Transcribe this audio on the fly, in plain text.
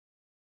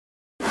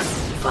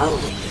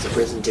following is a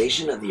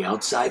presentation of the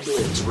Outside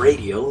Blitz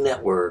Radio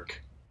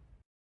Network.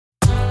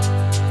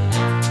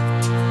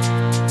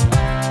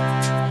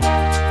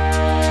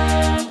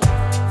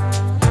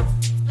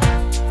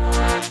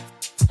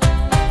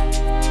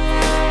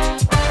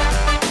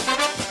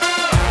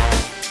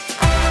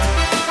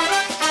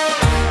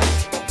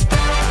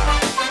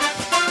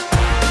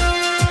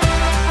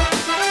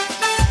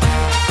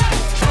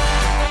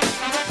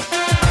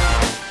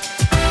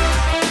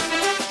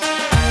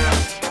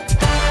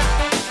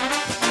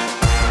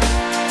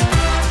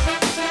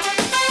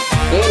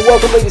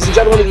 Welcome, ladies and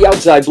gentlemen, to the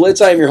Outside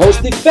Blitz. I am your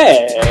host, the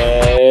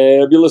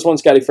fabulous one,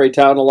 Scotty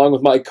Freytown, along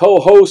with my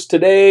co-host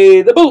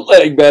today, the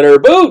bootleg better,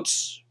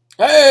 Boots.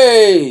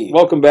 Hey!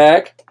 Welcome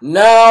back.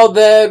 Now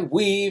that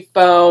we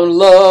found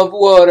love,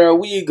 what are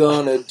we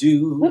gonna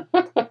do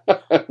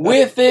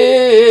with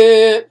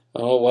it?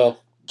 Oh,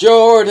 well.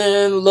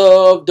 Jordan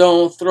Love,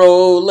 don't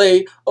throw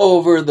late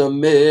over the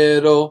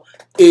middle.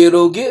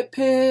 It'll get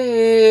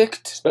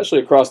picked. Especially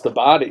across the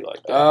body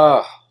like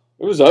that.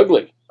 It was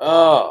ugly.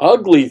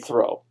 Ugly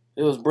throw.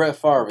 It was Brett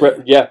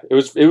Favre. Yeah, it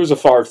was a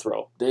Favre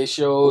throw. They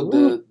showed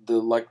the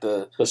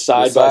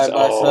side by side.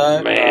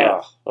 Oh,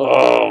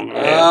 man.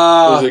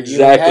 It was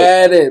exactly. You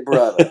had it,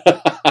 brother.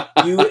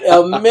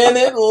 A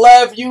minute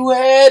left. You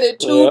had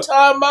it. Two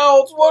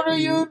timeouts. What are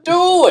you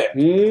doing?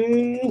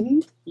 Mm-hmm.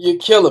 You're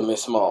killing me,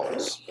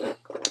 Smalls.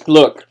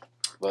 Look.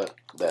 But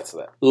that's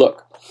that.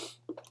 Look.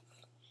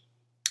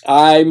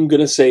 I'm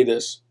going to say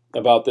this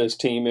about this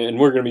team, and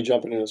we're going to be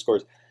jumping into the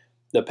scores.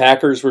 The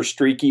Packers were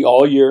streaky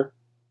all year.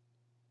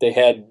 They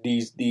had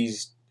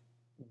these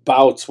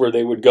bouts where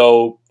they would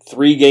go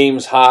 3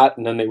 games hot,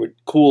 and then they would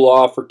cool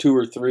off for 2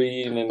 or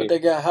 3. And then they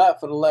got hot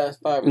for the last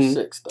 5 or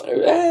 6,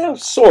 though.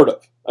 Sort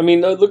of. I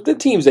mean, look, the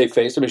teams they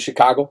faced. I mean,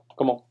 Chicago,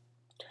 come on.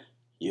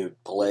 You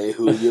play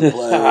who you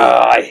play.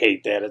 I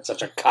hate that. It's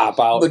such a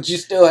cop-out. But you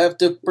still have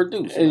to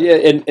produce. Yeah,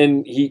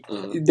 and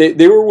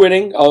they were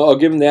winning. I'll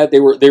give them that. They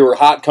were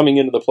hot coming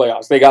into the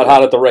playoffs. They got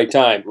hot at the right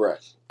time. Right.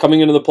 Coming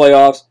into the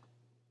playoffs.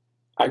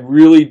 I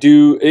really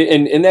do,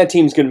 and that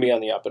team's going to be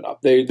on the up and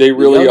up. They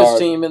really the youngest are.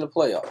 Team in the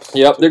playoffs.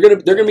 Yep, they're going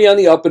to be on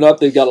the up and up.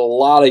 They've got a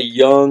lot of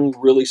young,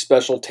 really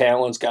special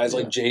talents, guys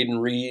like Jaden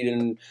Reed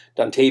and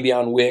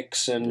Dontavion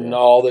Wicks and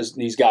all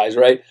these guys,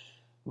 right?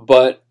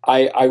 But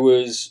I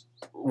was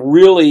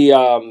really,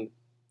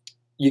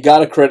 you got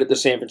to credit the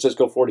San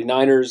Francisco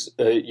 49ers.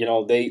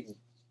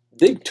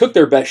 They took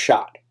their best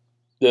shot.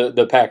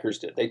 The Packers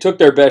did. They took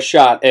their best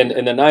shot, and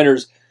the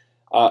Niners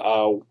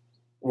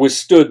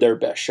withstood their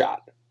best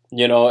shot.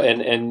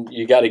 And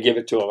you got to give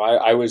it to them.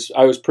 I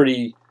was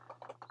pretty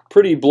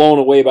blown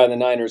away by the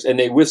Niners, and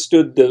they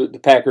withstood the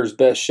Packers'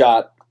 best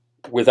shot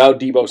without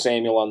Deebo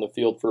Samuel on the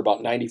field for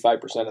about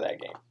 95% of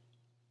that game.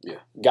 Yeah,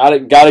 got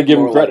to give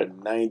him credit.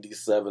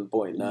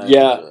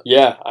 97.9%.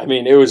 Yeah. I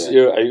mean, it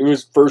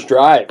was first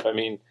drive. I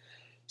mean,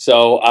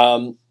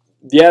 so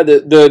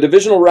the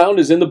divisional round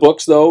is in the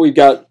books though. We've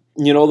got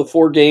the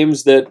 4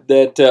 games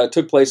that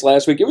took place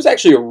last week. It was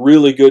actually a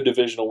really good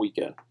divisional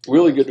weekend.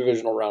 Really good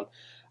divisional round.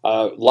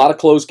 A lot of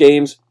close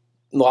games,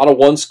 a lot of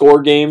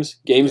one-score games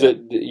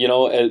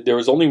that, there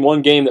was only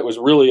one game that was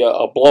really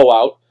a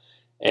blowout,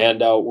 and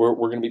we're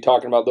going to be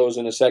talking about those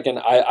in a second.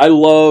 I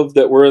love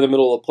that we're in the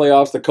middle of the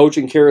playoffs. The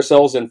coaching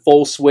carousel's in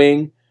full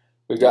swing.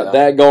 We've got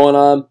that going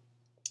on.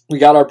 We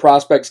got our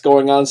prospects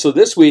going on. So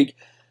this week,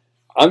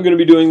 I'm going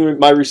to be doing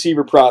my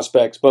receiver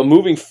prospects, but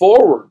moving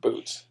forward,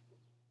 Boots,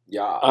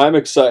 I'm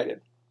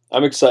excited.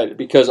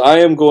 Because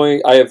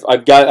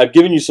I've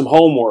given you some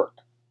homework.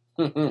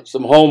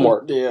 Some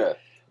homework. Yeah.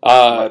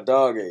 My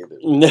dog ate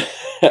it.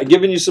 I've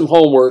given you some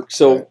homework.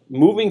 So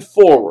moving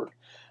forward,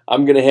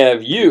 I'm going to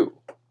have you,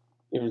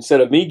 instead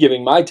of me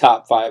giving my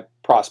top 5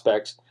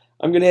 prospects,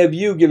 I'm going to have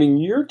you giving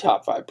your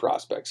top 5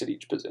 prospects at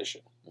each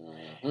position.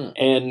 Mm-hmm.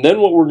 And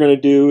then what we're going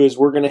to do is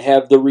we're going to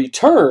have the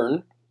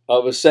return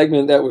of a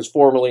segment that was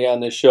formerly on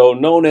this show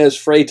known as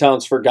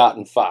Freytown's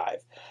Forgotten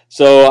 5.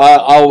 So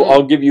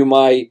I'll give you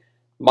my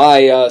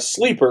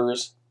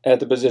sleepers at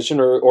the position,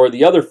 or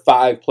the other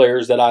 5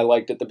 players that I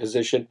liked at the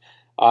position,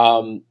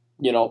 that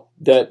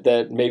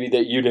maybe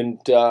that you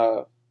didn't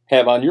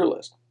have on your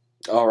list.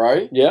 All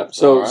right. Yeah.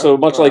 So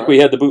much like we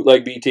had the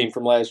bootleg B team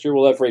from last year,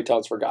 we'll have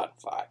Freytown's Forgotten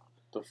 5.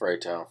 The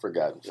Freytown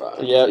Forgotten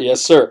 5. Yeah. Yes,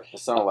 sir. It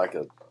sounded like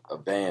a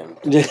band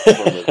from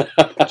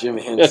the Jim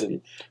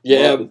Henson.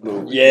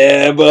 movie.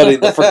 Yeah, buddy.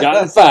 The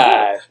Forgotten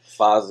 5.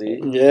 Fozzie.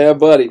 Yeah,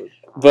 buddy.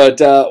 But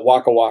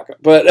Waka Waka.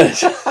 But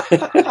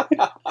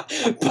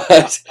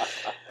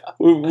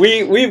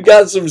We've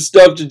got some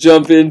stuff to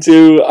jump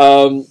into.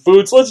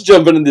 Boots, let's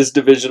jump into this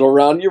divisional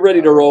round. You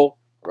ready to roll?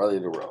 Ready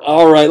to roll.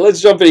 All right,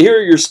 let's jump in. Here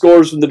are your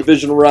scores from the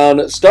divisional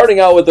round. Starting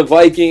out with the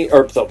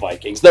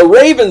the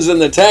Ravens and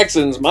the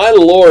Texans. My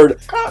Lord.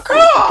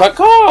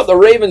 Caw-caw. The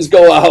Ravens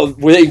go out.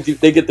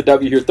 They get the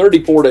W here,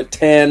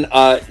 34-10.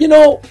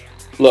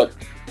 Look,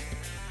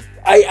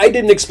 I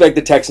didn't expect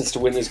the Texans to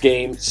win this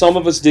game. Some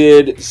of us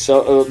did.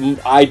 So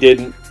I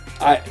didn't.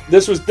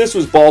 This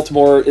was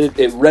Baltimore.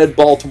 It read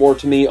Baltimore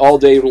to me all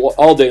day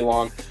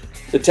long.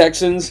 The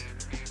Texans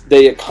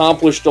they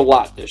accomplished a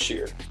lot this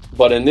year.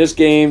 But in this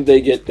game,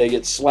 they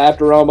get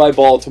slapped around by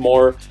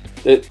Baltimore.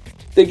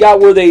 They got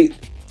where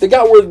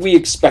we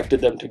expected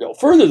them to go,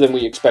 further than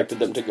we expected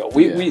them to go.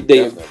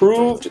 They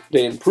improved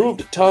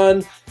a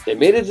ton. They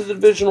made it to the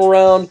divisional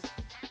round.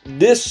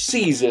 This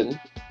season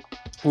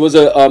was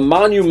a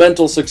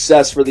monumental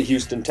success for the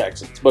Houston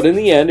Texans, but in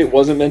the end, it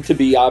wasn't meant to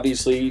be.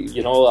 Obviously,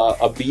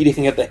 a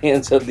beating at the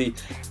hands of the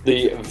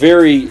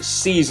very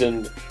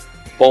seasoned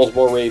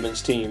Baltimore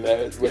Ravens team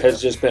that has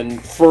just been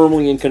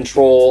firmly in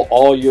control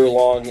all year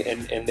long,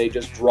 and they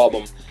just drub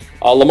them.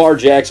 Lamar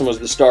Jackson was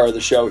the star of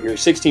the show here.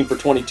 16 for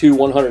 22,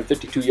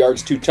 152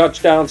 yards, 2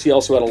 touchdowns. He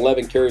also had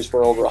 11 carries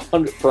for over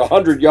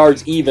 100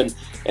 yards even,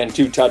 and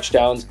 2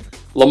 touchdowns.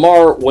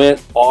 Lamar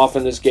went off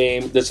in this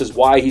game. This is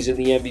why he's in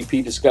the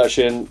MVP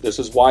discussion. This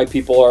is why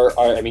people are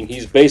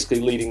he's basically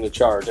leading the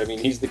charge.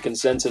 He's the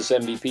consensus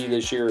MVP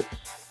this year,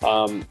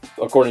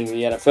 according to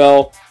the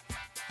NFL.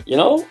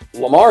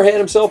 Lamar had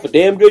himself a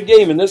damn good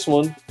game in this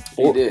one.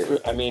 He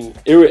did.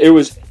 It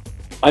was.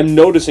 I'm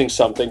noticing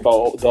something,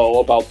 though,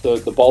 about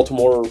the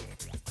Baltimore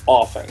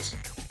offense,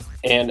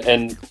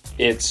 and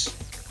it's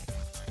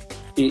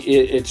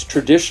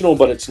traditional,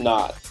 but it's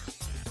not.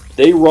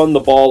 They run the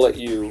ball at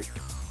you,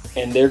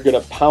 and they're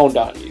going to pound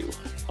on you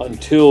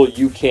until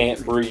you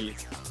can't breathe.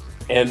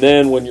 And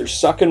then when you're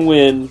sucking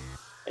wind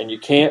and you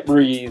can't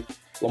breathe,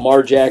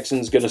 Lamar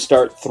Jackson's going to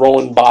start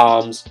throwing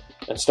bombs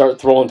and start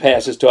throwing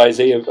passes to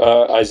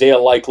Isaiah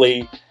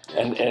Likely,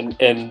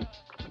 and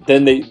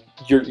then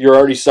you're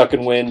already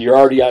sucking wind. You're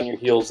already on your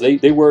heels.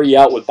 They wear you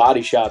out with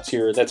body shots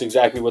here, and that's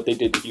exactly what they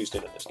did to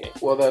Houston in this game.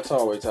 Well, that's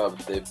always how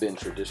they've been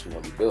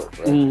traditionally built,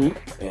 right?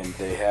 Mm-hmm. And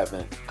they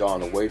haven't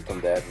gone away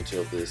from that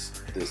until this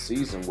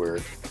season, where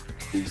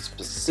the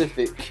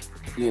specific,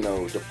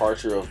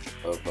 departure of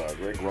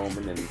Greg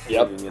Roman and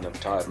bringing in of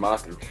Todd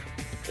Monken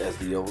as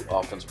the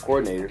offensive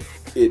coordinator,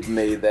 it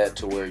made that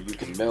to where you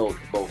can meld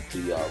both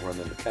the run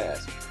and the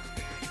pass.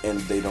 And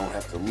they don't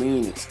have to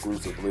lean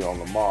exclusively on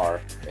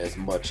Lamar as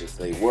much as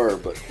they were.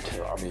 But,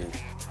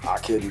 I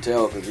couldn't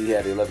tell because he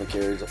had 11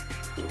 carries,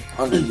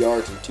 100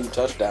 yards, and 2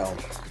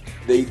 touchdowns.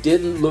 They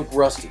didn't look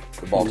rusty,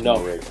 the Baltimore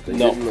Ravens. They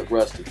didn't look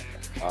rusty.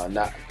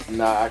 The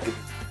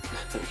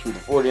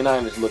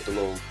 49ers looked a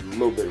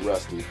little bit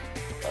rusty,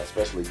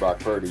 especially Brock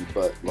Purdy.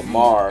 But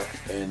Lamar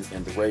and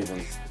the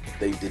Ravens,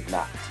 they did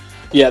not.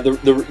 Yeah,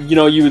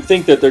 you would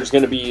think that there's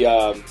going to be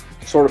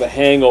sort of a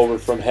hangover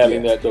from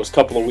having those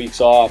couple of weeks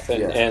off,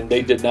 and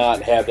they did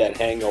not have that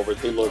hangover.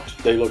 They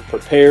looked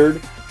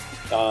prepared.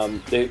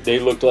 They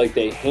looked like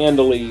they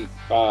handily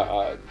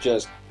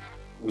just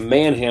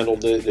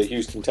manhandled the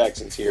Houston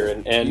Texans here,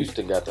 and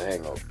Houston got the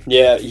hangover.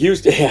 Yeah,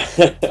 Houston.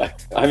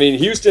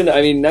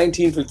 Houston.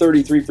 19 for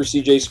 33 for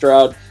C.J.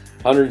 Stroud,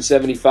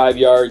 175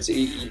 yards.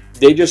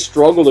 They just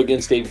struggled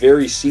against a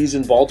very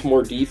seasoned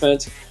Baltimore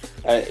defense.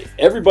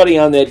 Everybody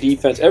on that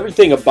defense,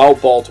 everything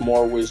about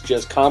Baltimore was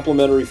just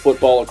complimentary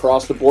football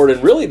across the board.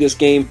 And really, this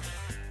game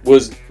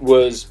was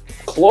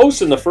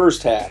close in the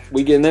first half.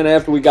 And then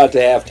after we got to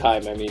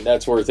halftime,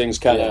 that's where things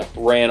kind of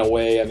ran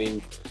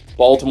away.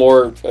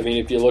 Baltimore,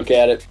 if you look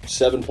at it,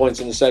 7 points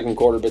in the second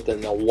quarter, but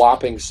then a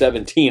whopping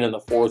 17 in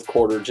the fourth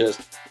quarter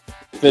just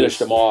finished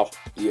them off.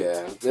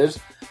 Yeah,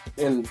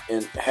 and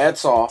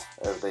hats off,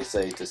 as they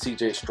say, to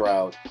C.J.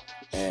 Stroud.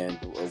 And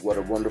what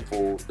a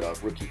wonderful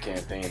rookie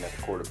campaign at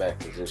the quarterback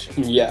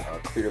position. Yeah.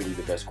 Clearly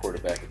the best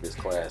quarterback of this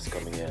class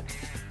coming in,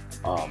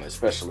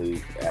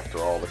 especially after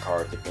all the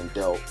cards have been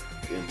dealt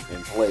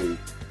and played.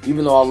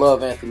 Even though I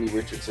love Anthony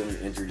Richardson,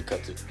 the injury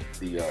cut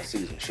the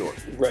season short.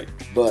 Right.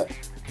 But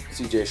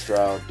C.J.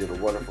 Stroud did a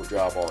wonderful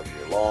job all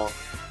year long,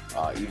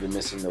 even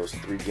missing those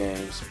 3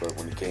 games. But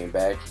when he came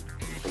back,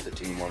 he put the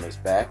team on his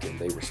back, and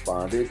they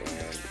responded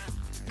and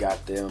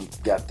got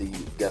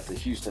the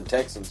Houston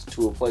Texans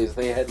to a place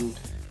they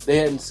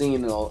hadn't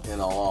seen in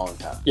a long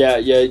time. Yeah,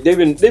 they've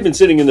been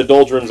sitting in the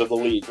doldrums of the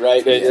league,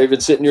 right? They've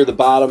been sitting near the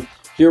bottom.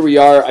 Here we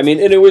are. And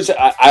it was.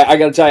 I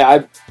got to tell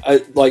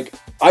you,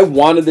 I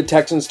wanted the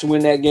Texans to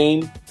win that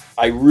game.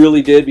 I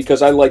really did,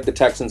 because I like the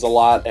Texans a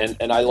lot,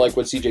 and I like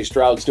what C.J.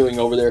 Stroud's doing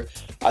over there.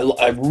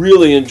 I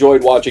really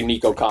enjoyed watching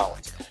Nico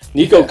Collins.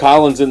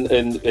 Collins, and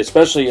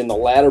especially in the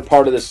latter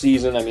part of the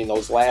season,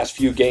 those last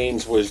few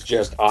games was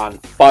just on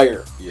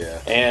fire. Yeah.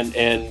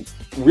 And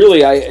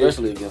really,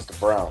 especially against the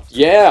Browns.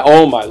 Yeah.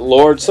 Oh my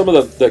Lord! Some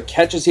of the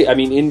catches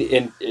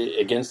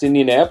against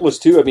Indianapolis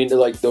too.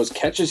 Those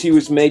catches he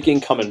was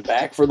making, coming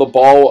back for the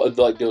ball,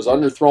 like those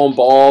underthrown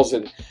balls,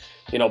 and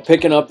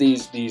picking up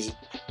these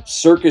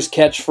circus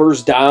catch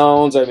first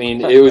downs.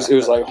 It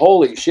was like,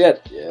 holy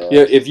shit. Yeah.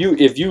 If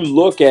you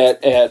look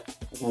at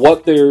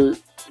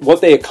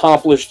what they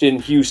accomplished in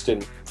Houston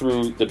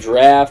through the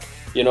draft,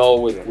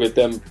 with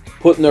them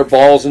putting their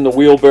balls in the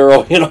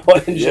wheelbarrow,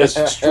 and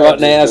just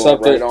strutting ass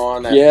up there.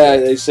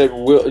 They said,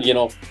 we're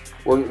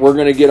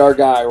going to get our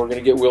guy. We're going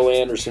to get Will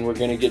Anderson. We're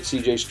going to get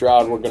C.J.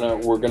 Stroud. We're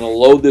going to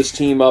load this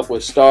team up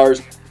with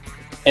stars.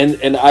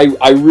 And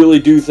I really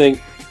do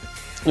think,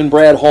 and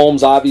Brad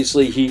Holmes,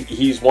 obviously,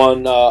 he's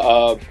one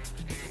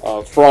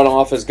front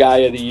office guy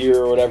of the year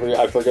or whatever.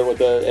 I forget what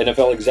the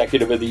NFL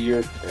executive of the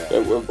year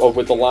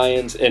with the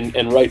Lions,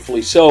 and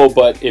rightfully so.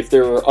 But if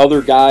there are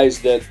other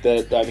guys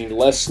that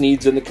Les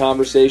Snead's in the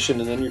conversation,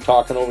 and then you're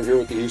talking over here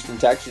with the Houston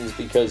Texans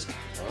because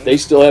they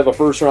still have a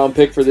first-round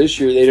pick for this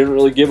year. They didn't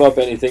really give up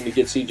anything to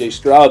get C.J.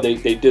 Stroud. They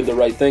did the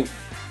right thing.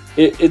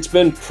 It's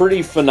been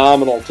pretty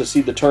phenomenal to see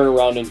the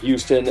turnaround in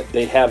Houston.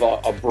 They have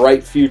a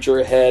bright future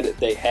ahead.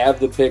 They have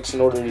the picks in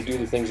order to do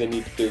the things they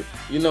need to do.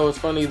 You know, it's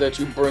funny that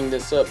you bring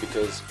this up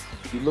because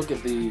you look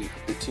at the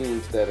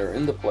teams that are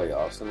in the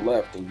playoffs and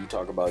left, and you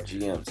talk about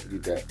GMs. You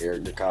got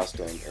Eric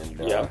DeCosta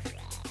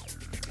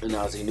and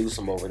Ozzie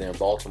Newsome over there in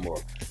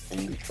Baltimore.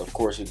 And, of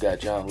course, you've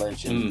got John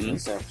Lynch in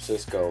San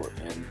Francisco,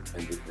 and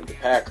the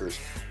Packers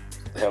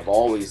have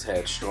always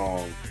had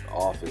strong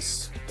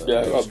office.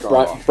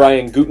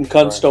 Brian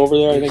Gutekunst over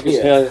there, I think.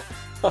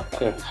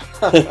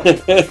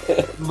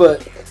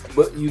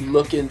 But you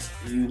look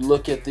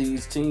at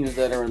these teams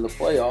that are in the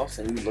playoffs,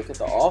 and you look at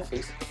the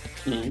office,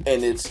 and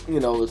it's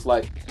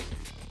like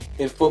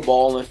in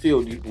football and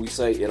field, we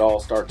say it all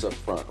starts up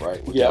front,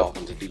 right? With the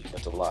offensive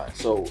defensive line.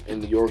 So in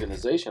the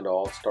organization, it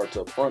all starts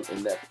up front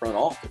in that front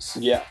office.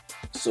 Yeah.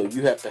 So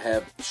you have to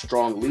have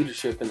strong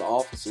leadership in the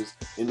offices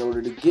in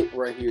order to get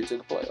right here to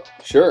the playoffs.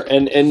 Sure,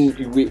 and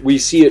we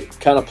see it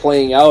kind of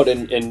playing out,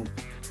 and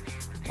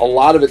a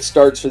lot of it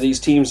starts for these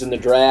teams in the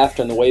draft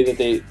and the way that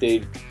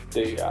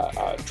they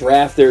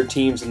draft their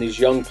teams and these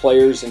young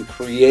players and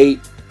create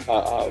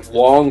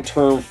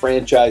long-term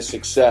franchise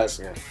success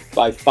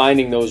by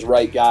finding those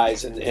right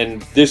guys.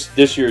 And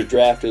this year's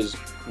draft is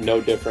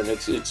no different.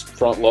 It's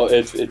front load.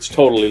 It's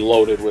totally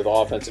loaded with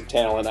offensive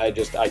talent. I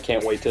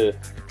can't wait to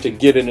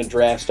get in a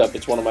draft stuff.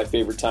 It's one of my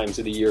favorite times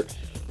of the year.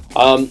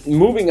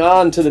 Moving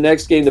on to the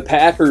next game, the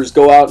Packers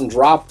go out and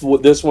drop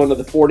this one to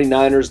the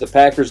 49ers. The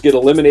Packers get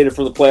eliminated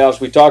from the playoffs.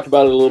 We talked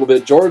about it a little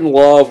bit. Jordan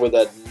Love with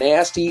a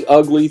nasty,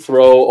 ugly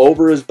throw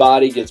over his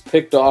body gets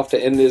picked off to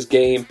end this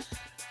game.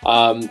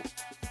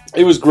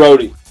 It was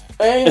grody.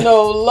 Ain't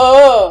no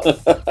love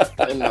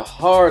in the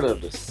heart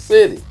of the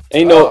city.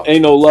 Ain't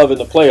no love in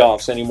the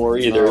playoffs anymore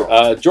either.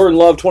 No. Jordan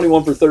Love,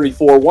 21 for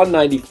 34,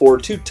 194,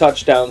 2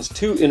 touchdowns,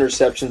 2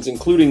 interceptions,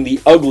 including the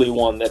ugly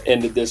one that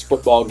ended this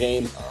football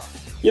game.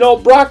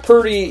 Brock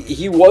Purdy,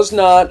 he was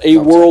not a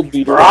world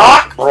beater.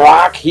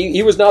 Brock!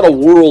 He was not a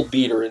world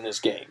beater in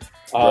this game.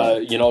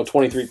 Right.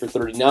 23 for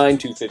 39,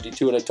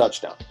 252, and a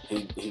touchdown.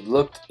 He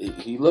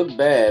looked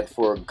bad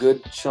for a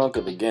good chunk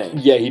of the game.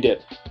 Yeah, he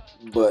did.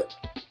 But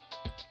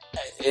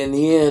in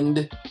the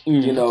end,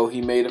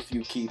 he made a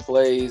few key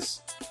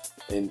plays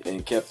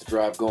and kept the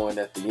drive going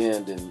at the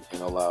end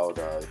and allowed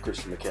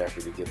Christian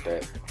McCaffrey to get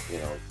that,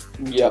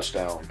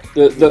 touchdown,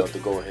 the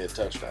go-ahead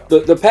touchdown.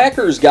 The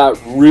Packers got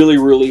really,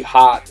 really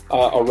hot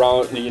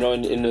around,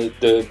 in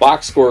the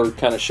box score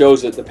kind of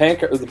shows it.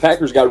 The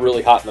Packers got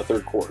really hot in the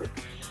third quarter.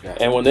 Yeah.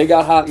 And when they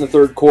got hot in the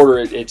third quarter,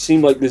 it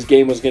seemed like this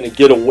game was going to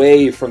get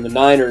away from the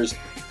Niners.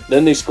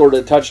 Then they scored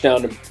a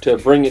touchdown to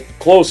bring it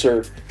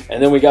closer.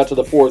 And then we got to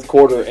the fourth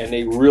quarter, and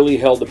they really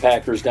held the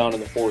Packers down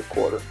in the fourth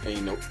quarter. And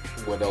you know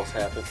what else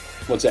happened?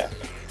 What's that?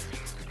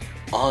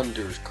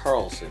 Anders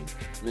Carlson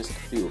missed the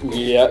field goal.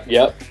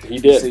 Yep, he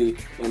did. See,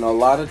 a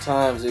lot of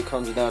times it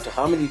comes down to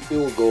how many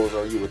field goals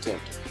are you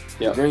attempting?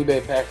 The Green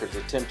Bay Packers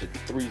attempted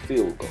 3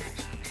 field goals.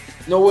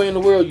 No way in the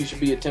world you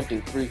should be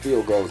attempting 3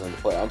 field goals in the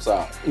play. I'm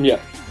sorry. Yeah.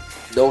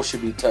 Those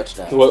should be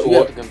touchdowns. You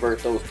have to convert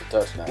those to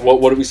touchdowns.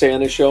 What did we say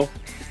on this show?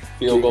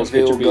 Field goals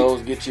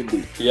get you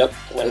beat. Yep,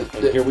 and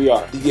here we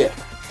are. Yeah,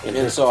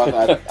 and so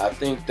I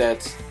think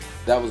that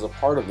was a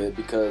part of it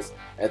because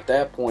at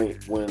that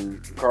point when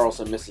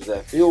Carlson misses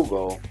that field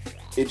goal,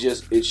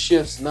 it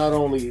shifts not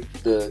only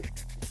the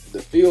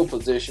field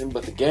position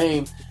but the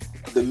game,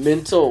 the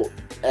mental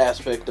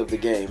aspect of the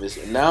game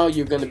is now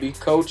you're going to be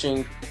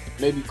coaching,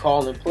 maybe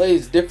calling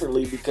plays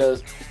differently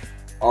because.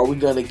 Are we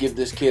going to give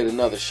this kid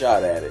another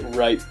shot at it?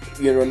 Right.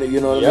 You know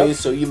what I mean?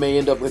 So you may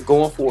end up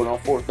going for it on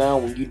fourth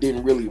down when you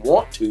didn't really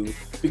want to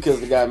because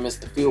the guy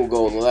missed the field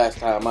goal the last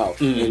time out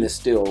and it's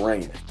still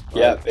raining.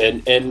 Right?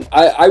 Yeah, and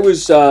I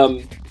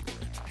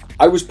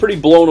was pretty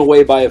blown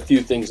away by a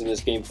few things in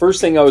this game.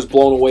 First thing I was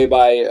blown away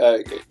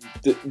by,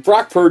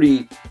 Brock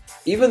Purdy,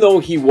 even though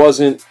he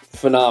wasn't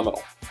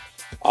phenomenal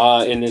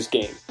in this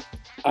game,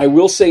 I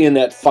will say in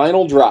that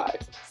final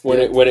drive, when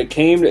it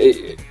came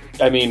to...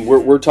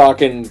 we're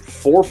talking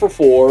 4 for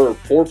 4 or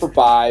 4 for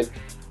 5,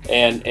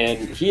 and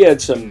he had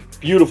some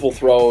beautiful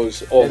throws.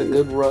 Had a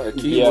good run, a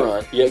key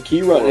run. Yeah,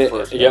 key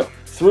run. Yep.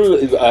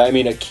 Through,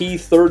 a key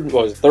third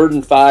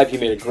and 5. He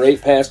made a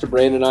great pass to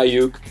Brandon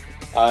Ayuk,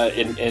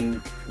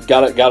 and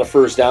got a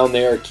first down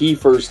there, a key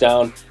first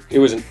down. It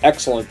was an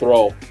excellent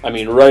throw.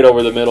 Right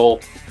over the middle.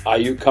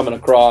 Ayuk coming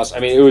across.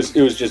 It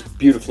was just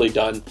beautifully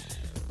done.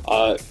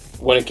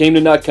 When it came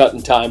to nut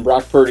cutting time,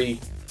 Brock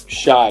Purdy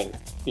shined.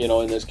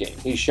 In this game,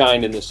 he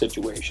shined in this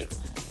situation.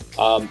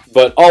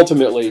 But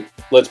ultimately,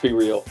 let's be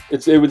real.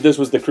 This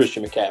was the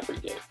Christian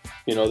McCaffrey game.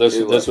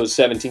 This was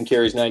 17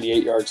 carries,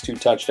 98 yards, 2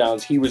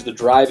 touchdowns. He was the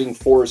driving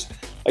force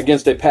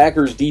against a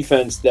Packers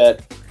defense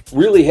that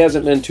really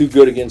hasn't been too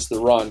good against the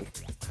run.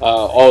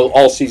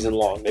 all season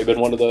long. They've been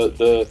one of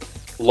the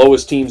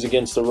lowest teams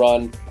against the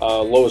run,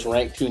 lowest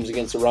ranked teams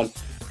against the run.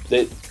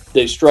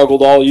 They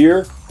struggled all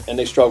year, and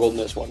they struggled in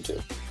this one too.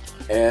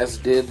 As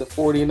did the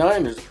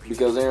 49ers,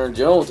 because Aaron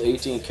Jones,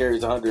 18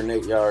 carries,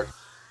 108 yards,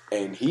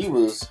 and he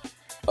was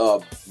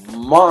a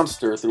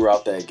monster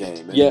throughout that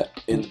game.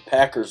 And the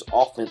Packers'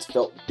 offense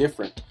felt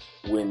different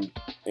when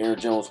Aaron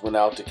Jones went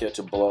out to catch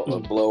a blow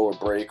or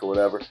break or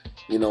whatever.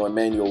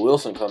 Emmanuel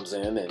Wilson comes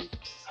in, and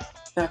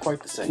not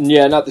quite the same.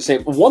 Yeah, not the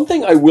same. One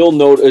thing I will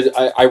note is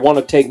I want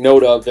to take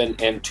note of,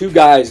 and two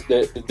guys,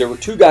 there were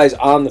two guys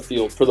on the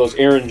field for those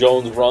Aaron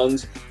Jones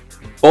runs,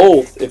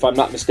 both, if I'm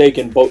not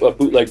mistaken,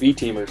 bootleg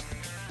B-teamers.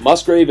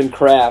 Musgrave and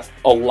Kraft,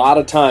 a lot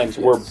of times,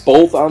 were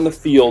both on the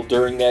field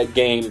during that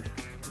game.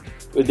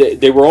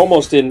 They were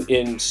almost in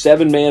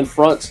 7-man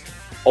fronts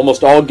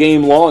almost all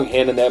game long,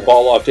 handing that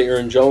ball off to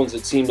Aaron Jones.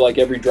 It seemed like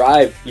every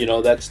drive,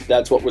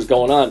 that's what was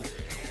going on.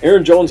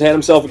 Aaron Jones had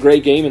himself a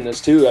great game in this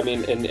too. I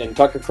mean, and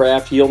Tucker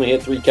Kraft, he only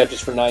had 3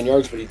 catches for 9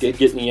 yards, but he did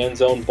get in the end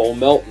zone. Bo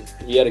Melton,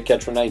 he had a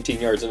catch for 19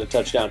 yards and a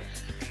touchdown.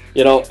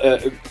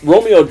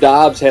 Romeo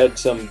Doubs had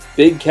some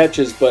big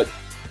catches, but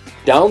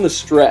down the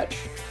stretch,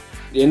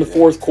 in the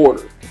fourth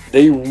quarter,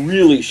 they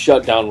really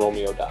shut down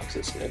Romeo Doubs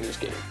in this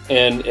game.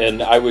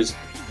 And I was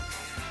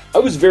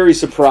very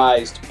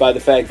surprised by the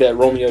fact that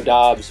Romeo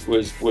Doubs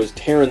was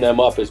tearing them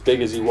up as big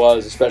as he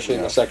was, especially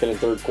in the second and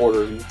third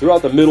quarter. And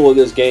throughout the middle of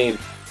this game,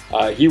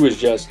 he was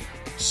just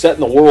setting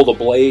the world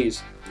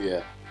ablaze.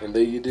 Yeah, and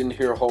you didn't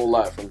hear a whole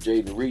lot from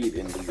Jaden Reed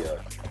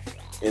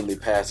in the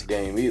past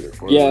game either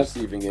for the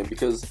receiving end,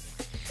 because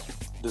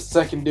the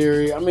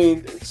secondary, I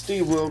mean,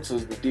 Steve Wilkes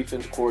is the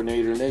defense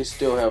coordinator, and they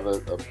still have a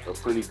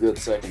pretty good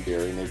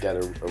secondary, and they got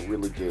a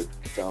really good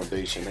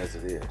foundation as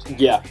it is.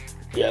 Yeah.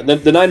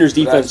 The Niners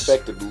defense. I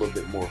expected a little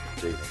bit more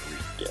from Jaden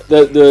Reed.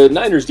 Yeah, the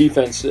Niners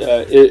defense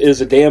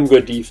is a damn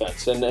good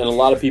defense, and a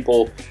lot of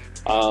people,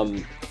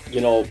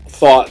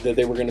 thought that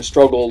they were going to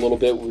struggle a little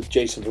bit with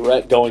Jason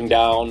Verrett going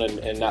down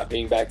and not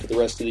being back for the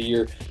rest of the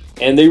year,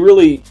 and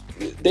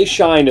they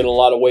shined in a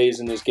lot of ways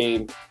in this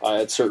game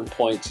at certain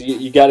points.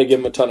 You got to give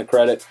them a ton of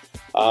credit.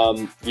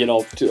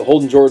 To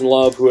holding Jordan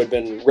Love, who had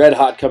been red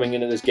hot coming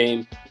into this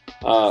game,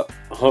 to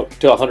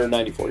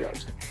 194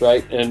 yards,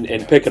 right?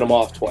 And picking them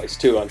off twice,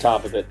 too, on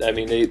top of it. I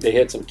mean, they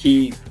had some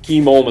key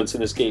moments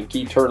in this game,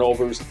 key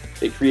turnovers.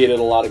 They created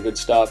a lot of good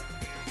stuff.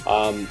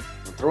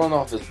 Throwing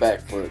off his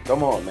back foot.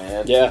 Come on,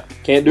 man. Yeah,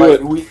 can't do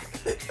it.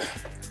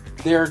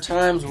 There are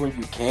times when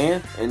you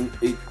can, and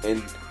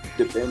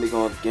depending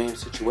on game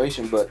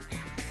situation, but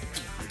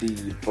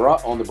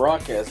on the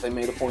broadcast, they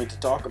made a point to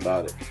talk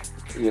about it.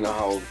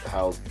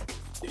 How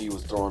he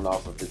was throwing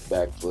off of his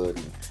back foot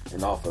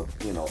and off of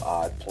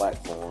odd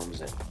platforms,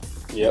 and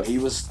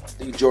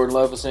Jordan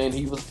Love was saying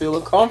he was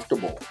feeling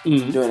comfortable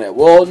doing that.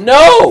 Well,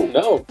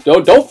 no,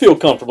 don't feel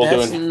comfortable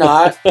doing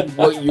that. That's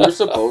not what you're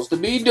supposed to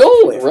be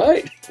doing.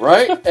 Right.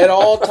 At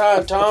all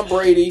time, Tom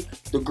Brady,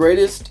 the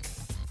greatest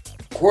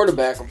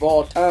quarterback of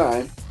all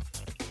time,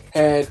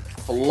 had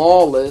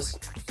flawless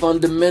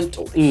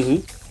fundamentals.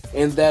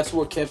 And that's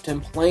what kept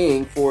him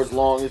playing for as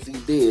long as he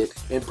did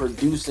and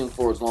producing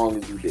for as long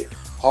as he did.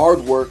 Hard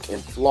work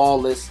and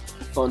flawless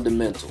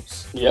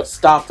fundamentals. Yep.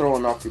 Stop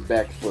throwing off your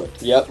back foot.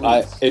 Yep.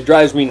 It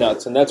drives me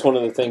nuts, and that's one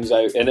of the things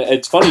and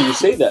it's funny you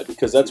say that,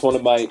 because that's one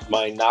of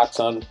my knocks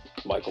on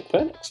Michael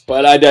Penix.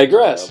 But I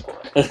digress.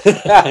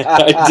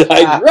 I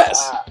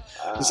digress.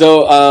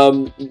 So,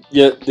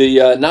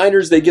 the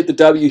Niners, they get the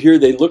W here.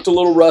 They looked a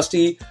little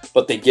rusty,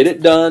 but they get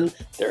it done.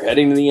 They're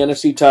heading to the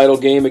NFC title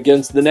game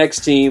against the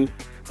next team.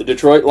 The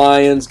Detroit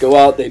Lions go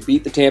out. They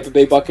beat the Tampa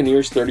Bay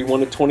Buccaneers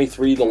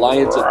 31-23. The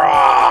Lions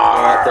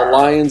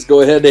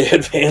go ahead. They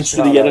advance to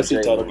the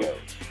NFC title game.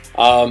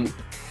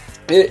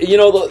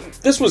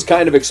 This was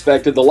kind of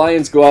expected. The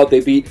Lions go out.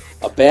 They beat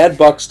a bad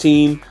Bucs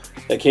team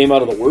that came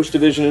out of the worst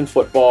division in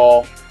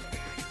football.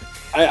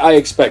 I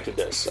expected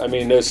this. I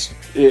mean,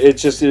 it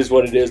just is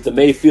what it is. The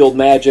Mayfield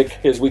magic,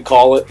 as we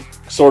call it,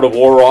 sort of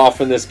wore off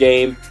in this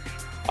game.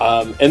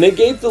 And they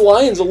gave the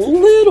Lions a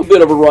little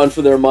bit of a run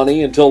for their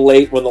money until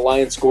late, when the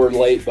Lions scored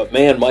late. But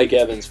man, Mike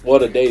Evans,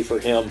 what a day for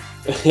him.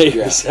 8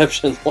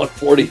 receptions,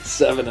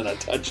 147 and a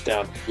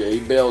touchdown. Yeah,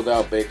 he bailed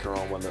out Baker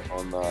on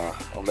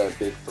that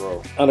big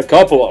throw. On a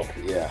couple of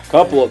them. Yeah.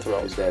 Couple of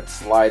throws. That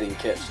sliding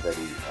catch that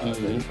he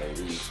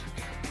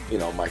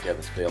made. Mike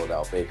Evans bailed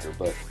out Baker.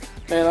 But,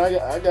 man,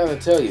 I got to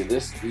tell you,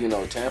 this,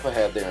 Tampa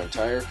had their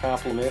entire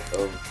complement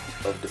of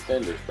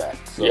defenders back.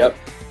 So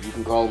you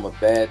can call them a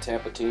bad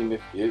Tampa team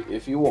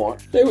if you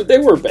want. They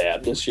were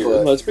bad this year.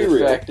 But let's be real.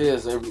 The fact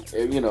is,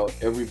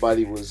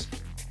 everybody was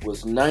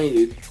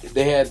 90.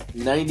 They had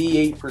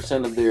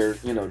 98% of their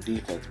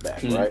defense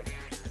back, right?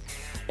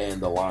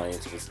 And the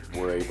Lions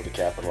were able to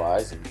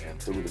capitalize and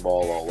threw the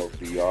ball all over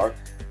the yard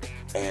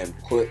and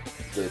put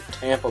the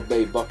Tampa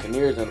Bay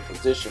Buccaneers in a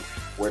position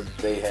where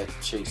they had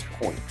to chase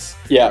points.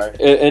 Yeah,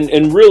 right?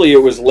 and really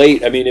it was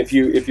late. I mean, if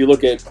you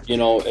look at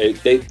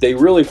they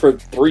really for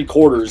 3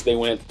 quarters they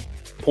went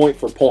point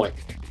for point.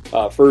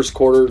 First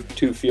quarter,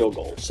 2 field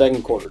goals.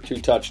 Second quarter,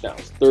 2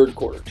 touchdowns. Third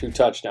quarter, 2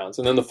 touchdowns.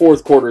 And then the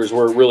fourth quarter is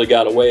where it really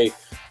got away.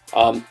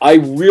 I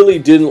really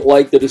didn't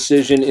like the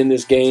decision in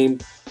this game.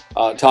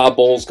 Todd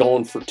Bowles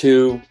going for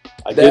 2.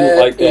 I didn't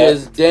like that. That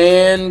is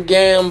Dan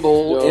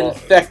Gamble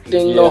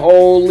infecting the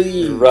whole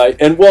league. Right.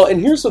 And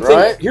here's the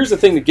thing. Here's the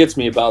thing that gets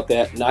me about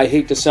that. And I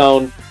hate to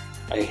sound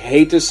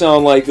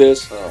like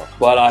this,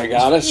 but I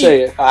gotta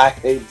say it. I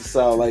hate to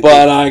sound like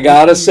But I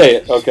gotta say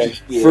it, okay?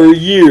 Yeah. For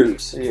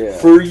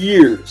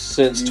years,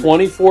 since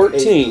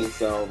 2014.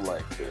 Sound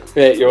like this.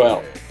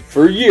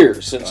 For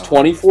years, since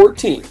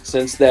 2014,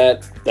 since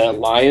that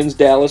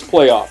Lions-Dallas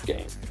playoff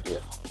game,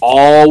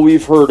 all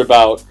we've heard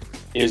about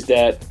is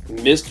that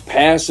missed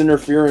pass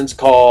interference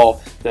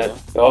call, that,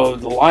 the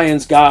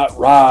Lions got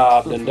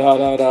robbed, and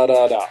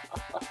da-da-da-da-da.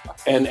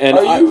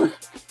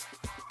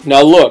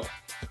 Now look,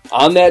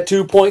 on that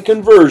 2-point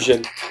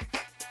conversion,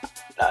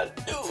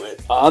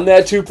 on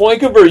that 2-point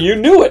conversion, you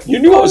knew it. You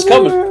knew it was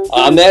coming.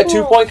 On that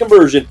 2-point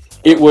conversion,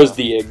 it was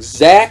the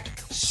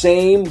exact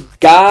same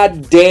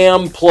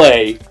goddamn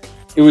play.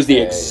 It was the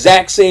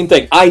exact same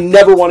thing. I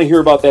never want to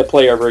hear about that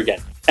play ever again.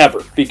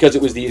 Ever. Because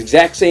it was the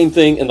exact same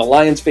thing, and the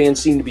Lions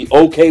fans seemed to be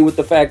okay with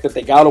the fact that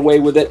they got away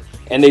with it,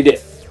 and they did.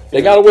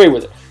 They got away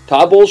with it.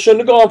 Todd Bowles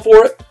shouldn't have gone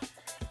for it,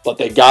 but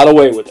they got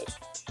away with it.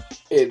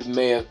 It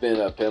may have been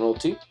a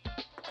penalty.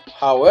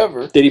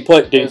 However, did he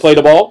play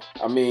the ball?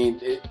 I mean,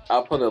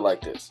 I'll put it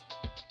like this: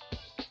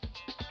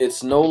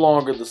 it's no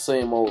longer the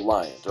same old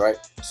Lions, right?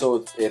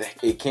 So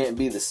it can't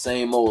be the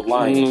same old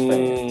Lions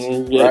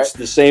fans. Yeah, right? It's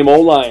the same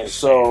old Lions.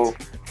 So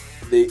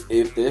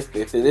if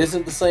it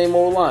isn't the same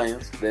old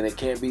Lions, then it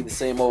can't be the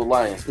same old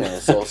Lions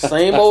fans. So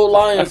same old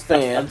Lions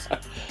fans,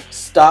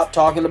 stop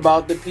talking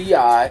about the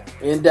PI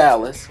in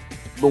Dallas,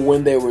 but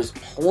when there was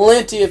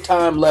plenty of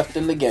time left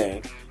in the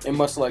game. And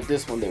much like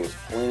this one, there was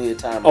plenty of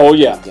time. Oh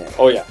yeah,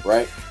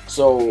 right.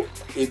 So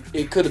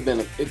it could have been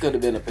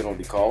a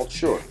penalty call,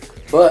 sure,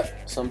 but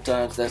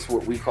sometimes that's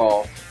what we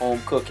call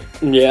home cooking.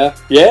 Yeah,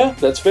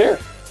 that's fair.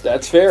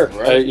 That's fair.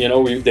 Right.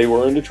 They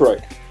were in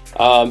Detroit.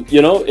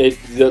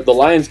 The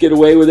Lions get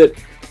away with it.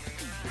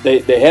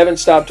 They haven't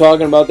stopped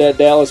talking about that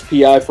Dallas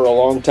PI for a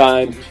long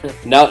time.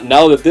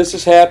 Now that this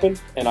has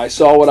happened, and I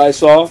saw what I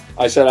saw,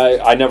 I said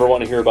I never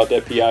want to hear about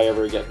that PI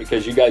ever again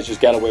because you guys just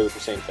got away with the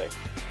same thing.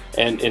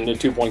 And in the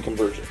 2-point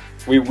conversion,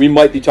 we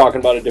might be talking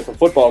about a different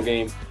football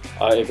game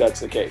if that's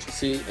the case.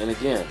 See, and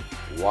again,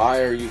 why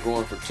are you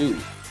going for 2?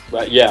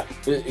 Right? Yeah,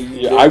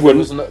 I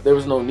wouldn't. There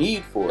was no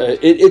need for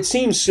it. It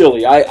seems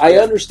silly. I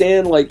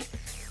understand.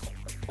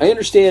 I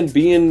understand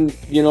being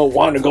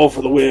wanting to go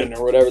for the win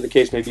or whatever the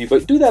case may be,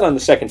 but do that on the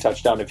second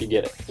touchdown if you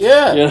get it.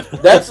 Yeah,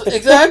 that's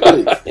exactly.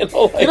 You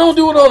don't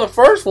do it on the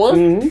first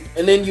one,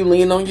 and then you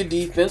lean on your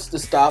defense to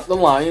stop the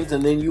Lions,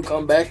 and then you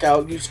come back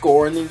out, you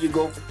score, and then you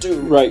go for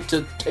 2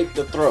 to take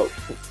the throw.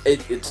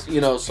 It's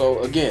So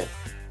again,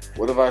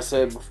 what have I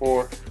said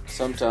before?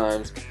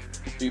 Sometimes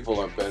people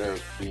are better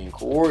being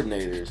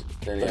coordinators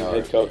than they are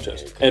head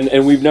coaches. And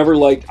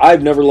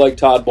I've never liked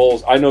Todd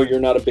Bowles. I know you're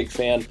not a big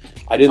fan.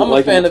 I'm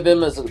a fan of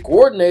him as a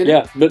coordinator.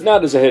 Yeah, but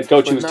not as a head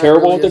coach. He was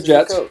terrible with the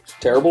Jets.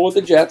 Terrible with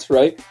the Jets,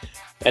 right?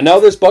 And now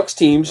this Bucs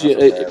team's...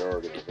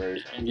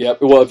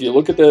 Yep. Well, if you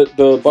look at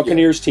the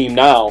Buccaneers team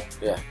now,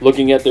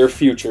 looking at their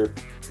future,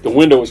 the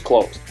window is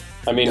closed.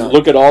 I mean,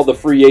 look at all the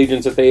free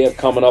agents that they have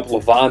coming up.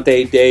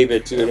 Levante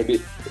David's going to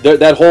be...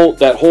 That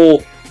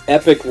whole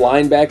epic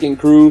linebacking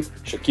crew,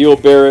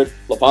 Shaquille Barrett,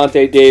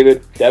 Levante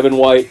David, Devin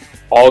White,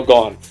 all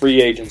gone.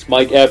 Free agents.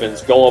 Mike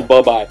Evans going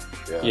bye-bye.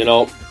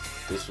 Yeah.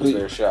 This was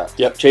their shot.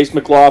 Yep, Chase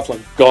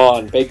McLaughlin,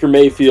 gone. Baker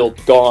Mayfield,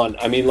 gone.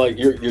 I mean,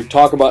 you're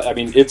talking about,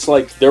 it's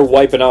like they're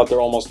wiping out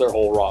almost their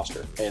whole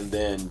roster. And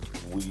then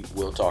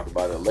we'll talk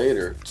about it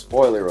later.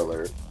 Spoiler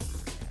alert.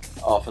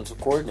 Offensive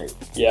coordinator.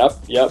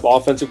 Yep,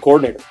 offensive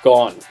coordinator,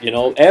 gone.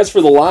 As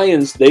for the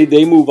Lions,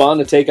 they move on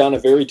to take on a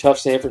very tough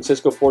San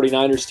Francisco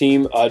 49ers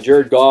team.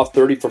 Jared Goff,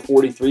 30 for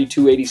 43,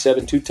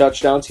 287, 2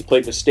 touchdowns. He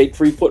played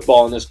mistake-free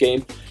football in this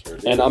game.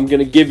 And I'm going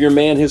to give your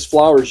man his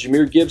flowers.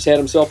 Jahmyr Gibbs had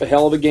himself a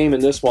hell of a game in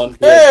this one.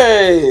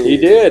 He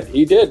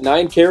did.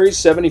 9 carries,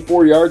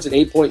 74 yards, and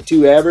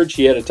 8.2 average.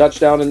 He had a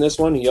touchdown in this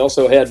one. He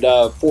also had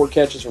 4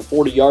 catches for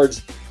 40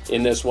 yards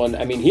in this one.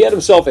 I mean, he had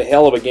himself a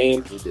hell of a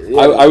game.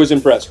 I was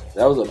impressed.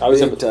 That was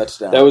a big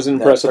touchdown. That was an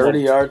impressive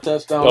 30-yard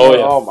touchdown. Oh,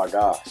 yeah. Oh, my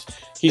gosh.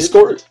 He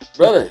scored.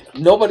 Brother,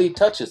 nobody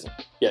touches him.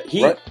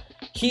 Yeah,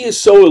 he is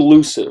so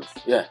elusive.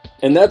 Yeah.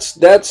 And that's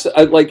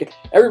like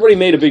everybody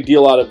made a big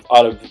deal out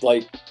of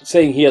like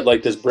saying he had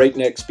like this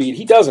breakneck speed.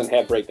 He doesn't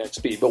have breakneck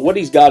speed, but what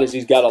he's got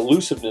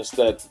elusiveness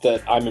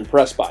that I'm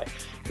impressed by.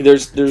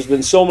 There's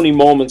been so many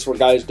moments where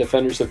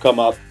defenders have come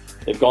up,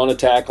 they've gone to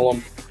tackle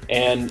him,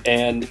 and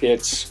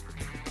it's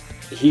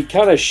he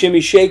kind of shimmy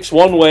shakes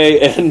one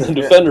way and the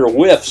defender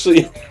whiffs.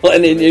 and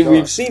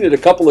we've seen it a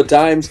couple of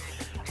times.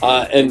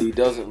 And he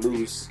doesn't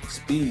lose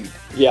speed.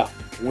 Yeah.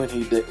 When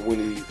he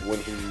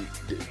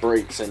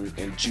breaks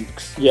and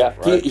jukes. Yeah,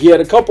 right? he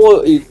had a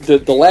couple of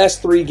the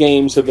last 3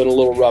 games have been a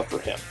little rough for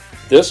him.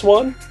 This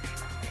one,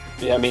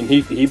 Yeah, I mean,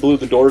 he blew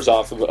the doors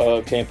off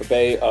of Tampa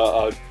Bay,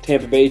 a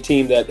Tampa Bay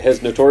team that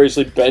has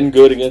notoriously been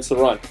good against the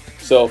run.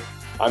 So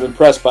I'm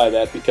impressed by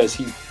that because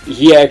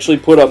he actually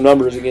put up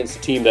numbers against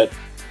a team that,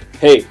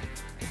 hey,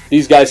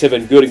 these guys have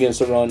been good against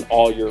the run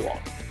all year long.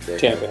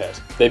 Tampa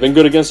has. They've been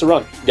good against the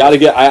run. Got to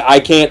get.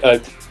 I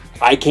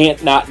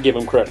can't not give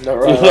him credit. No,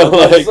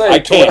 right. I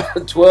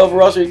can't. 12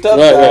 rushing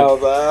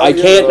touchdowns. Right. I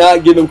can't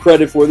not give him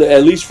credit for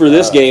at least for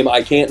this game.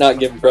 I can't not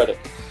give him credit.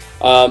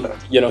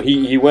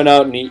 He went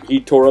out and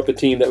he tore up a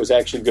team that was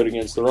actually good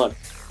against the run.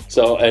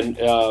 So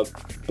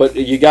but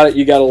you got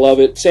to love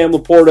it. Sam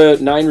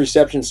Laporta, 9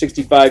 receptions,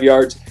 65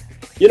 yards.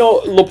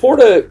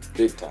 Laporta,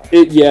 big time.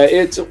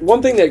 It's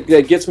one thing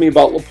that gets me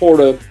about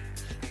Laporta.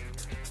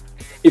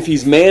 If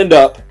he's manned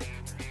up,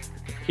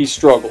 he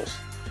struggles.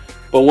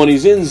 But when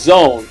he's in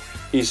zone,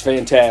 he's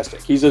fantastic.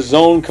 He's a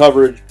zone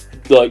coverage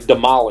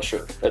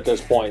demolisher at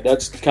this point.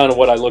 That's kind of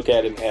what I look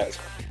at him as.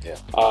 Yeah.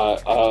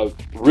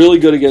 Really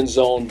good against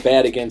zone,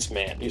 bad against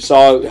man. You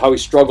saw how he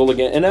struggled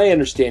again, and I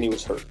understand he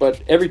was hurt.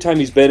 But every time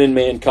he's been in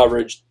man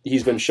coverage,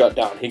 he's been shut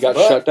down. He got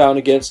shut down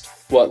against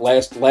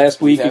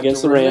last week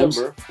against the Rams.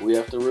 We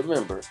have to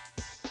remember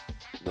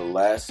the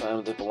last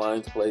time that the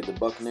Lions played the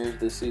Buccaneers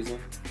this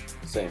season,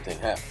 same thing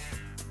happened.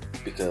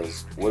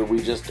 Because what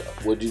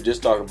did you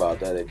just talk about?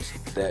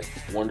 That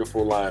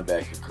wonderful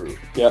linebacking crew.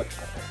 Yep.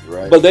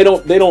 Right. But they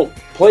don't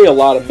play a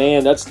lot of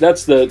man. That's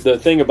the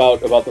thing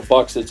about the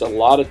Bucs. It's a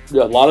lot of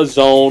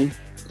zone,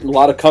 a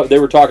lot of they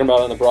were talking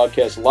about on the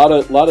broadcast. A lot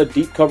of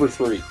deep cover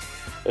 3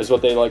 is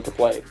what they like to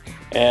play.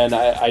 And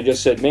I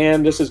just said,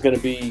 man, this is going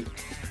to be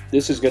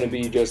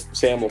just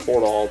Sam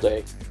Laporta all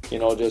day.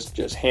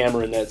 Just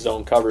hammering that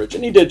zone coverage,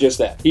 and he did just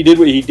that. He did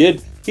what he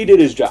did. He did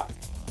his job.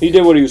 He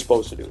did what he was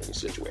supposed to do in this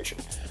situation.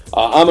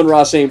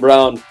 Amon-Ra St.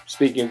 Brown,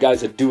 speaking of guys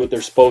that do what they're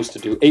supposed to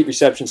do, 8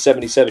 receptions,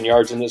 77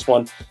 yards in this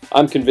one.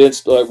 I'm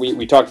convinced,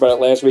 we talked about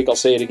it last week, I'll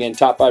say it again,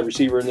 top 5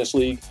 receiver in this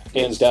league,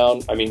 hands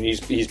down. I mean,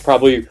 he's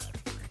probably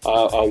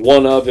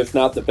one of, if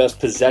not the best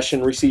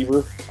possession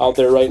receiver out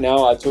there right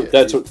now.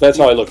 That's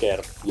how I look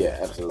at him. Yeah,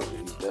 absolutely.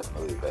 He's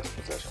definitely the best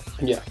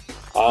possession. Yeah.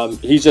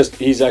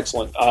 He's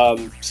excellent.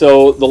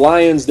 So the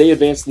Lions, they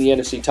advanced in the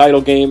NFC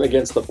title game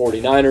against the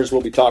 49ers. We'll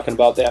be talking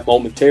about that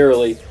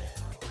momentarily.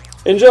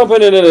 And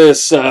jumping into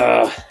this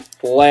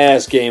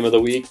last game of the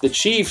week, the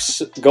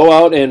Chiefs go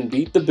out and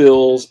beat the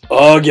Bills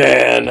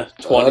again.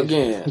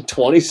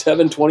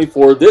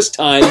 27-24, this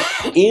time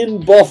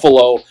in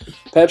Buffalo.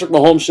 Patrick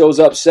Mahomes shows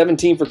up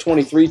 17 for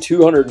 23,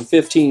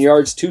 215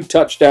 yards, 2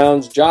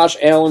 touchdowns. Josh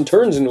Allen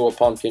turns into a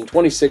pumpkin,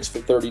 26 for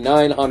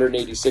 39,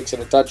 186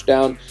 and a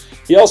touchdown.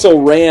 He also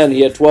ran.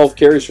 He had 12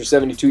 carries for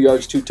 72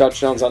 yards, 2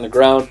 touchdowns on the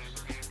ground.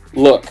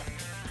 Look,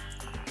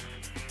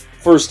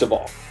 first of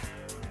all,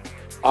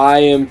 I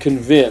am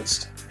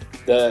convinced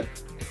that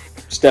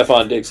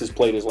Stefon Diggs has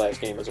played his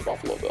last game as a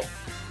Buffalo Bill.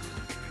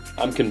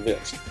 I'm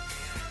convinced.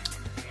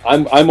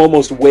 I'm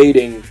almost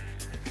waiting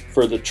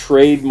for the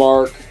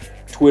trademark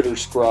Twitter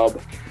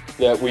scrub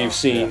that we've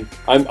seen.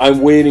 Yeah.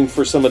 I'm waiting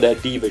for some of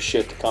that diva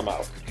shit to come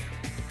out.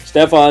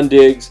 Stefon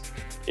Diggs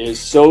is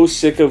so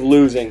sick of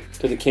losing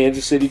to the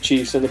Kansas City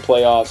Chiefs in the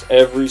playoffs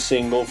every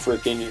single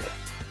freaking year.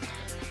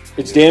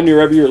 It's damn near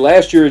every year.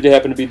 Last year it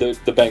happened to be the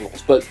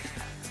Bengals, but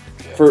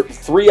for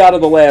 3 out of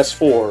the last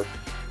 4,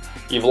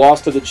 you've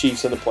lost to the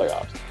Chiefs in the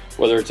playoffs.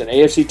 Whether it's an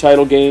AFC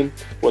title game,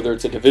 whether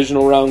it's a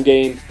divisional round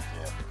game,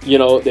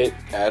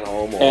 at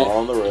home or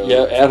on the road.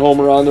 Yeah, at home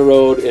or on the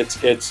road. It's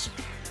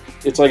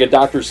like a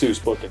Dr.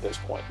 Seuss book at this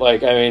point.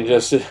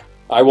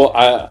 I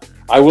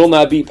will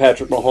not beat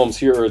Patrick Mahomes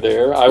here or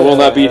there. I will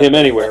not beat him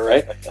anywhere,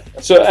 right?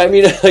 So I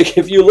mean,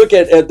 if you look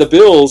at the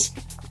Bills,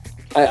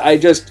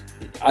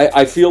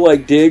 I feel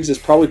like Diggs has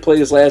probably played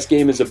his last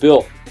game as a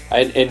Bill.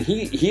 And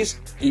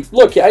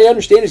look, I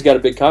understand he's got a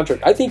big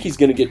contract. I think he's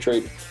going to get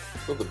traded.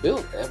 Will the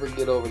Bills ever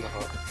get over the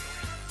hump?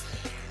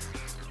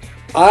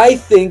 I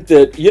think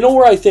that,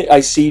 where I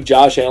see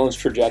Josh Allen's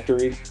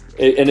trajectory,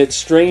 and it's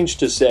strange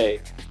to say.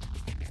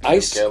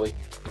 Kelly?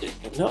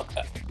 No,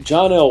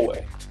 John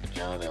Elway.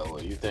 John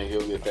Elway. You think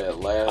he'll get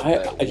that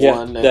last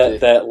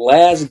that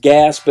last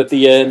gasp at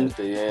the end,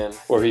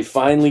 where he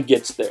finally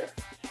gets there.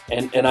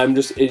 And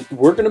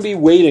we're going to be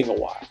waiting a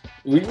while.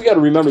 We got to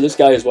remember this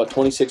guy is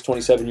 26,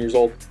 27 years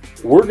old.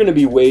 We're going to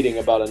be waiting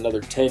about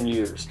another 10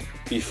 years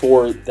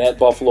before that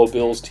Buffalo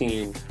Bills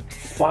team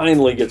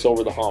finally gets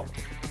over the hump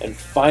and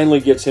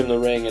finally gets him the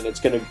ring. And it's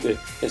going to,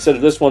 instead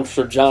of this one's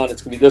for John,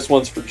 it's going to be this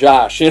one's for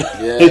Josh.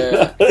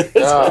 Yeah.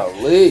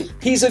 Golly.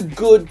 He's a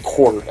good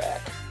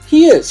quarterback.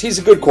 He is. He's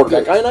a good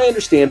quarterback. And I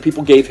understand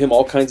people gave him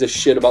all kinds of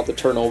shit about the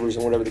turnovers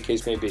and whatever the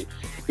case may be.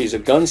 He's a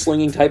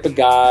gunslinging type of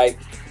guy.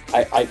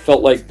 I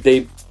felt like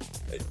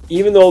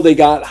even though they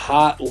got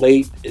hot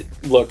late,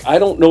 look, I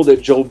don't know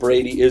that Joe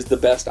Brady is the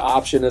best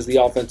option as the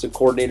offensive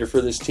coordinator for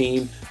this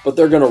team, but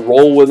they're going to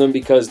roll with him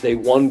because they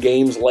won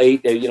games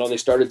late. They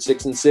started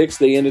 6-6.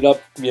 They ended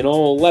up,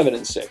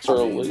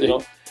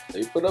 11-6,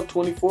 They put up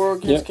 24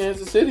 against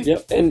Kansas City.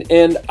 Yep.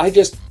 And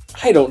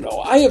I don't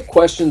know. I have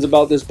questions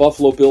about this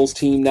Buffalo Bills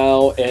team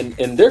now,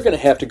 and they're going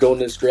to have to go in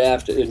this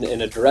draft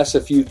and address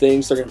a few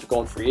things. They're going to have to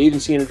go in free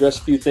agency and address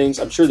a few things.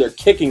 I'm sure they're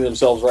kicking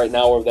themselves right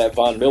now over that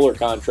Von Miller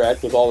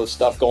contract with all this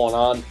stuff going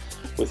on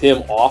with him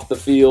off the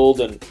field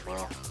and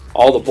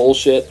all the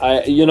bullshit.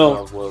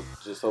 Well,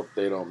 just hope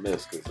they don't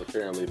miss, because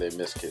apparently they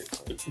miss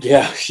kicks.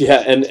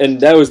 Yeah, and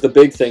that was the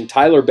big thing.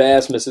 Tyler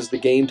Bass misses the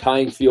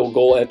game-tying field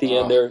goal at the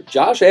end there.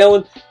 Josh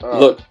Allen,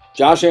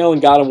 Josh Allen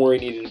got him where he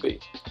needed to be.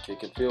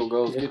 Kicking field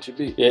goals get you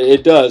beat.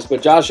 It does,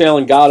 but Josh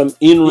Allen got him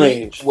in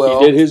range. He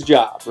did his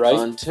job, right?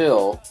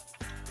 Until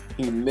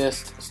he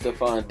missed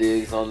Stephon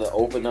Diggs on the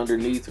open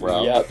underneath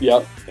route.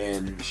 Yep.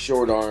 And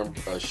short arm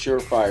a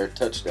surefire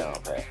touchdown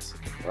pass,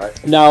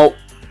 right? Now,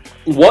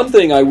 one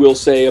thing I will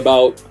say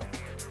about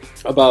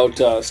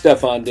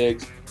Stephon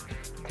Diggs,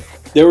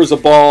 there was a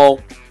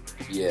ball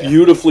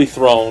beautifully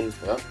thrown.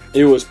 Yep.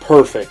 It was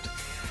perfect.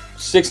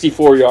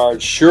 64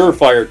 yards,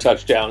 surefire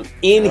touchdown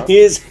in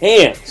his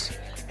hands.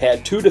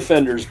 Had two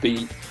defenders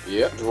beat.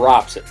 Yep.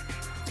 Drops it.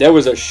 That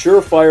was a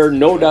surefire,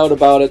 no doubt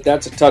about it.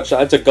 That's a touchdown.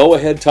 That's a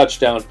go-ahead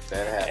touchdown.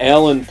 That happened.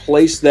 Allen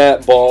placed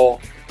that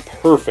ball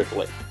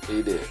perfectly.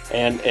 He did.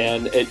 And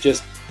it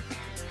just...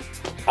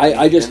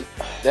 I just... And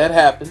that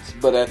happens,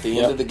 but at the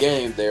end of the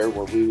game there,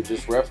 what we were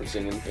just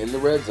referencing in the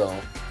red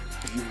zone,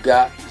 you've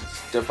got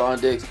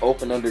Stephon Diggs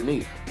open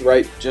underneath.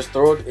 Right. Just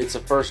throw it. It's a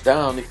first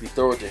down if you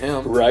throw it to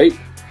him. Right.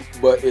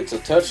 But it's a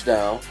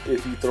touchdown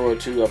if you throw it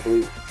to, I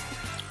believe,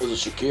 was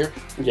it Shakir?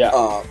 Yeah.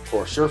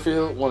 Or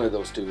Sherfield? One of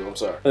those two. I'm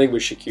sorry. I think it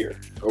was Shakir.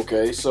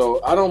 Okay,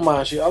 so I don't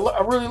mind Shakir.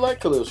 I really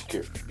like Khalil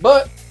Shakir.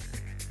 But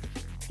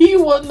he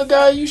wasn't the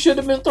guy you should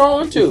have been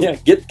throwing to. Yeah,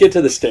 get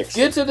to the sticks.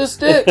 Get to the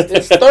sticks.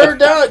 It's third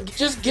down.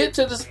 Just get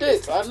to the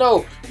sticks. I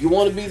know you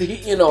want to be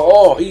he's in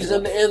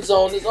the end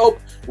zone. It's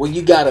open. Well,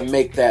 you got to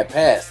make that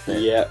pass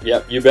then.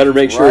 Yeah. You better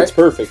make sure it's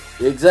perfect.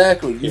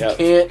 Exactly. You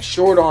can't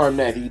short arm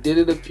that. He did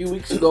it a few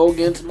weeks ago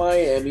against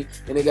Miami,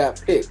 and it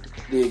got picked.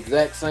 The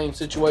exact same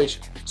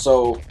situation.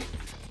 So,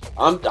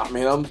 I'm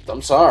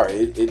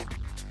sorry.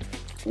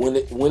 When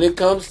it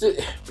comes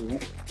to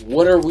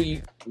what are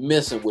we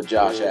missing with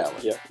Josh Allen?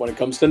 Yeah. When it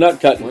comes to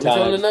nut cutting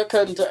time.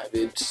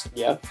 It's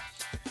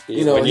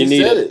when he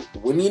said it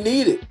when you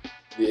need it.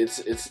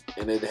 It's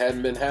and it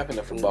hadn't been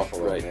happening for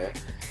Buffalo, right, man.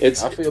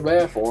 I feel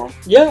bad for him.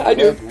 Yeah, I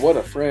do. What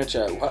a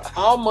franchise!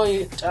 How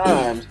many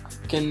times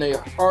can their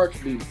hearts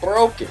be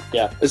broken?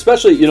 Yeah,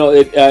 especially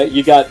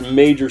you got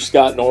major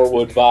Scott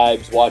Norwood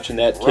vibes watching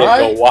that kick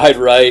go wide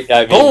right.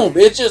 I mean, boom!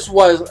 It just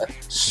was,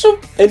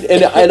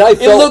 and I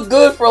felt it looked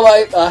good for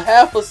like a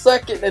half a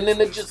second, and then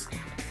it just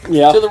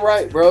to the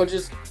right, bro.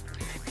 Just.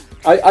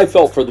 I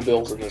felt for the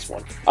Bills in this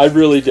one. I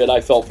really did. I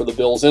felt for the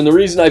Bills. And the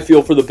reason I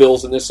feel for the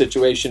Bills in this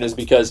situation is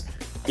because,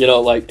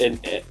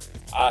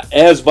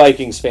 as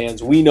Vikings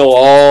fans, we know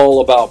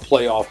all about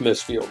playoff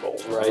missed field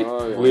goals, right?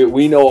 Oh, yeah.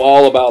 We know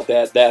all about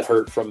that. That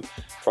hurt from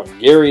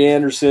Gary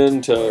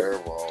Anderson to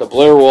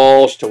Blair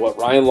Walsh to what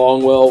Ryan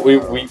Longwell.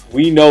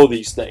 We know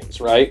these things,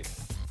 right?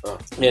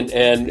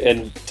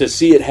 And to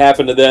see it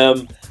happen to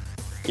them,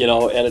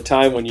 at a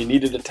time when you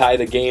needed to tie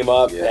the game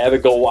up, have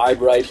it go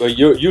wide right. But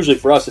usually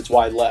for us, it's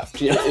wide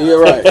left. You're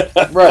right.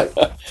 Right.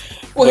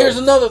 Well, here's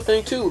another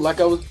thing, too.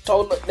 Like I was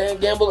talking about Dan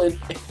Gamble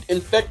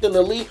infecting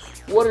the league.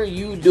 What are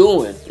you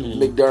doing,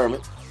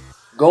 McDermott?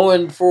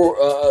 Going for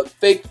a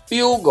fake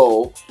field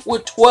goal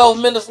with 12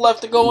 minutes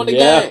left to go in the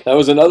game. Yeah, that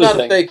was another thing.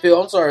 Not a fake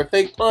field. I'm sorry,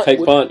 fake punt.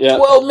 Fake punt, yeah.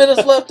 12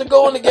 minutes left to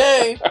go in the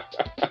game.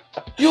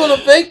 You in a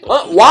fake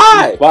punt?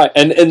 Why?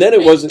 And then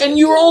it wasn't. And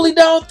you were only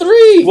down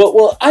 3.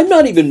 Well, I'm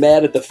not even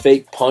mad at the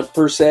fake punt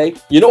per se.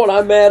 You know what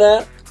I'm mad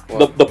at?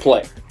 The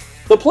play.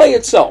 The play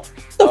itself.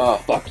 The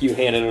fuck you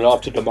handing it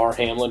off to DeMar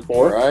Hamlin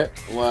for? Right.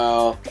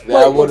 Well,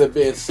 that would have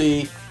been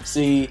see,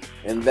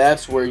 and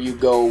that's where you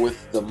go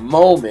with the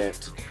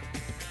moment.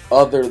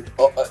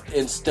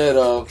 Instead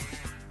of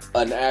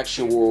an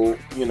actual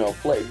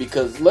play,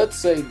 because let's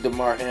say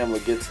DeMar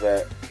Hamlin gets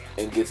that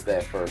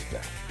first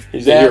down.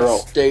 He's a hero,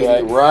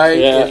 stadium, right?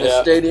 In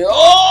the stadium.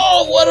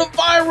 Oh, what a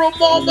viral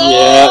moment!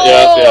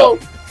 Yeah.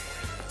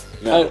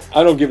 No.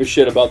 I don't give a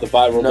shit about the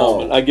viral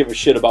moment. I give a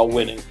shit about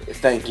winning.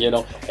 Thank you.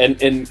 And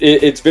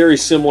it's very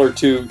similar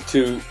to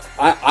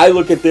I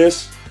look at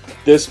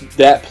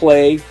that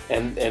play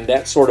and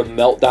that sort of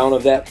meltdown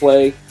of that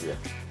play. Yeah.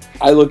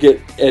 I look at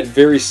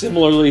very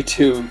similarly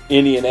to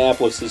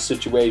Indianapolis'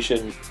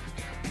 situation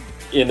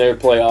in their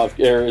playoff,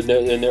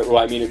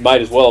 it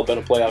might as well have been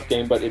a playoff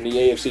game, but in the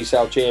AFC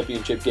South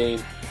Championship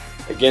game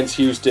against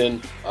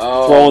Houston,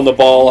 throwing the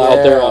ball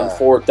out there on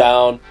 4th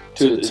down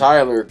to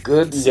Tyler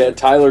Goodson. Yeah,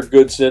 Tyler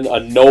Goodson, a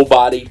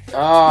nobody.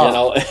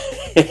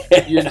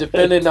 You're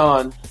depending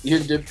on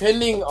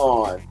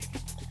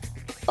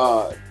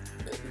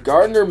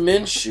Gardner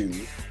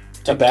Minshew.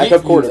 A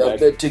backup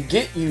quarterback to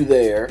get you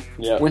there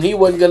when he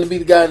wasn't going to be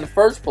the guy in the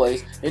first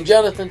place, and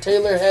Jonathan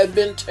Taylor had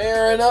been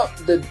tearing up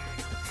the.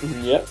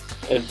 Yep,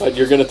 but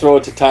you're going to throw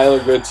it to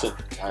Tyler Goodson.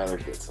 Tyler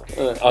Goodson,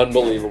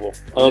 unbelievable.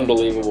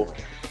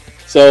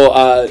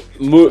 So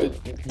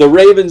the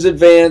Ravens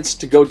advance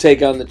to go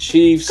take on the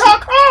Chiefs.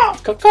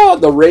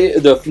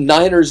 The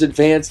Niners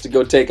advance to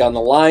go take on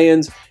the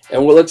Lions.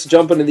 And let's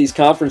jump into these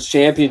conference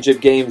championship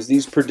games.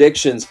 These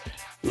predictions.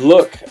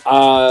 Look,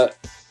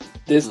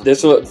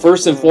 this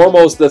first and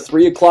foremost, the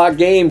 3:00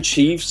 game,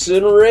 Chiefs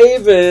and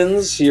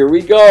Ravens. Here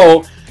we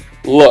go.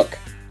 Look,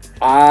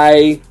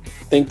 I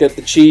think that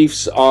the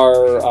Chiefs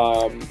are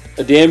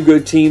a damn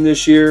good team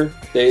this year.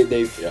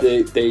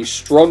 They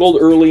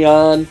struggled early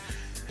on.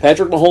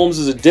 Patrick Mahomes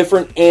is a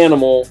different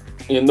animal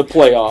in the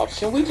playoffs.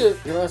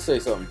 Can I say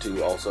something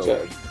too also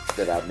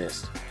that I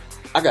missed?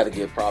 I got to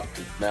give props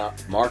to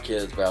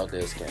Marquez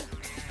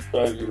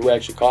Valdez-Scantling. Who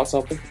actually caught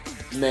something?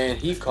 Man,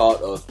 he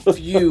caught a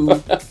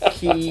few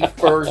key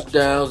first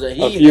downs, and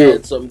he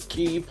had some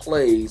key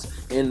plays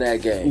in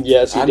that game.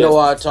 Yes, he did. I know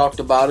I talked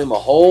about him a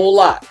whole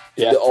lot.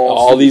 Yeah,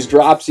 all these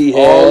drops he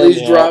had. All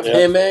these drops,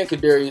 him and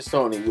Kadarius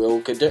Toney, and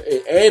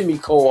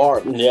Mecole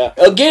Hardman. Yeah.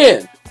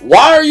 Again,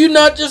 why are you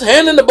not just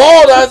handing the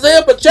ball to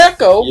Isaiah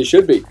Pacheco? You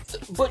should be.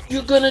 But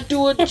you're going to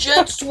do a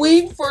jet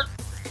sweep for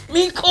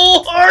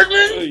Mecole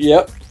Hardman?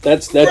 Yep.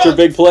 That's your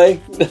big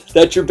play?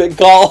 That's your big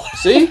call?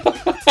 See,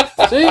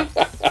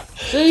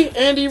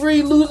 Andy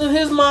Reid losing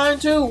his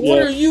mind too. What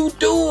are you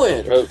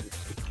doing?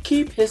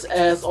 Keep his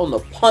ass on the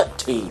punt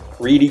team.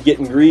 Reedy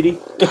getting greedy?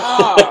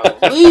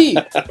 Golly.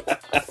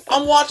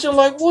 I'm watching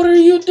like, what are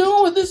you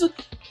doing? This is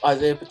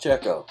Isaiah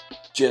Pacheco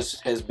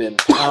just has been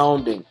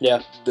pounding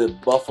the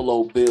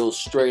Buffalo Bills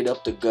straight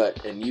up the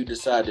gut, and you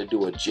decide to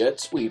do a jet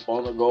sweep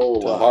on the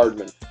goal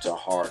line. To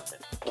Hardman.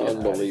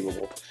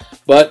 Unbelievable.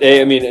 But,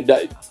 I mean,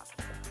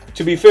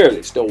 to be fair,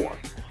 they still won.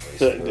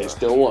 They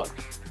still won.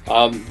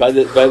 By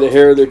the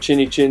hair of their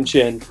chinny chin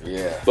chin.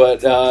 Yeah.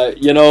 But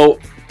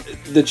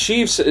the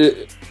Chiefs,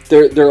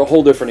 they're a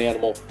whole different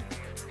animal.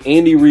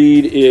 Andy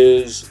Reid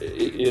is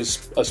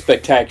a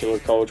spectacular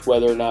coach.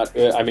 Whether or not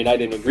I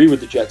didn't agree with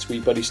the jet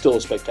sweep, but he's still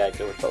a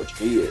spectacular coach.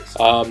 He is.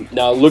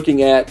 Now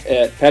looking at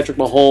Patrick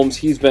Mahomes,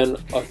 he's been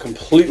a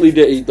completely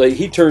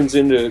he turns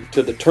into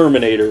the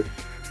Terminator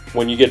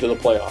when you get to the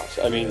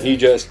playoffs. I mean,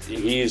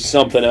 he's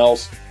something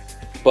else.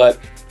 But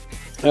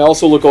I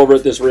also look over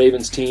at this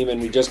Ravens team,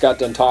 and we just got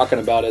done talking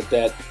about it,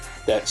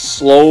 that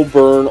slow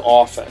burn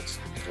offense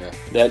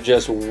that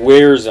just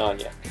wears on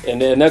you. And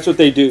that's what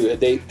they do.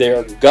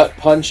 They're gut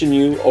punching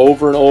you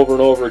over and over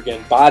and over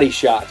again. Body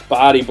shots,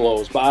 body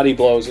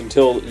blows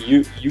until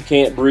you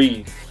can't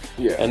breathe.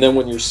 Yeah. And then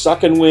when you're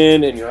sucking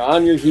wind and you're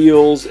on your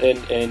heels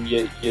and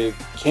you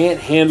can't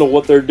handle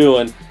what they're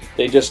doing,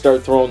 they just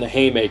start throwing the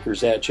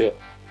haymakers at you.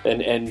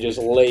 And just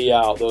lay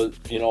out those,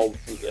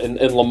 and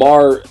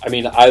Lamar. I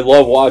mean, I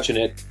love watching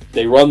it.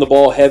 They run the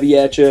ball heavy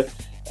at you,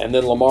 and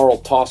then Lamar will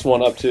toss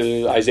one up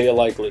to Isaiah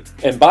Likely.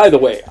 And by the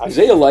way,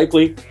 Isaiah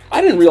Likely, I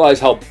didn't realize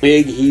how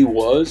big he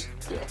was.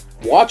 Yeah.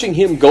 Watching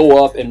him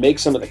go up and make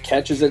some of the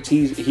catches that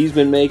he's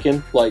been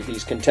making, like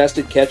these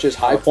contested catches,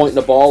 high pointing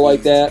the ball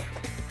like that.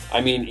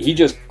 I mean,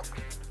 he's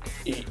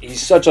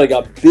such like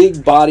a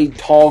big-bodied,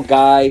 tall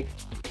guy.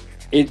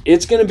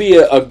 It's going to be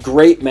a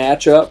great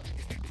matchup.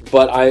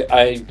 But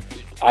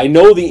I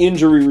know the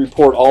injury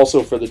report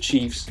also for the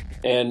Chiefs,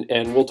 and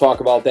we'll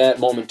talk about that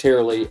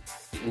momentarily.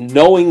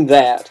 Knowing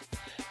that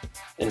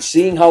and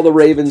seeing how the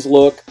Ravens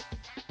look,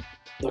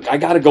 I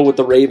got to go with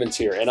the Ravens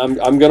here, and I'm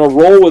going to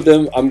roll with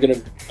them. I'm going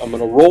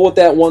to roll with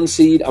that 1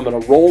 seed. I'm going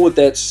to roll with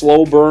that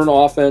slow burn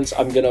offense.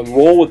 I'm going to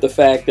roll with the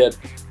fact that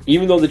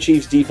even though the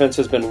Chiefs defense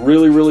has been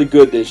really, really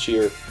good this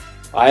year,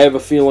 I have a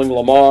feeling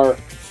Lamar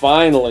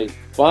finally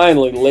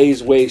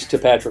lays waste to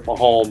Patrick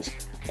Mahomes.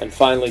 And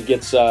finally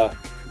gets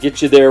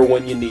you there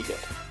when you need it.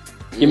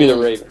 Give me the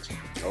Ravens.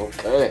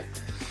 Okay.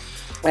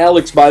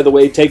 Alex, by the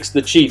way, takes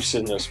the Chiefs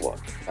in this one.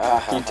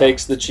 He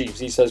takes the Chiefs.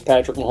 He says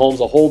Patrick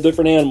Mahomes a whole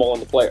different animal in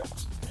the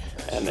playoffs.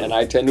 And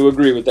I tend to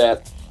agree with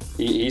that.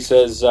 He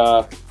says,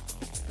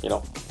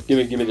 give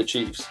me the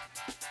Chiefs.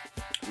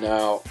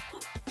 Now,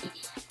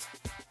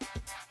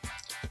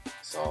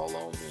 it's all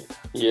on me.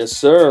 Yes,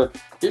 sir.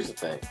 Here's the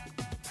thing.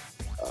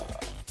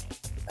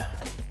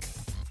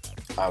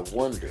 I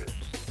wonder,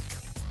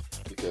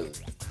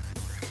 because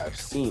I've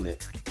seen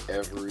it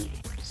every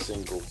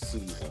single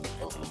season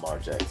of Lamar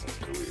Jackson's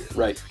career.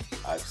 Right.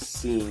 I've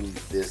seen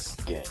this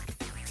game.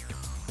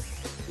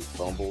 He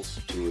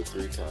fumbles 2 or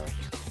 3 times,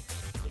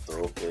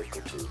 throw a pick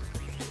or 2,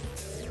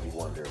 and you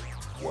wonder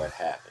what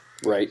happened.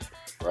 Right.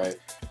 Right?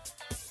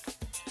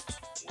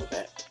 Will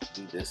that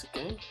be this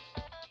game?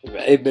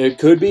 It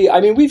could be.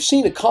 I mean, we've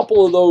seen a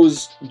couple of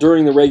those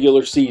during the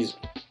regular season.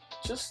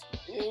 Just,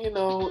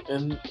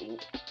 and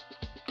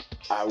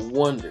I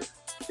wonder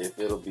if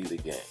it'll be the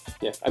game.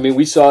 Yeah, I mean,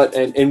 we saw it,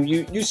 and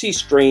you see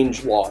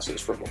strange losses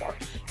from Lamar.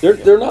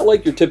 They're not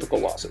like your typical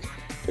losses.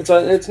 It's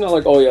not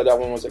like, oh yeah, that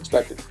one was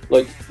expected.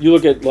 Like you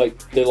look at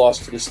they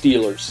lost to the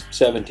Steelers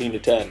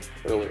 17-10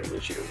 earlier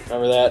this year.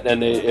 Remember that?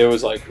 And it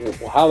was like,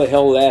 well, how the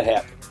hell did that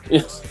happen?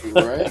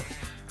 Right.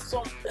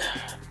 So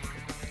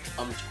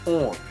I'm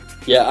torn.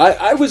 Yeah,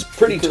 I was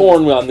pretty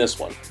torn on this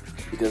one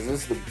because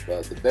this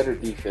is the better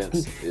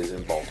defense is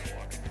in Baltimore.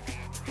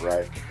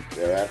 Right,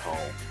 they're at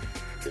home.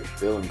 They're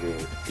feeling good.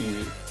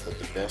 Mm-hmm. But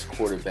the best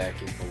quarterback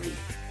in the league.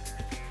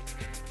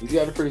 He's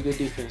got a pretty good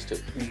defense too.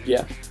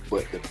 Yeah.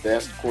 But the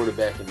best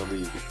quarterback in the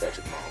league is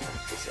Patrick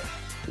Mahomes.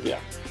 Yeah.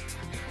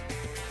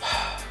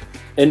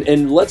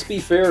 And let's be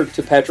fair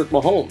to Patrick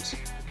Mahomes.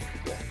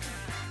 Yeah.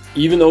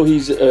 Even though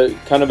he's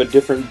kind of a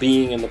different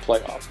being in the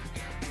playoffs,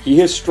 he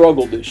has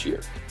struggled this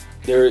year.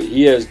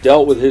 He has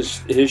dealt with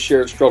his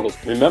share of struggles.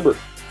 Remember,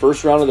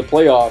 first round of the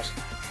playoffs,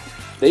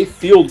 they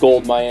field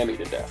goaled Miami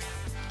to death.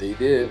 They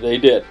did. They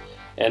did.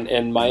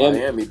 And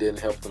Miami didn't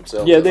help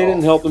themselves. Yeah, they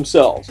didn't help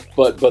themselves.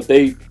 But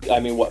they,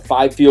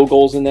 5 field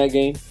goals in that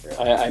game?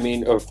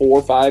 Yeah. Or 4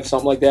 or 5,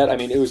 something like that.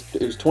 It was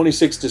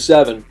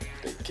 26-7.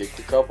 They kicked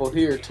a couple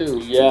here too.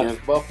 Yeah,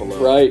 against Buffalo.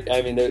 Right.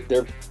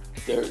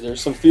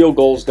 There's some field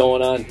goals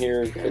going on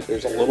here.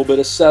 There's a little bit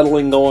of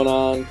settling going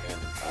on.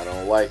 And I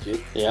don't like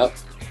it. Yep.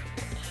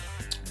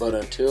 But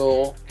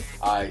until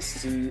I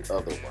see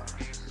otherwise.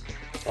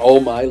 Oh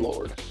my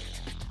Lord.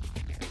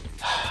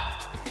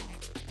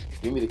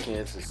 Give me the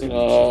Kansas City.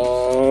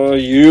 Oh,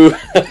 you.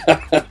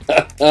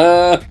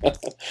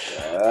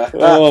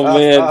 Oh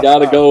man,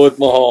 gotta go with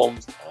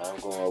Mahomes. I'm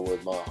going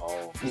with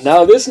Mahomes.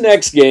 Now this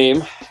next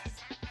game,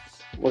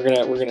 we're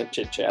gonna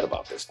chit chat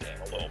about this game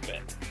a little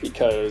bit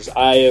because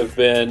I have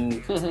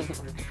been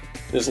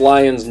this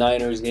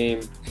Lions-Niners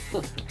game.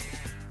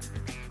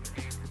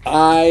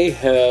 I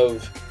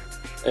have,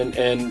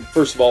 and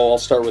first of all, I'll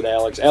start with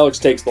Alex. Alex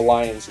takes the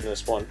Lions in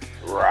this one.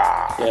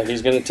 Rah. Yeah,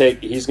 he's gonna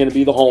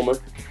be the homer,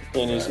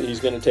 and he's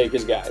gonna take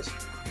his guys.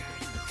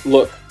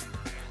 Look,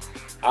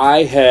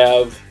 I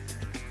have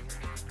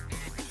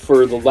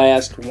for the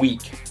last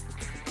week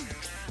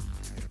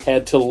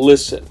had to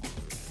listen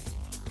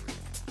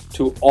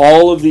to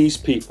all of these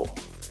people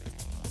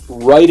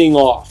writing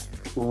off,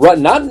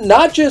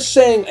 not just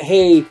saying,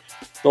 hey,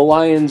 the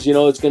Lions,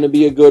 it's going to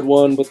be a good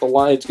one, but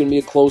it's going to be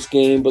a close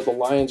game, but the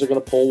Lions are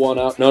going to pull one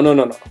out.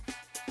 No.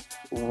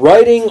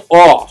 Writing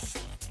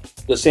off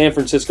the San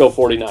Francisco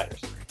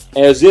 49ers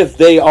as if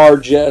they are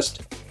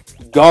just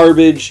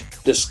garbage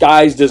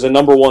disguised as a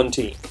number one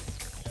team.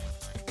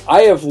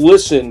 I have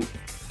listened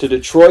to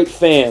Detroit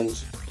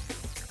fans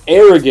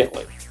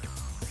arrogantly,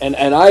 and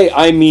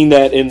I mean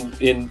that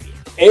in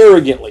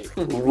arrogantly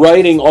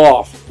writing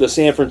off the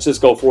San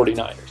Francisco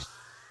 49ers,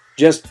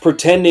 just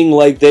pretending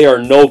like they are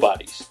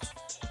nobodies,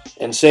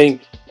 and saying,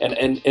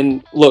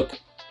 and look,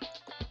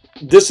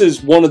 this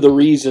is one of the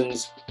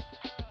reasons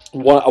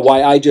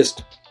why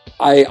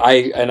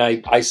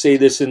I say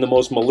this in the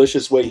most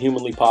malicious way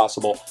humanly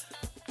possible.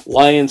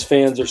 Lions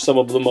fans are some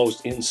of the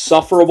most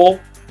insufferable,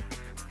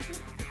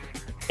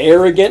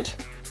 arrogant,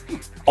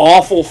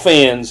 awful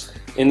fans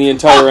in the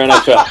entire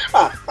NFL.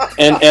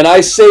 And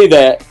I say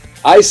that,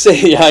 I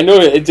know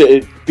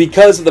it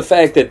because of the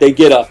fact that they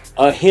get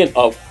a hint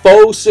of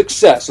faux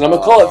success. And I'm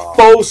going to call it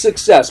faux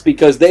success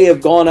because they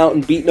have gone out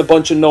and beaten a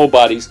bunch of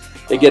nobodies.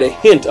 They get a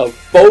hint of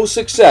faux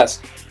success,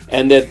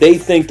 and that they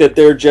think that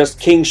they're just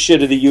king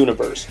shit of the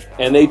universe.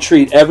 And they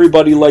treat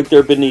everybody like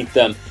they're beneath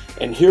them.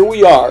 And here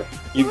we are.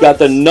 You've got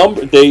the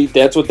number.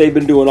 That's what they've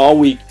been doing all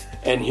week.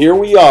 And here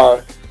we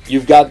are.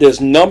 You've got this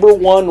number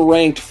one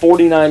ranked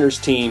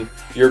 49ers team.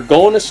 You're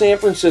going to San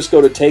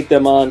Francisco to take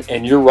them on,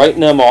 and you're writing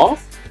them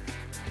off?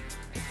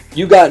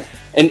 You got,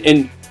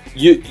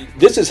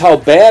 this is how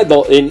bad,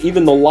 and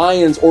even the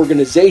Lions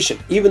organization,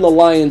 even the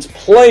Lions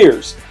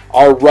players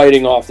are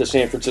writing off the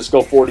San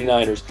Francisco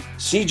 49ers.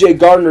 C.J.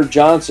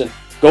 Gardner-Johnson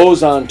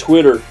goes on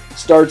Twitter,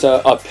 starts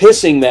a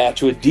pissing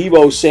match with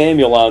Deebo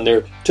Samuel on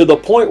there, to the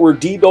point where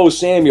Deebo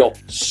Samuel,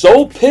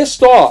 so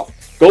pissed off,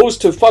 goes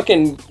to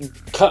fucking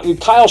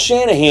Kyle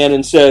Shanahan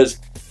and says,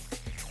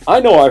 I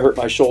know I hurt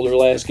my shoulder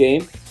last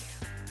game,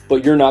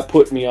 but you're not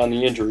putting me on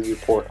the injury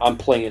report. I'm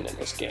playing in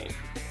this game.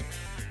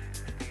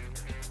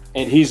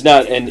 And he's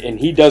not, and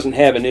he doesn't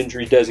have an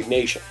injury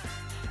designation.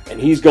 And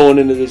he's going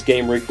into this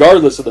game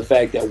regardless of the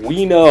fact that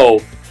we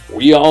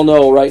all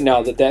know right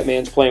now that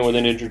man's playing with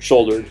an injured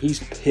shoulder, and he's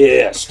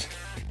pissed.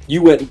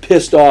 You went and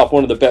pissed off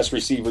one of the best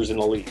receivers in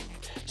the league.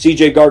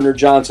 C.J.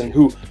 Gardner-Johnson,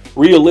 who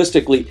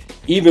realistically,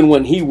 even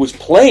when he was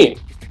playing,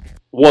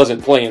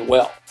 wasn't playing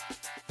well.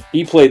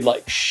 He played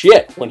like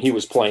shit when he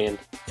was playing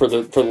for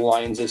the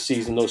Lions this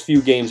season, those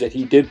few games that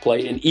he did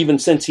play. And even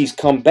since he's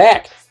come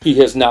back, he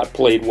has not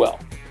played well.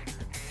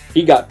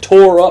 He got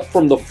tore up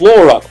from the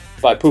floor up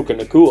by Puka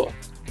Nacua.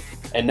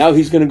 And now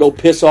he's going to go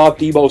piss off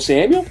Deebo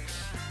Samuel?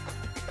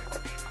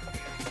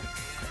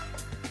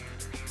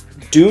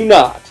 Do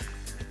not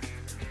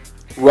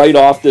write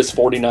off this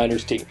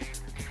 49ers team.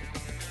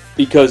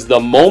 Because the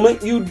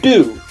moment you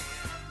do,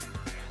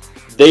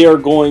 they are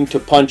going to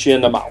punch you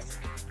in the mouth.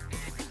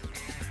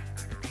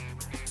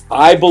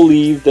 I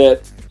believe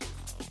that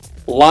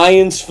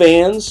Lions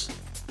fans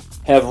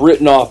have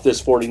written off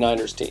this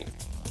 49ers team.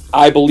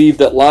 I believe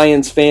that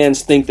Lions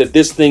fans think that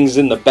this thing's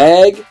in the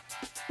bag,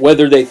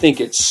 whether they think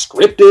it's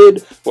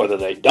scripted, whether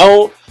they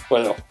don't,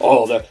 whether,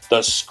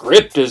 the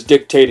script is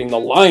dictating the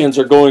Lions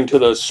are going to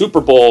the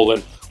Super Bowl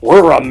and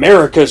we're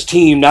America's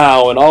team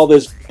now and all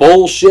this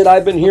bullshit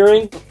I've been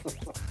hearing.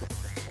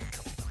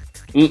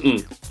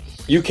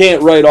 You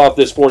can't write off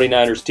this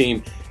 49ers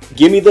team.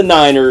 Give me the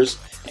Niners,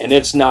 and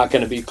it's not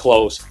going to be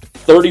close.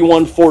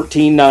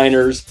 31-14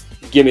 Niners.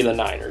 Give me the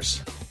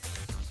Niners.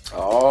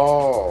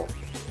 Oh,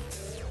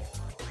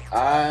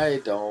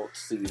 I don't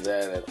see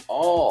that at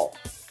all.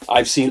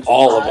 I've seen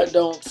all of it. I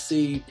don't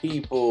see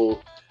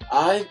people.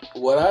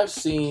 What I've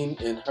seen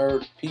and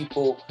heard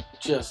people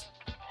just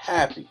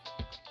happy.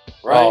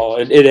 Right? Oh,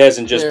 it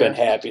hasn't just been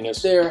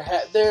happiness.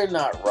 They're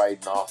not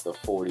writing off the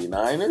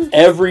 49ers.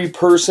 Every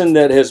person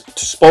that has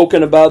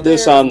spoken about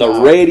this They're on the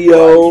not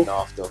radio. Writing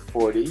off the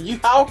 40.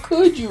 How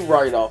could you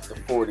write off the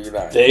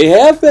 49ers? They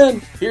have been.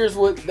 Here's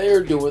what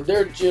they're doing.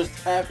 They're just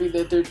happy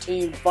that their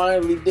team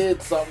finally did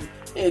something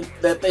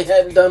that they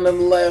hadn't done in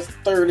the last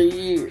 30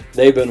 years.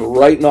 They've been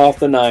writing off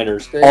the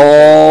Niners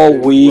all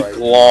week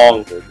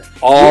long.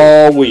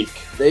 All week.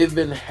 They've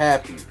been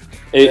happy.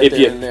 If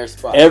they're in their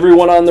spot.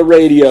 Everyone on the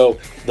radio,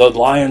 the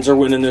Lions are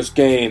winning this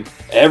game.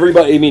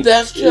 Everybody, I mean,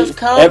 that's just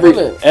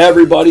confidence.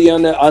 Everybody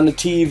on the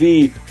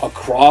TV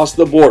across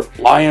the board,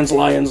 Lions,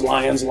 Lions,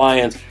 Lions,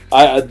 Lions.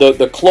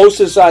 The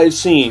closest I've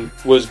seen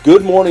was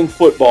Good Morning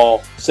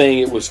Football saying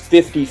it was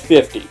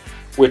 50-50,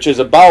 which is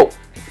about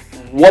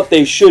what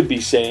they should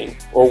be saying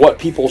or what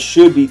people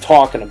should be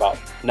talking about,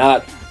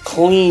 not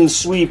clean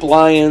sweep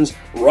Lions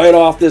right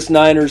off this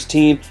Niners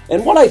team.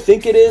 And what I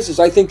think it is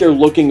I think they're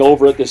looking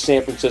over at the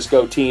San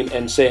Francisco team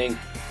and saying,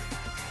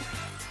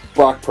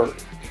 Brock Purdy.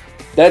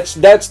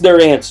 That's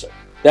their answer.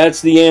 That's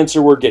the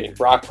answer we're getting,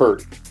 Brock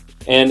Purdy.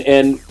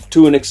 And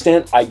to an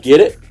extent, I get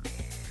it.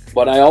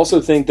 But I also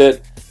think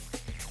that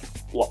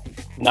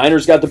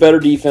Niners got the better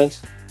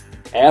defense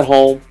at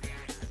home.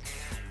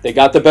 They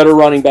got the better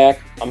running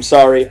back. I'm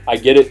sorry, I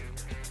get it.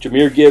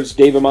 Jahmyr Gibbs,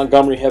 David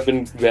Montgomery has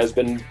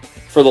been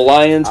for the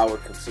Lions. I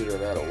would consider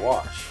that a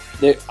wash.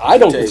 I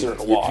don't consider it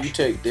a wash. If you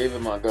take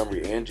David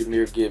Montgomery and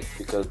Jahmyr Gibbs,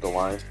 because the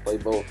Lions play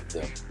both of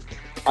them,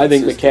 I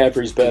think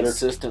McCaffrey's better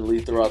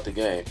consistently throughout the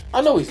game. I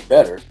know he's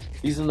better.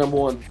 He's the number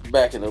one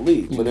back in the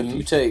league. But if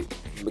you take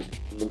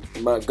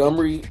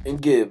Montgomery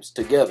and Gibbs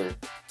together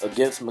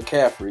against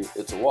McCaffrey,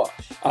 it's a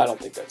wash. I don't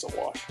think that's a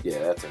wash.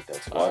 Yeah, I think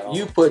that's a wash.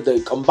 You put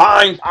the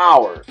combined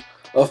powers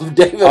of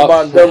David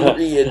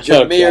Montgomery and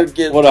Jahmyr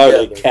Gibbs what are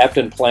they,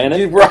 Captain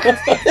Planet? Right.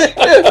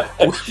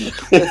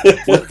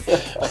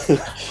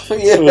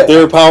 With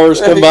their powers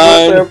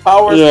combined. With their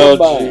powers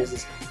combined.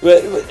 Jesus.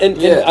 And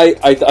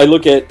I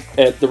look at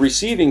the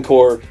receiving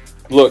core.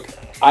 Look,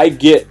 I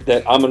get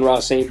that Amon-Ra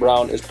St.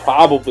 Brown is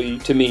probably,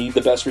 to me,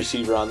 the best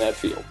receiver on that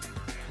field.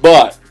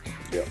 But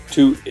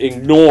to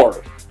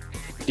ignore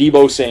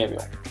Deebo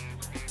Samuel,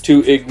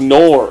 to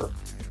ignore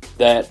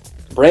that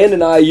Brandon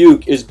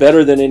Ayuk is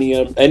better than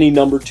any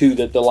number two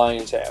that the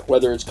Lions have,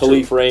 whether it's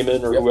Khalif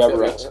Raymond or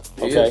whoever else.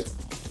 Okay,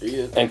 he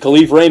is. And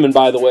Khalif Raymond,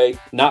 by the way,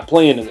 not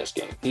playing in this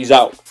game. He's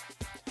out.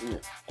 Yeah.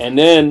 And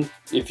then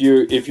if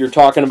you're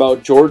talking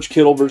about George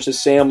Kittle versus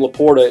Sam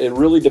Laporta, it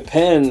really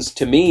depends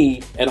to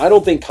me. And I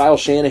don't think Kyle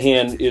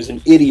Shanahan is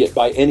an idiot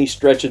by any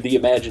stretch of the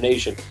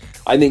imagination.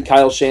 I think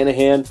Kyle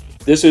Shanahan,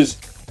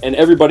 and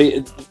everybody,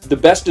 the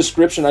best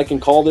description I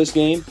can call this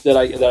game that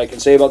I can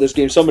say about this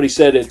game, somebody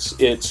said it's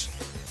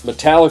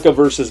Metallica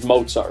versus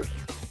Mozart.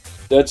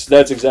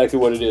 That's exactly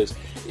what it is.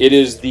 It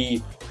is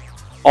the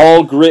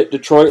all grit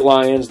Detroit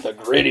Lions, the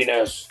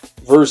grittiness,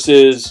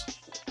 versus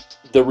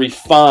the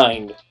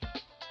refined,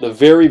 the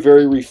very,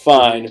 very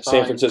refined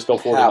San Francisco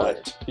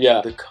 49ers.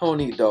 Yeah. The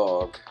Coney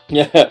dog.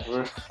 Yeah.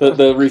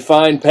 the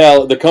refined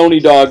palate, the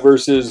Coney dog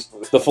versus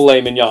the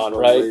filet mignon,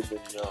 right?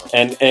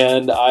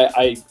 And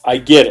I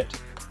get it.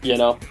 You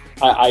know,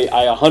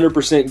 I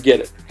 100%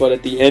 get it. But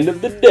at the end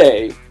of the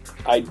day,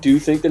 I do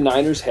think the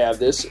Niners have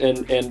this,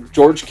 and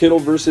George Kittle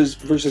versus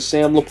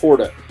Sam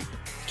Laporta.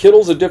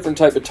 Kittle's a different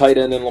type of tight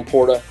end than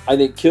Laporta. I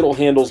think Kittle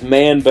handles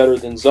man better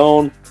than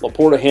zone.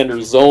 Laporta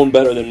handles zone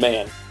better than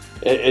man.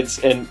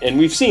 And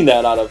we've seen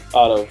that out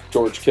of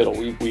George Kittle.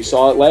 We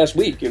saw it last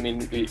week. I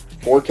mean,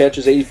 4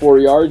 catches, 84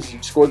 yards.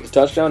 He scored the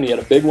touchdown. He had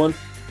a big one.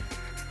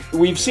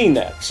 We've seen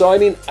that. So I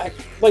mean,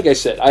 like I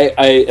said,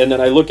 and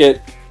then I look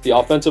at the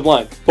offensive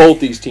line. Both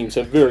these teams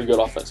have very good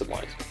offensive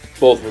lines.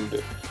 Both of them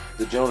do.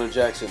 The Jonah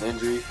Jackson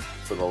injury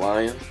for the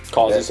Lions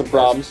causes some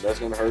problems. That's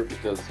going to hurt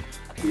because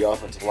the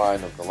offensive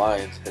line of the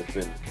Lions has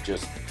been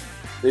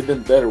they've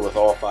been better with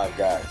all 5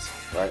 guys,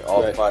 right?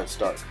 All 5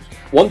 starters.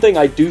 One thing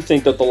I do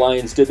think that the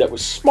Lions did that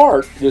was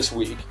smart this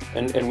week,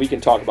 and we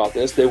can talk about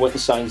this, they went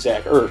and signed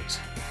Zach Ertz.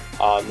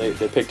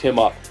 They picked him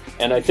up.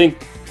 And I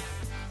think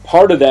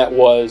part of that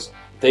was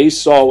they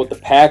saw what the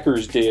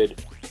Packers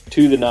did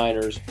to the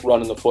Niners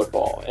running the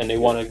football, and they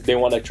want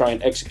to try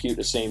and execute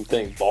the same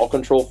thing. Ball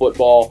control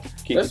football,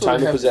 keep the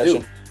time of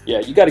possession. Yeah,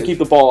 you got to keep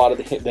the ball out of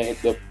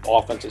the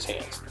offense's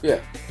hands. Yeah,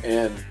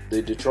 and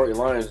the Detroit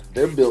Lions,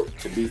 they're built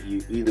to beat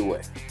you either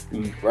way,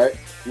 right?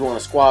 You want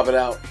to squab it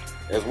out,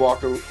 as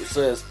Walker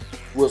says,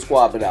 we'll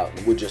squab it out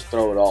and we'll just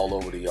throw it all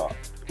over the yard.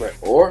 Right.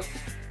 Or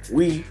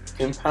we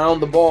can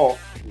pound the ball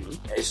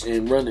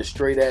and run it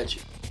straight at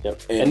you.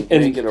 Yep. And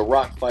make it a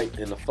rock fight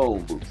in the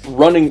phone booth.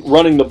 Running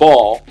the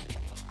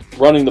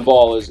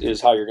ball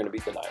is how you're going to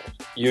beat the Niners.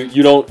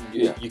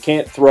 You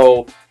can't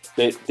throw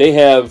They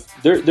have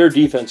their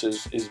defense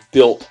is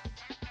built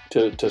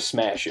to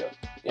smash you,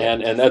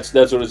 and that's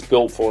what it's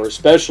built for,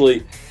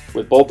 especially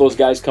with both those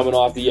guys coming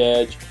off the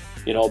edge.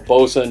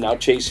 Bosa, now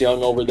Chase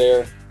Young over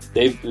there.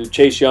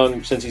 Chase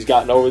Young, since he's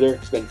gotten over there,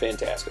 it's been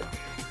fantastic.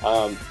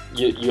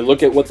 You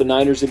look at what the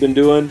Niners have been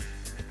doing.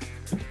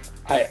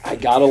 I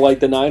gotta like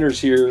the Niners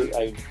here.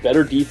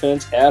 Better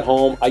defense at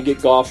home. I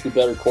get Goff the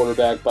better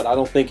quarterback, but I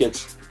don't think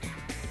it's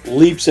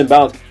leaps and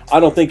bounds.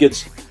 I don't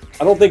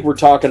think we're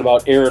talking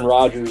about Aaron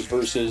Rodgers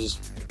versus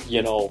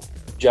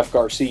Jeff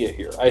Garcia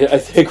here. I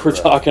think we're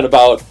talking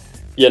about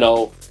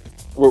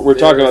we're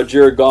talking about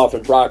Jared Goff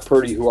and Brock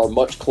Purdy, who are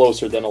much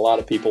closer than a lot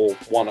of people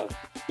want to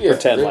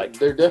pretend like.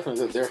 They're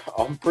definitely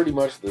pretty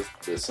much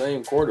the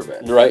same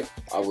quarterback, right?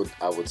 I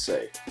would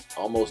say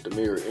almost a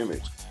mirror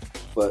image,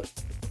 but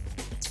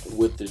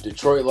with the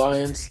Detroit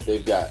Lions,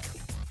 they've got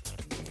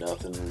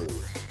nothing to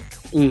lose.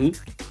 Mm-hmm.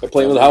 They're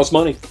playing with house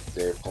money.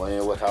 They're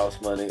playing with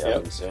house money. Yep.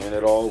 I've been saying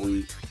it all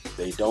week.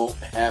 They don't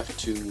have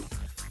to.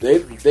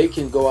 They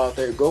can go out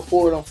there, go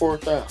for it on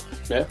fourth down.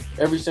 Yeah.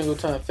 Every single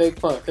time, fake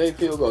punt, fake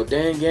field goal.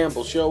 Dan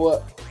Gamble show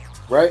up,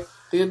 right?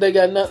 They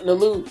got nothing to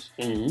lose.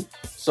 Mm-hmm.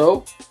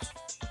 So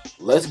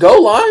let's go,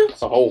 Lions.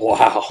 Oh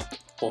wow,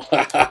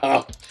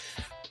 wow.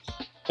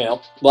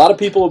 Well, a lot of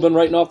people have been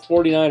writing off the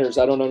 49ers.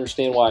 I don't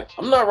understand why.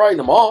 I'm not writing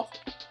them off.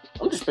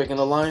 I'm just picking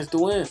the Lions to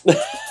win. You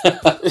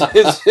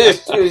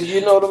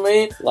know what I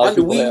mean?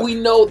 We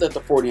know that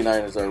the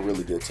 49ers are a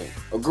really good team.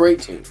 A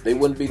great team. They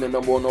wouldn't be the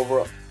number one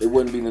overall. They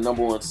wouldn't be the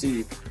number one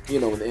seed,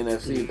 in the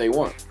NFC if they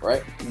weren't,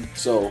 right?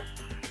 So,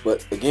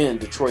 but again,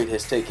 Detroit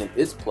has taken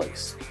its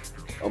place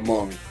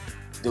among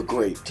the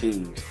great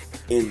teams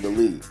in the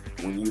league.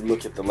 When you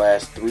look at the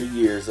last 3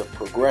 years of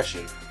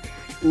progression.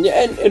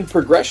 Yeah, and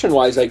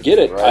progression-wise, I get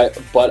it. Right.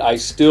 But I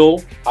still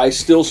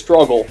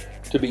struggle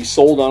to be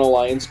sold on a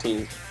Lions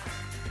team.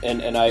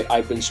 And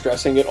I've been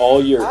stressing it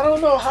all year. I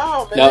don't know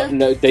how, man.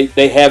 No,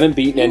 they haven't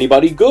beaten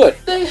anybody good.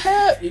 They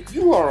have.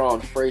 You are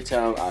on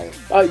Freytown Island.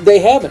 They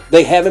haven't.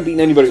 They haven't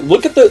beaten anybody.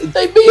 Look at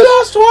They beat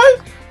us twice.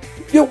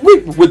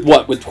 With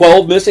what? With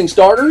 12 missing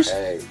starters?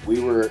 Hey,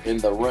 we were in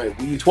the right.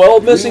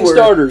 12 missing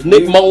starters.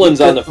 Nick Mullins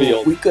on the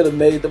field. We could have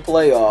made the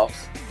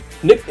playoffs.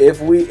 Nick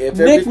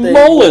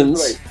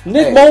Mullins.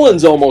 Nick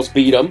Mullins almost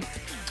beat them.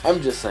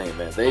 I'm just saying,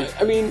 man.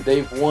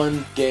 They've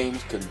won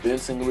games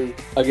convincingly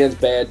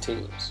against bad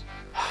teams.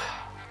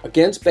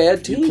 Against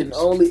bad teams, you can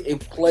only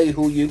play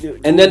who you do.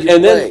 And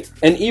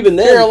even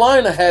then,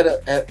 Carolina had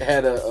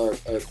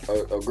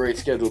a great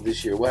schedule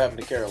this year. What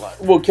happened to Carolina?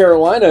 Well,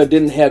 Carolina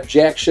didn't have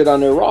jack shit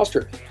on their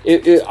roster.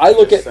 I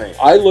look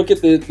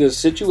at the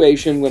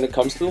situation when it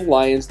comes to the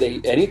Lions. The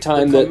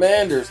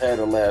Commanders had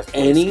a last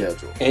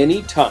schedule.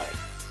 Anytime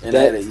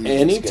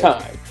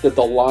that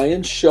the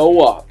Lions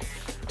show up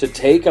to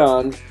take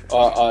on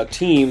a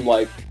team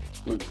like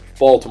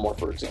Baltimore,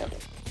 for example,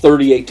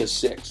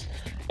 38-6.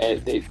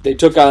 And they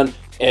took on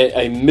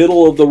a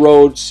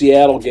middle-of-the-road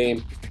Seattle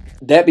game.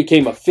 That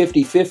became a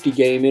 50-50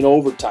 game in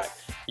overtime.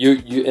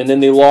 And then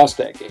they lost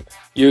that game.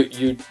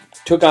 You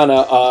took on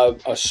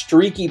a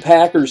streaky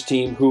Packers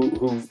team who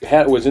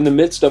was in the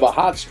midst of a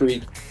hot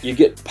streak. You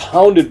get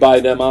pounded by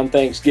them on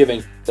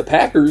Thanksgiving. The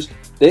Packers,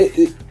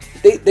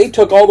 they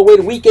took all the way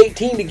to Week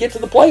 18 to get to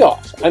the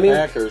playoffs. The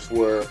Packers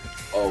were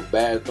a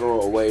bad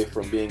throw away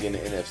from being in the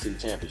NFC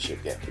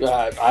Championship game.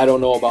 I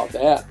don't know about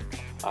that.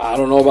 I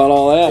don't know about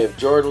all that. If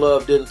Jordan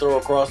Love didn't throw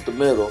across the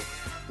middle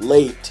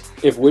late.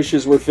 If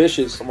wishes were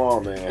fishes. Come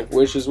on, man. If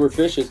wishes were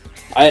fishes.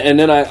 And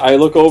then I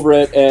look over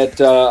at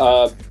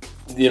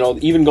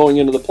even going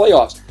into the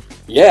playoffs.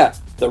 Yeah,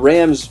 the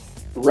Rams'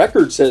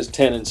 record says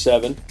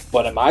 10-7,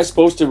 but am I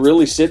supposed to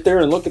really sit there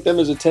and look at them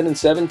as a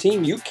 10-7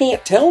 team? You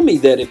can't tell me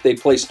that if they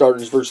play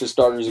starters versus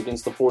starters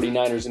against the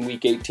 49ers in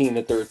Week 18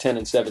 that they're a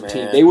 10-7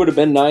 team. They would have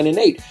been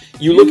 9-8.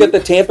 You look at the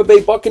Tampa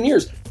Bay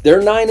Buccaneers.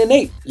 They're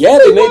 9-8. Yeah,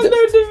 they made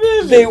their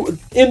division. They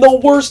in the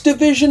worst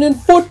division in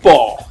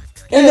football.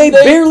 And they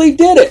barely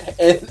did it.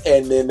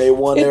 And then they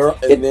won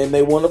then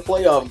they won a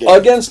playoff game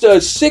against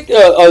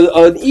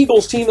an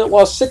Eagles team that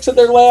lost 6 of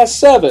their last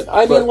 7.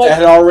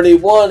 Had already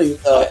won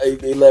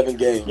 11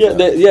 games. Yeah,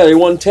 they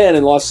won 10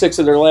 and lost 6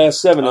 of their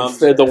last 7,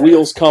 and the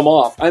wheels come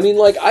off. I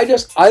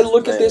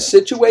look at this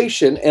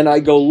situation and I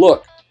go,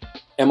 look,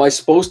 am I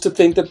supposed to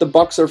think that the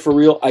Bucs are for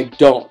real? I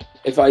don't.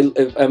 Do I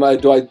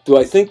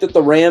think that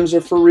the Rams are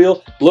for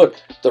real? Look,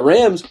 the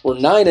Rams were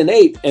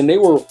 9-8, and they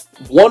were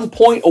 1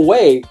 point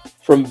away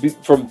from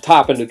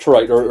topping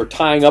Detroit or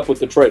tying up with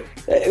Detroit.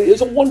 It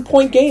was a 1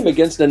 point game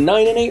against a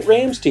 9-8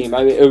 Rams team.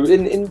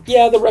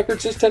 The record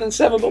says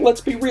 10-7, but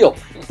let's be real,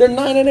 they're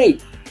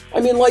 9-8.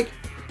 And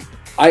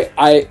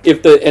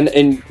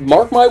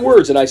mark my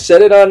words, and I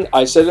said it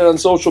on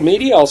social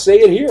media. I'll say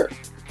it here.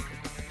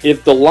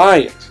 If the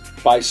Lions,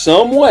 by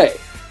some way,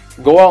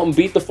 go out and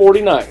beat the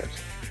 49ers,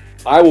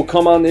 I will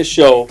come on this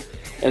show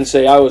and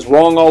say I was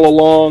wrong all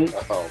along,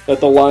 that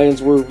the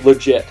Lions were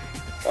legit.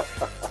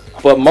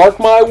 But mark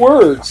my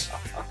words,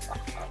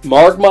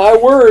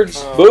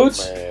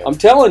 Boots, man. I'm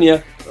telling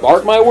you,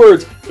 mark my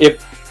words,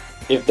 if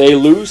they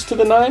lose to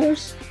the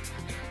Niners,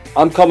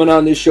 I'm coming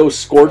on this show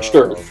scorched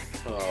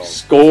earth. Oh.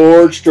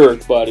 Scorched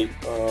earth, buddy.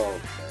 Oh,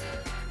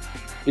 man.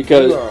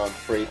 Because, You are on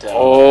Freytown.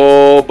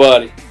 oh,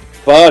 buddy.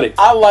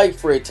 I like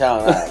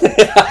Freytown Island.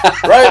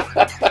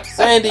 Right?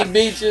 Sandy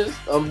beaches,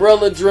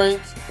 umbrella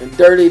drinks, and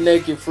dirty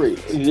naked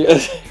freaks.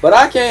 But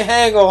I can't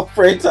hang on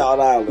Freytown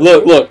Island.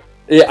 Look.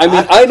 Yeah, I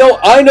mean,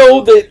 I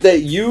know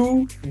that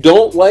you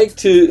don't like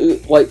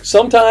to, like,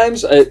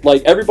 sometimes,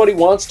 like, everybody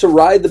wants to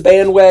ride the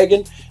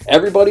bandwagon.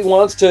 Everybody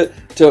wants to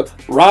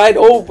ride.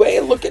 Oh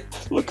man, look at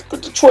the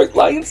Detroit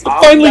Lions.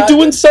 They're finally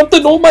doing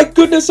something. Oh my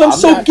goodness, I'm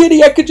so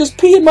giddy. I could just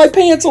pee in my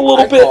pants a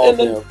little bit. I called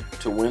them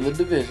to win the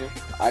division.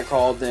 I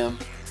called them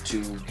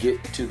to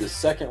get to the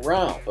second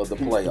round of the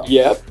playoffs.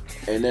 Yep.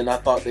 And then I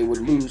thought they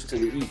would lose to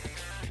the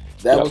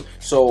Eagles.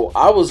 So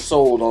I was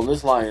sold on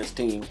this Lions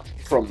team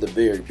from the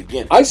very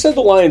beginning. I said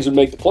the Lions would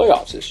make the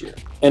playoffs this year,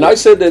 and I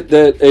said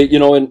that you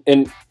know,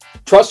 and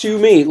trust you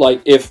me,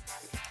 like, if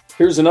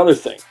here's another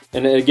thing,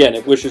 and again,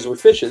 if wishes were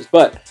fishes,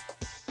 but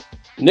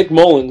Nick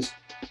Mullins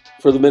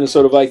for the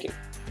Minnesota Vikings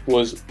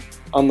was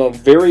on the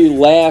very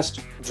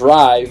last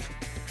drive,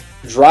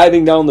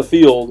 driving down the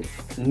field,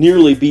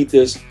 nearly beat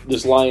this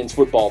Lions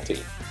football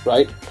team,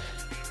 right?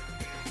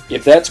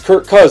 If that's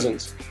Kirk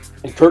Cousins,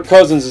 and Kirk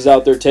Cousins is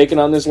out there taking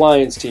on this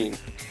Lions team,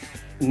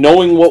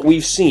 knowing what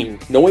we've seen,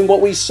 knowing what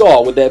we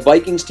saw with that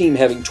Vikings team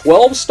having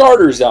 12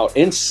 starters out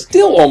and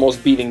still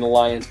almost beating the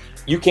Lions,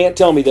 you can't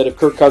tell me that if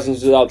Kirk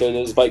Cousins is out there, that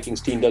this Vikings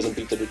team doesn't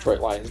beat the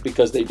Detroit Lions,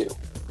 because they do.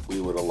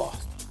 We would have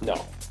lost.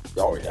 No.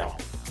 Oh, yeah.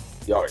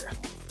 Oh, yeah.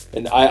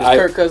 And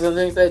Kirk Cousins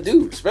ain't that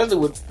dude, especially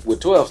with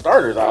 12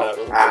 starters out.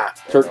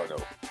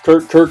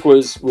 Kirk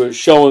was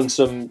showing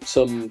some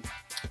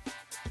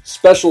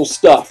special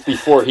stuff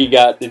before he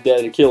got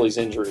that Achilles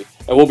injury,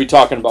 and we'll be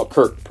talking about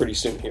Kirk pretty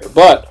soon here.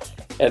 But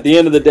at the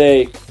end of the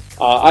day,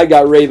 I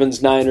got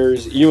Ravens,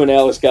 Niners. You and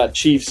Alex got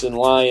Chiefs and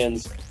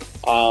Lions.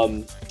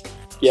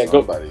 Yeah,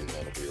 somebody's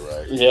gonna be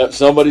right. Yeah,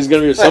 somebody's got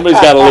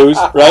to lose,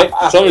 right?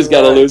 Somebody's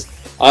got to lose.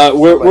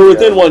 We're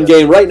within one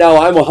game right now.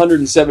 I'm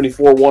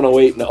 174,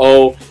 108 and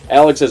 0.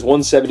 Alex has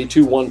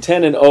 172,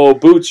 110 and 0.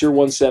 Boots, you're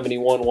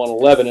 171,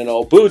 111 and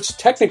 0. Boots,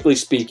 technically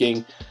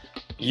speaking,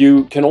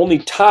 you can only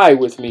tie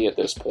with me at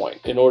this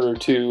point in order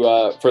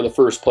to for the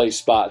first place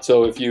spot.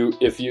 So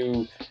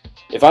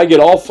if I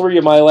get all three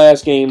of my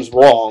last games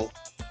wrong,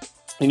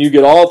 and you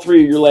get all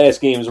three of your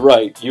last games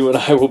right, you and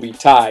I will be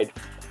tied.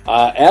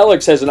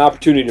 Alex has an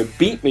opportunity to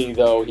beat me,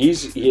 though.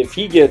 If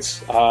he gets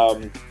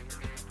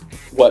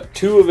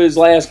two of his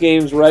last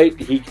games right,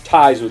 he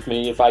ties with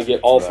me if I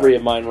get all three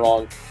of mine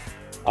wrong.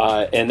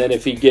 And then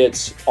if he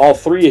gets all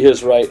three of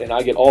his right and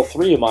I get all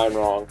three of mine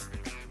wrong,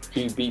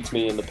 he beats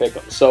me in the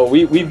pick'em. So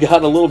we've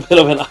got a little bit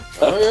of a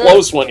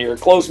close one here,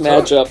 close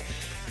matchup.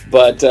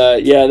 But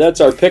yeah, that's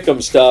our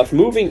pick'em stuff.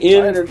 Moving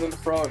in. Tighter than the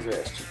frog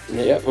vest.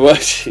 Yeah, well,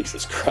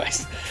 Jesus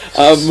Christ.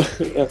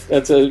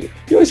 You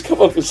always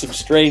come up with some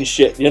strange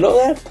shit. You know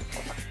that?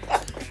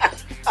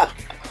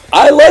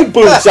 I like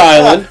Boots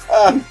Island,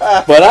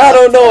 but I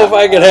don't know if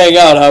I can hang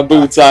out on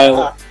Boots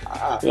Island.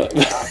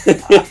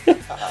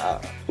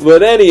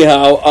 But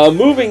anyhow,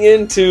 moving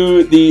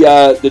into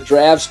the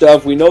draft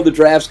stuff, we know the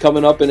draft's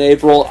coming up in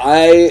April.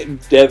 I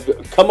have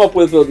come up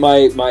with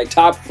my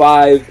top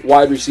 5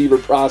 wide receiver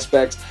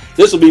prospects.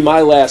 This will be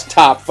my last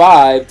top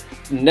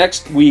 5.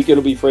 Next week,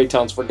 it'll be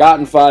Freytown's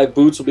Forgotten 5.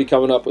 Boots will be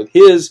coming up with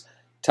his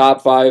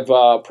top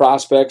 5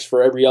 prospects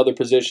for every other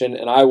position,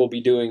 and I will be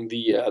doing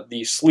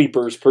the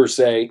sleepers, per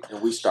se.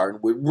 And we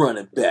starting with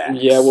running backs.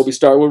 Yeah, we'll be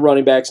starting with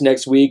running backs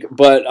next week.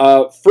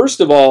 But first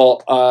of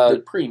all...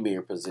 the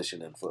premier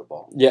position in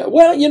football. Yeah,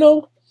 well, you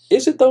know,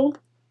 is it though?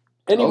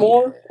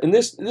 Anymore? In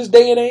this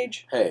day and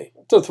age? Hey.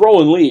 It's a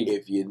throwing league.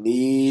 If you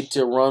need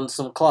to run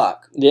some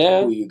clock,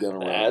 yeah, who are you going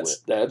to run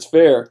with? That's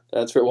fair.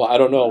 That's fair. Well, I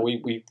don't know.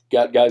 We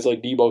got guys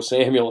like Deebo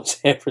Samuel in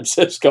San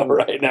Francisco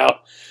right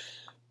now.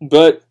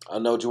 But I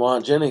know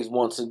Juwan Jennings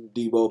wants a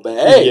Deebo back.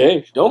 Hey,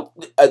 yeah. don't.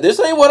 This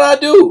ain't what I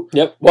do.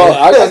 Yep. Well,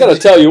 I got to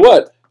tell you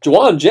what,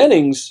 Juwan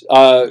Jennings,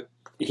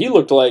 he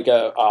looked like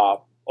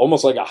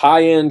almost like a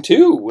high end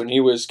too when he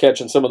was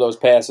catching some of those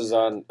passes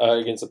on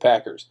against the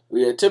Packers.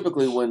 Yeah,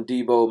 typically when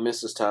Deebo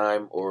misses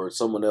time or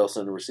someone else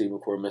in the receiving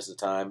corps misses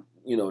time,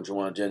 you know,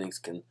 Juwan Jennings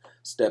can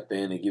step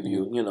in and give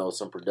you, you know,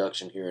 some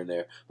production here and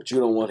there. But you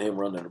don't want him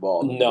running the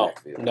ball. No,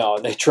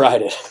 they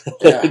tried it.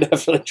 They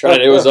definitely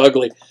tried it. It was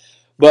ugly.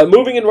 But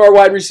moving into our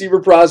wide receiver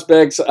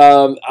prospects,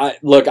 I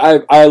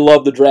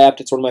love the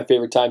draft. It's one of my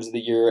favorite times of the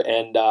year,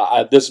 and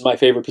this is my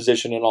favorite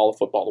position in all of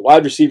football, the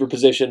wide receiver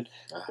position.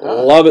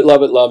 Love it,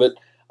 love it, love it.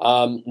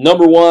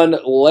 Number one,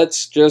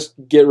 let's just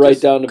get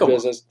down to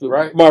business.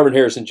 Right. Marvin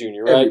Harrison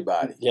Jr., right?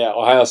 Everybody. Yeah,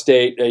 Ohio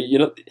State. You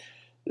know,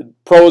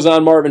 pros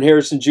on Marvin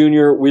Harrison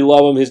Jr., we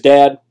love him. His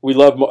dad, we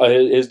love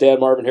his dad,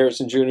 Marvin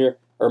Harrison Jr.,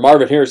 or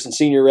Marvin Harrison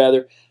Sr.,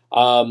 rather.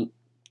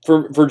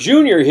 For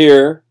Junior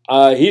here,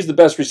 he's the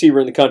best receiver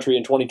in the country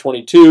in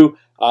 2022.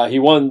 He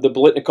won the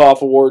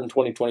Biletnikoff Award in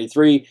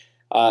 2023.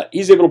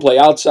 He's able to play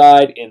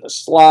outside, in the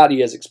slot. He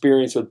has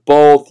experience with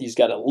both. He's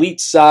got elite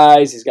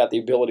size. He's got the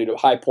ability to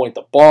high point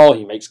the ball.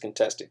 He makes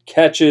contested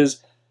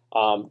catches.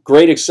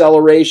 Great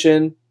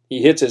acceleration.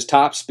 He hits his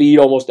top speed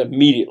almost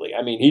immediately.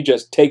 I mean, he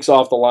just takes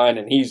off the line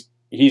and he's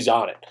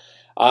on it.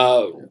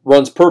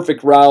 Runs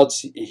perfect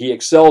routes. He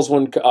excels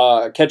when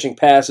catching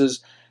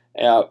passes,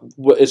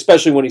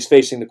 especially when he's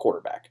facing the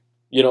quarterback.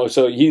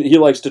 So he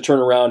likes to turn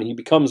around. He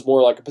becomes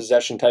more like a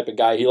possession type of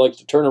guy. He likes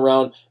to turn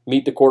around,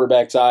 meet the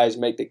quarterback's eyes,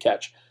 make the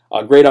catch.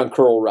 Great on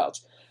curl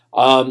routes.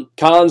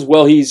 Cons,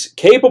 well, he's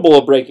capable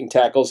of breaking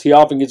tackles. He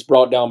often gets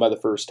brought down by the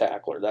first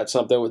tackler. That's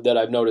something that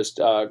I've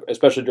noticed,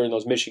 especially during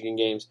those Michigan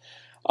games.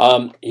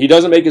 He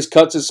doesn't make his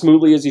cuts as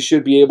smoothly as he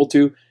should be able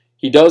to.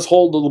 He does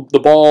hold the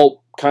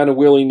ball kind of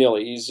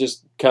willy-nilly. He's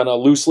just kind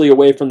of loosely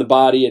away from the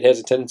body. It has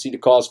a tendency to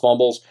cause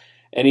fumbles.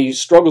 And he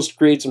struggles to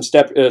create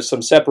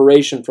some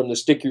separation from the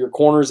stickier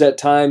corners at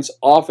times,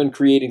 often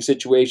creating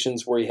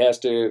situations where he has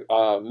to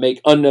make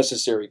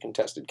unnecessary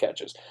contested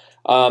catches.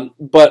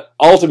 But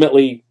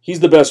ultimately, he's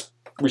the best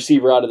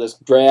receiver out of this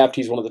draft.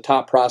 He's one of the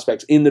top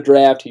prospects in the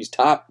draft. He's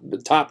top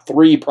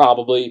 3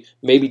 probably,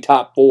 maybe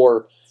top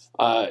 4.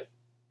 A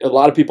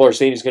lot of people are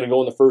saying he's going to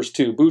go in the first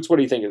 2. Boots, what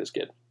do you think of this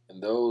kid?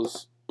 And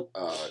those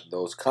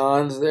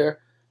cons there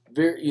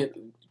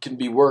can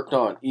be worked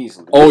on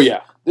easily.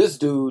 This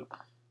dude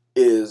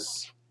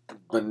is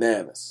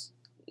bananas.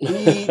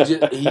 He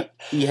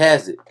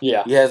has it.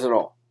 Yeah. He has it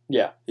all.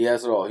 Yeah. He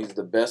has it all. He's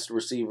the best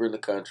receiver in the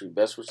country.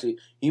 Best receiver.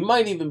 He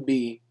might even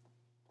be.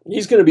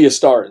 He's going to be a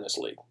star in this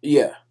league.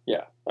 Yeah.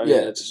 Yeah. I mean,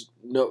 it's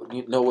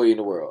no way in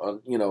the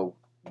world.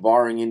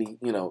 Barring any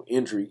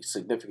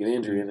significant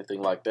injury,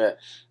 anything like that,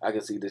 I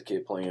can see this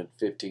kid playing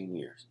 15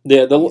 years.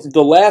 Yeah.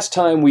 The last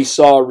time we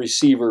saw a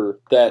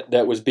receiver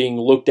that was being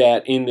looked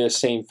at in this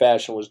same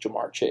fashion was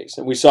Jamar Chase,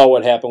 and we saw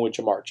what happened with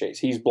Jamar Chase.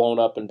 He's blown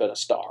up and been a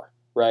star,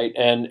 right?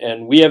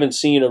 And we haven't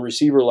seen a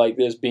receiver like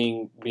this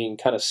being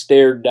kind of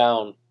stared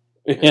down,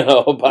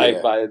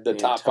 by the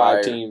top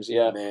 5 teams.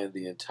 Yeah, man,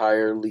 the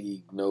entire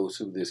league knows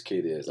who this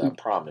kid is. I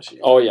promise you.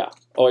 Oh yeah.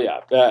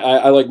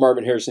 I like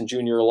Marvin Harrison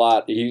Jr. a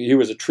lot. He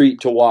was a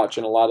treat to watch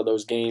in a lot of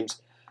those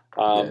games.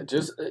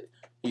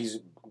 He's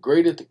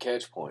great at the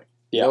catch point.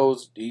 Yeah.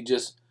 He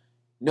just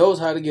knows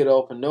how to get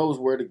open, knows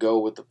where to go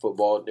with the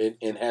football,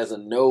 and has a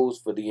nose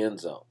for the end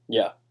zone.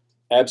 Yeah,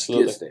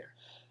 absolutely. Gets there.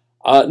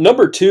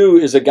 Number 2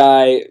 is a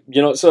guy,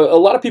 so a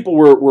lot of people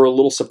were a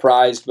little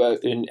surprised,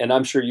 and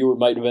I'm sure you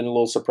might have been a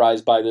little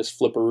surprised by this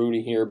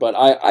flipperoonie here, but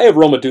I have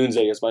Rome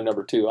Odunze as my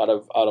number 2 out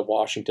of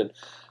Washington.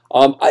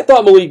 I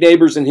thought Malik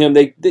Neighbors and him,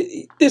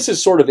 this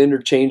is sort of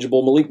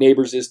interchangeable. Malik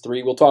Neighbors is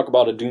 3. We'll talk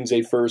about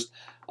Odunze first.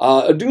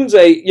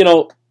 Odunze,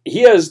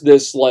 he has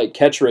this like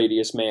catch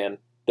radius, man,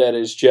 that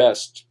is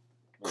just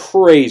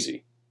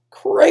crazy.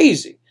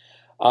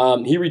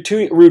 He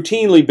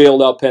routinely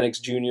bailed out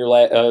Penix Jr.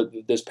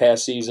 This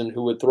past season,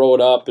 who would throw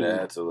it up. And,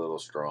 that's a little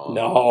strong.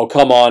 No,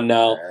 come on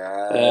now.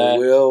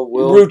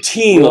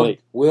 Routinely.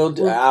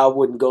 I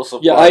wouldn't go so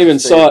far. Yeah, I even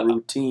saw it.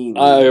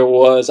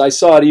 Routinely. I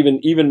saw it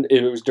even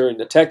if it was during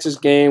the Texas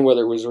game,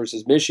 whether it was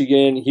versus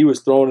Michigan. He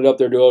was throwing it up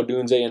there to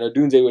Odunze, and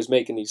Odunze was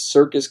making these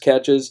circus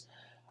catches.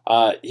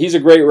 He's a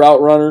great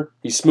route runner.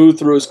 He's smooth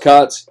through his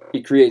cuts.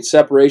 He creates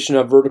separation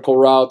of vertical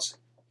routes.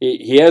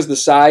 He has the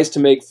size to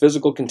make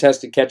physical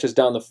contested catches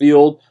down the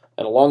field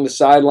and along the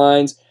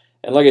sidelines.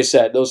 And like I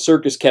said, those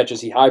circus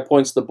catches, he high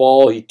points the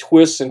ball, he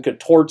twists and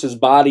contorts his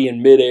body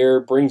in midair,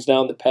 brings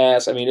down the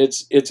pass. I mean,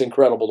 it's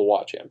incredible to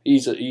watch him.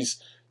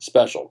 He's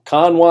special.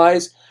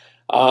 Con-wise,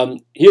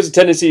 he has a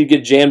tendency to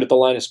get jammed at the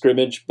line of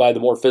scrimmage by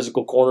the more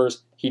physical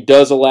corners. He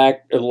does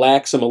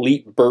lack some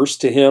elite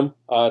burst to him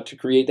to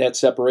create that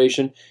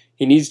separation.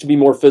 He needs to be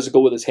more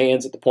physical with his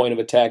hands at the point of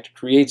attack to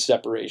create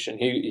separation.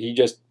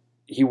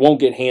 He won't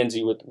get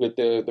handsy with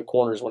the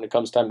corners when it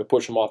comes time to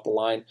push him off the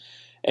line.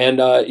 And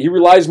he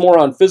relies more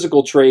on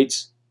physical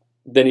traits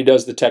than he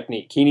does the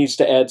technique. He needs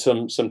to add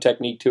some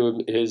technique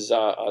to his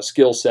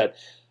skill set.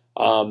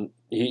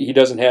 He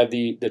doesn't have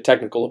the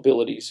technical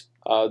abilities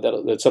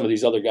that some of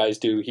these other guys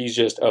do. He's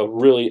just a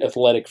really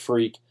athletic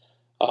freak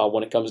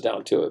when it comes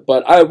down to it.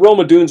 But Rome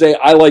Odunze,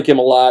 I like him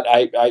a lot.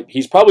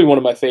 He's probably one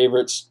of my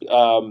favorites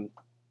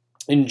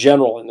in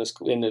general in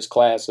this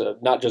class,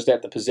 not just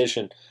at the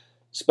position.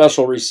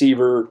 Special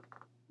receiver,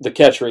 the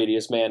catch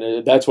radius,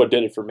 man, that's what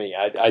did it for me.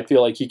 I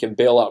feel like he can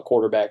bail out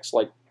quarterbacks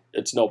like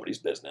it's nobody's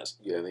business.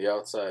 Yeah, the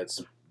outside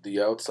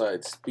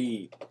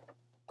speed.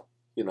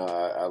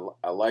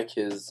 I like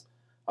his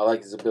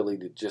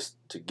ability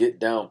to get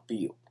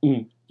downfield.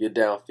 Mm. Get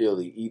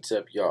downfield, he eats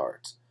up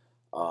yards.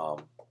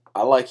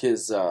 I like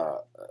his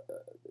the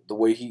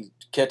way he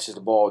catches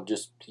the ball.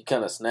 Just he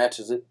kind of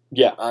snatches it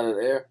out of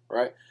the air,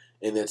 right?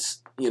 And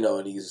it's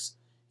and he's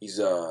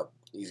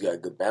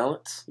got good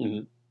balance,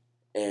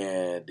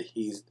 and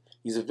he's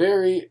a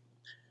very.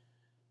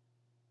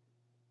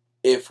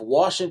 If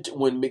Washington,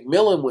 when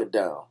McMillan went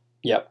down,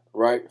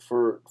 right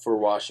for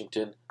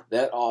Washington,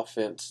 that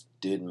offense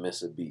didn't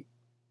miss a beat,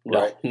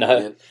 right?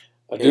 No,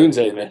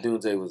 Odunze, man.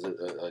 Odunze was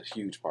a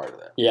huge part of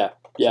that. Yeah.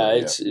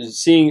 It's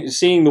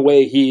seeing the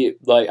way he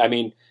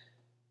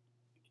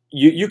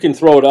you can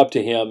throw it up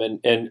to him,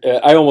 and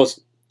I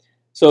almost.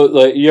 So,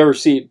 like, you ever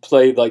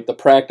play like the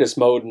practice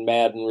mode in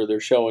Madden where they're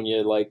showing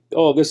you like,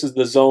 oh, this is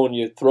the zone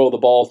you throw the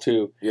ball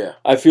to. Yeah.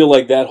 I feel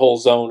like that whole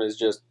zone is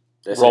just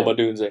Rome it.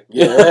 Odunze.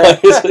 Yeah.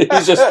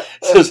 He's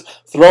just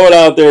throw it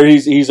out there.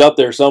 He's up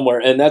there somewhere,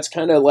 and that's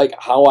kind of like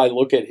how I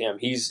look at him.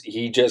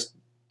 He just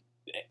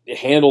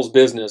handles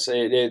business.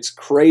 It's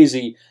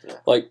crazy. Yeah.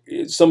 Like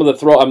some of the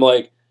throw, I'm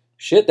like,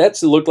 shit,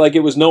 that looked like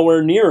it was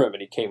nowhere near him,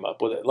 and he came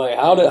up with it. Like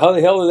how the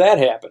hell did that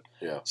happen?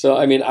 Yeah. So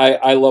I mean,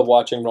 I love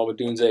watching Rome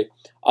Odunze.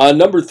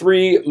 Number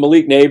 3,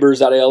 Malik Neighbors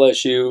out of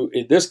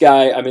LSU. This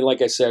guy, I mean,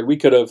 like I said, we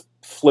could have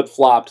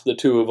flip-flopped the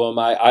two of them.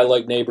 I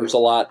like Neighbors a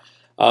lot.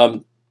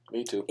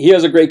 Me too. He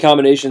has a great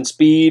combination,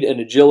 speed and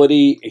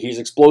agility. He's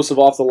explosive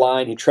off the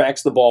line. He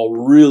tracks the ball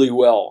really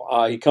well.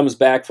 He comes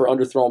back for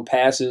underthrown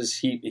passes.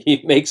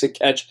 He makes a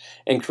catch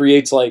and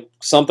creates like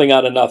something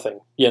out of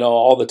nothing,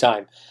 all the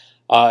time.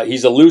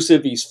 He's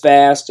elusive, he's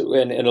fast,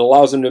 and it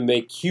allows him to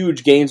make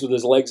huge gains with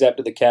his legs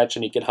after the catch,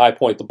 and he can high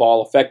point the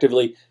ball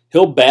effectively.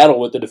 He'll battle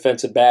with the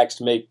defensive backs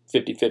to make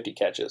 50-50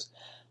 catches.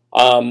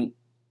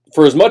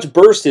 For as much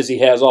burst as he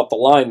has off the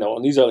line, though,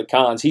 and these are the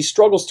cons, he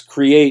struggles to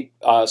create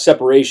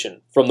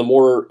separation from the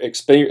more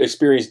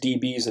experienced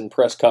DBs in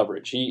press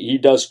coverage. He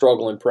does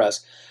struggle in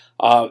press.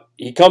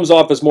 He comes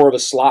off as more of a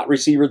slot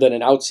receiver than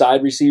an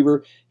outside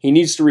receiver. He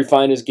needs to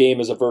refine his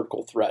game as a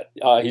vertical threat.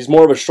 He's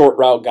more of a short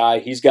route guy.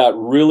 He's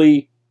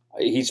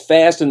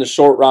fast in the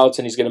short routes,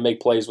 and he's going to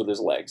make plays with his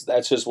legs.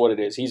 That's just what it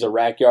is. He's a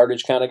rack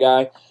yardage kind of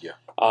guy. Yeah.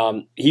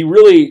 He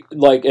really,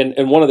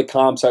 and one of the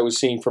comps I was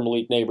seeing from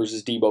Malik Neighbors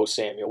is Deebo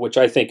Samuel, which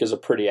I think is a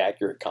pretty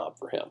accurate comp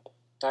for him.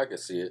 I can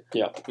see it.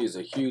 Yeah. He's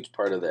a huge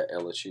part of that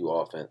LSU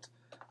offense.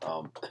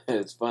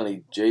 It's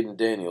funny, Jaden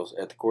Daniels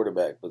at the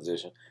quarterback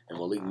position and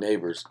Malik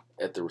Neighbors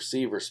at the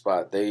receiver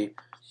spot, they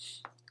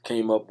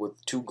came up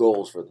with 2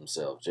 goals for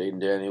themselves. Jaden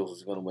Daniels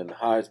was going to win the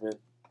Heisman,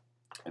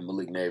 and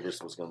Malik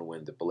Neighbors was going to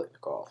win the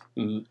Biletnikoff.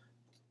 Mm-hmm.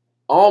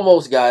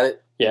 Almost got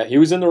it. Yeah, he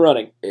was in the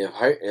running.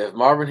 If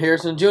Marvin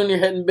Harrison Jr.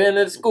 hadn't been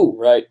at school,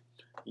 right,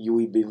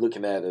 we'd be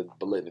looking at a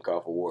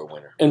Biletnikoff Award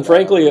winner. And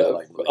frankly, a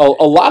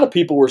lot of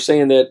people were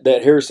saying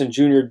that Harrison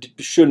Jr.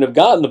 shouldn't have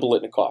gotten the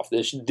Biletnikoff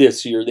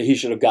this year, that he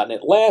should have gotten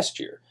it last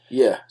year.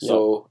 Yeah,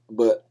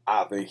 but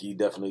I think he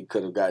definitely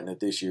could have gotten it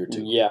this year,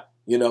 too. Yeah.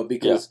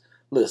 Because,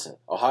 listen,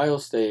 Ohio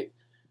State,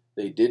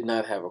 they did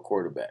not have a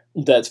quarterback.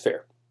 That's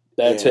fair.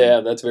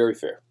 That's very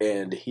fair.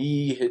 And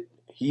he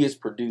has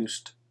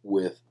produced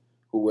with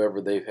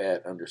whoever they've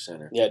had under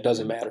center. Yeah, it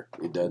doesn't matter.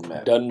 It doesn't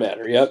matter. Doesn't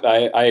matter. Yep,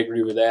 I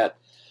agree with that.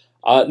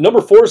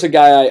 Number 4 is a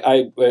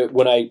guy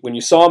when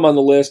you saw him on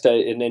the list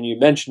and then you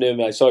mentioned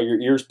him, I saw your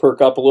ears perk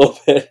up a little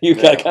bit. You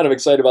got kind of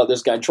excited about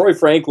this guy, Troy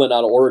Franklin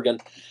out of Oregon.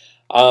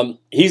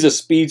 He's a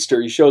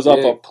speedster. He shows up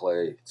a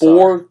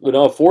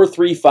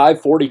 4.3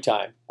 540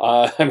 time.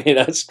 I mean,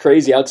 that's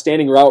crazy.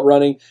 Outstanding route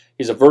running.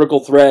 He's a vertical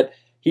threat.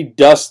 He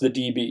dusts the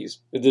DBs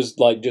with this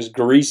just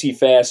greasy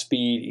fast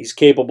speed. He's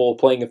capable of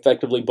playing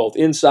effectively both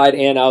inside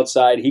and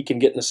outside. He can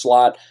get in the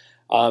slot.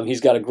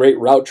 He's got a great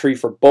route tree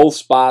for both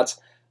spots.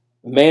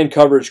 Man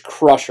coverage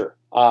crusher.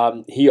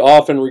 He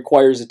often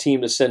requires a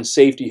team to send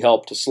safety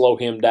help to slow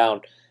him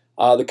down.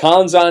 The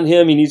cons on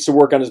him, he needs to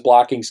work on his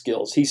blocking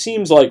skills. He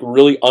seems like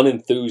really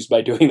unenthused by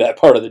doing that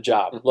part of the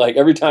job. Like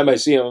every time I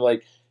see him, I'm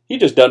like, he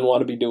just doesn't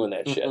want to be doing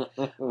that shit.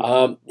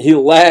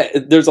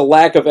 There's a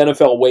lack of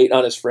NFL weight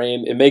on his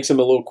frame. It makes him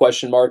a little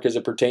question mark as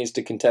it pertains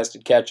to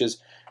contested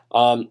catches.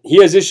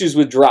 He has issues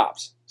with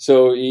drops,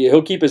 so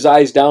he'll keep his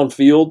eyes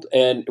downfield,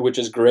 which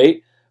is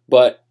great,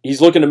 but he's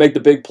looking to make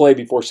the big play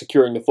before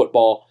securing the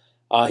football.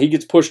 He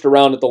gets pushed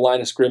around at the line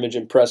of scrimmage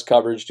and press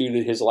coverage due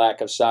to his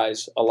lack of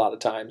size a lot of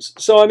times.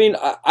 So, I mean,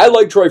 I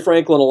like Troy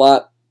Franklin a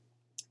lot.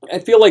 I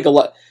feel like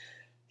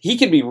he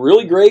could be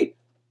really great,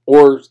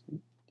 or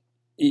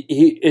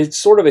it's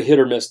sort of a hit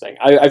or miss thing.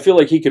 I feel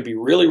like he could be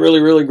really, really,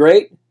 really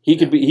great. He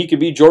could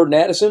be Jordan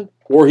Addison,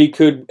 or he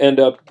could end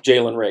up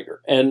Jalen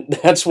Reagor, and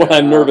that's what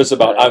I'm nervous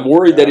about. I'm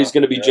worried that he's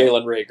going to be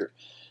Jalen Reagor.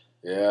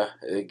 Yeah,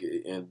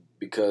 and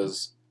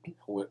because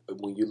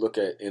when you look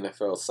at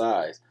NFL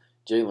size,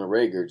 Jalen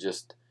Reagor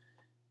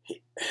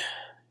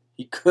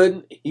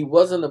he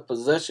wasn't a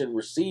possession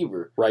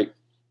receiver, right?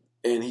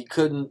 And he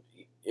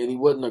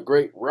wasn't a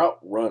great route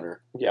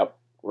runner. Yep.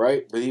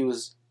 Right, but he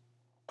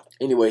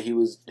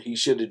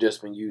should have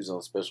just been used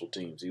on special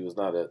teams. He was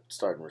not a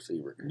starting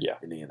receiver in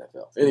the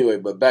NFL. Anyway,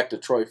 but back to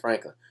Troy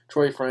Franklin.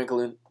 Troy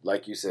Franklin,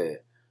 like you said,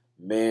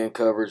 man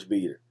coverage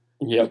beater.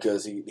 Yeah.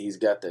 Because he's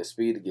got that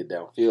speed to get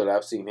downfield.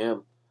 I've seen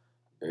him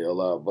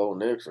bail out Bo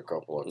Nix a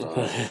couple of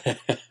times.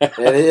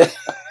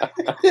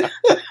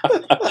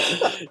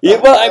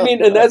 Yeah, well, I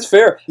mean, and that's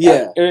fair.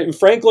 Yeah.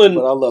 Franklin.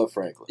 But I love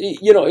Franklin.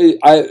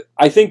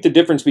 I think the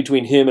difference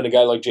between him and a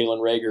guy like Jalen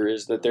Reagor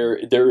is that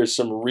there is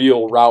some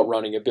real route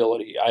running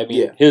ability. I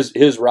mean,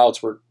 his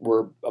routes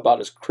were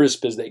about as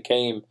crisp as they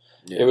came.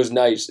 Yeah. It was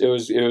nice. It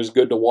was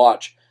good to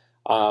watch.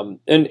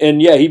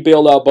 And he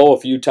bailed out Bo a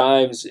few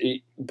times,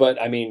 but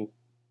I mean,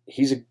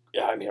 he's a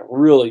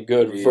really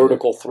good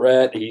vertical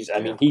threat.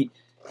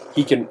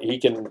 He can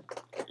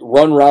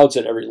run routes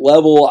at every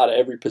level, out of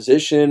every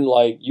position.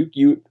 Like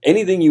you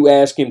anything you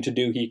ask him to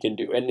do, he can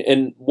do.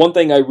 And one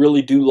thing I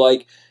really do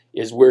like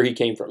is where he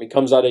came from. He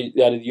comes out of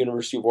the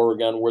University of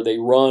Oregon, where they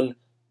run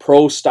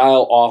pro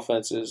style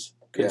offenses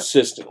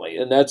consistently,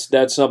 and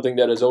that's something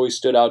that has always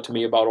stood out to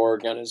me about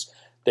Oregon is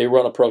they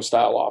run a pro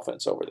style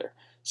offense over there.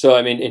 So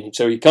I mean, and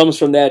so he comes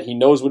from that. He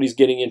knows what he's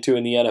getting into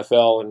in the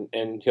NFL,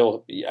 and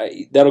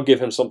that'll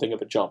give him something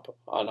of a jump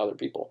on other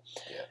people.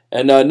 Yeah.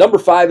 And number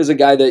 5 is a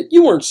guy that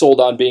you weren't sold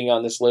on being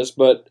on this list,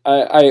 but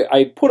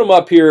I put him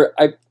up here.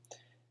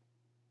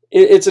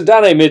 It's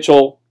Adonai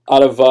Mitchell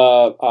out of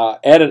how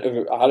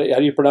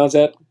do you pronounce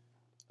that?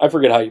 I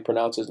forget how you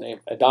pronounce his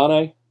name.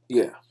 Adonai.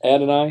 Yeah.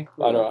 Adonai.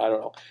 I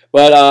don't know.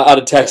 But out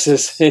of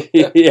Texas.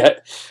 Yeah.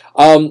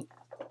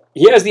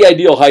 He has the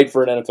ideal height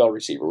for an NFL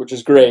receiver, which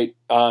is great.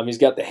 He's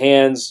got the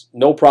hands,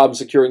 no problem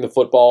securing the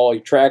football. He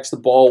tracks the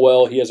ball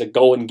well. He has a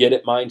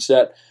go-and-get-it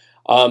mindset.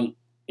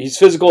 He's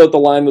physical at the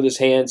line with his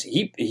hands.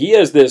 He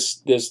has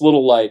this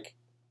little, like,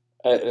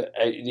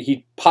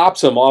 he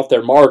pops them off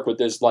their mark with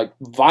this, like,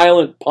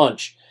 violent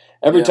punch.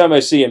 Every time I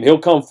see him, he'll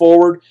come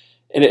forward,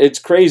 and it's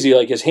crazy.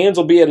 Like, his hands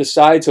will be at his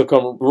sides. He'll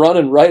come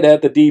running right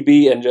at the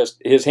DB, and just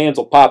his hands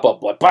will pop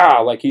up, like,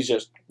 bah, like he's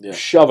just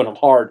shoving them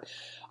hard.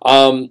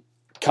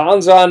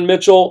 Cons on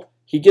Mitchell,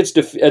 he gets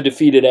a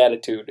defeated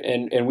attitude,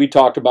 and we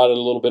talked about it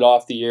a little bit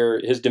off the air.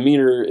 His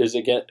demeanor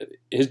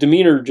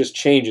just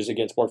changes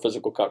against more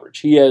physical coverage.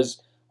 He has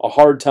a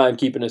hard time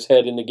keeping his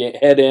head in the game,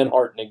 head and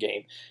heart in the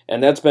game,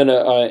 and that's been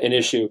an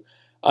issue.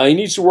 He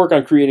needs to work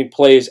on creating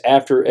plays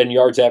after and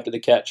yards after the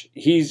catch.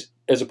 He's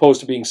as opposed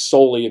to being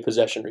solely a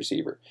possession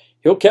receiver.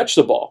 He'll catch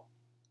the ball,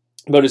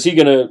 but is he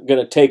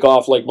gonna take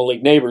off like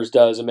Malik Neighbors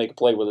does and make a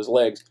play with his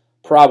legs?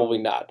 Probably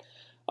not.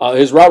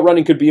 His route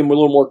running could be a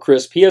little more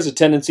crisp. He has a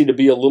tendency to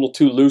be a little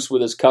too loose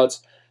with his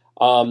cuts.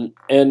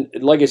 And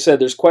like I said,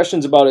 there's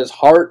questions about his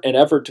heart and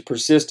effort to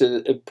persist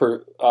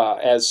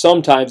as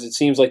sometimes it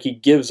seems like he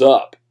gives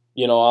up,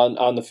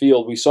 on the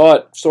field. We saw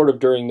it sort of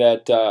during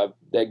that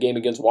game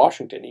against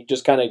Washington. He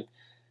just kind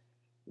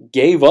of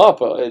gave up,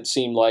 it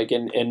seemed like,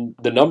 and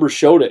the numbers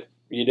showed it.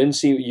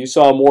 You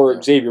saw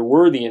more Xavier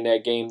Worthy in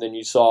that game than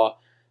you saw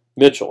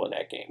Mitchell in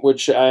that game,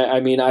 which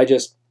I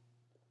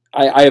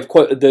have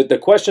the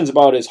questions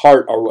about his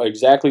heart are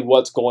exactly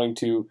what's going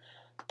to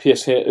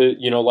piss him.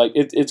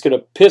 It's going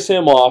to piss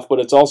him off, but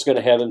it's also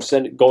going to have him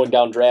going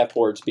down draft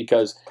boards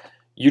because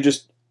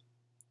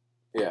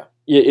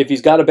if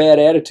he's got a bad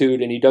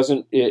attitude and he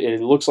doesn't,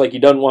 it looks like he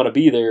doesn't want to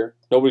be there.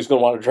 Nobody's going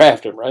to want to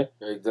draft him, right?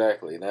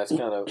 Exactly, and that's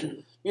kind of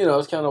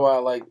it's kind of why I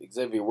like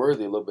Xavier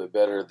Worthy a little bit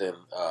better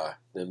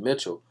than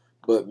Mitchell.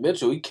 But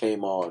Mitchell, he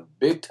came on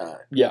big time.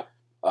 Yeah,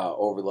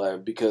 over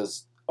the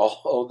because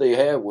all they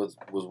had was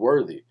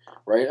Worthy,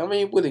 right? I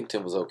mean,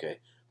 Whittington was okay,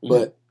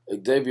 but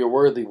Xavier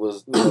Worthy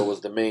was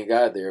was the main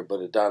guy there.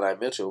 But Adonai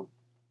Mitchell,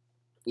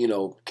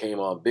 came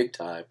on big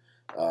time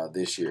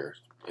this year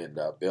and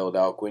bailed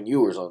out Quinn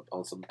Ewers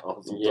on some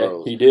throws. Yeah,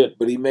 he did.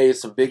 But he made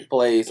some big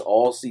plays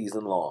all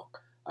season long.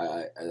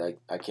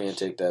 I can't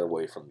take that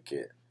away from the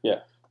kid. Yeah,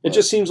 it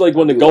just seems like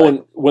when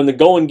the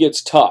going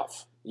gets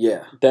tough.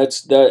 Yeah,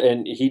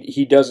 and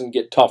he doesn't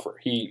get tougher.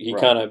 He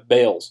kind of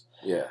bails.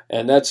 Yeah,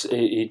 and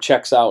he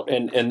checks out,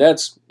 and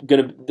that's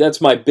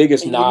my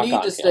biggest knock on him. You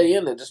need to stay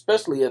in it,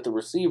 especially at the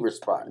receiver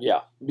spot.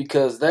 Yeah,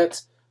 because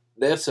that's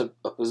a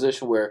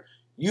position where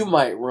you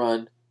might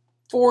run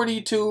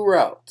 42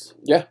 routes.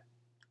 Yeah,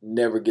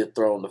 never get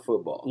thrown the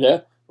football.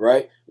 Yeah,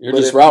 right. You're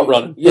just route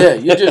running. Yeah,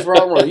 you're just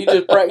route running.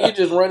 You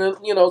just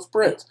running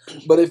sprints.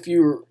 But if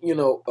you're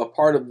a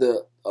part of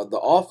the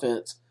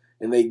offense,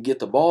 and they get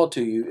the ball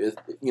to you, is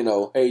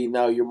hey,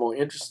 now you're more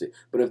interested.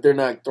 But if they're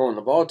not throwing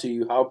the ball to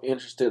you, how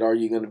interested are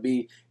you going to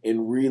be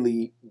in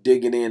really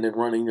digging in and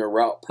running your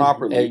route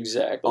properly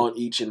on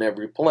each and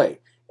every play?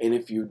 And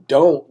if you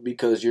don't,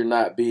 because you're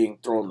not being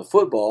thrown the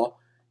football,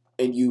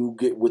 and you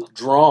get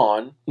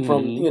withdrawn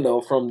from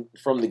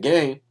from the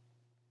game,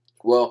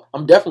 well,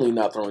 I'm definitely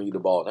not throwing you the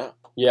ball now.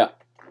 Yeah.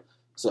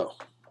 So.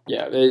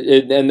 Yeah,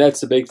 and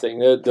that's the big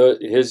thing.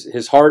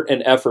 His heart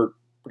and effort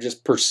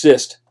just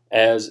persist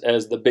as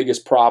the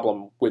biggest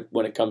problem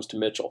when it comes to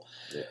Mitchell.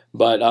 Yeah.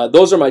 But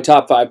those are my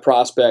top 5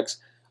 prospects.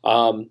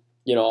 So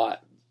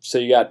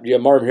you got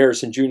Marvin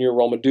Harrison Jr.,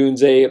 Rome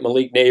Odunze,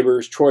 Malik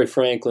Neighbors, Troy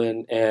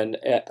Franklin, and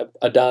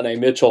Adonai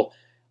Mitchell.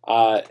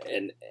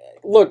 And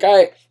look,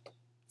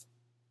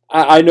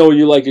 I know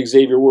you like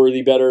Xavier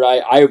Worthy better.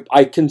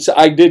 I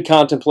did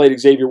contemplate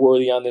Xavier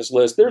Worthy on this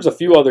list. There's a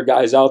few other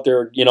guys out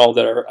there,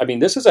 that are. I mean,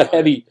 this is a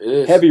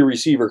heavy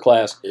receiver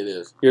class. It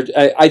is.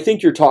 I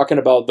think you're talking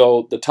about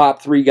though the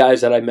top 3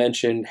 guys that I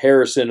mentioned: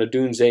 Harrison,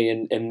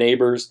 Odunze, and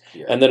Neighbors,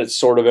 and then it's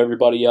sort of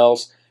everybody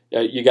else.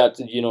 You got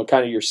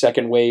kind of your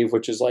second wave,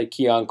 which is like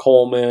Keon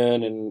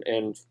Coleman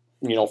and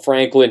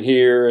Franklin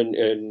here, and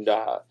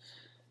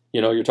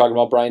you're talking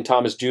about Brian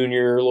Thomas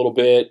Jr. a little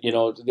bit.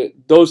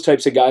 Those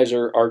types of guys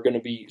are going to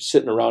be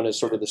sitting around as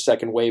sort of the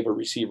second wave of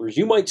receivers.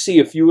 You might see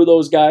a few of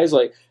those guys.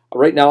 Like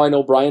right now, I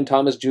know Brian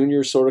Thomas Jr.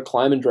 is sort of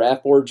climbing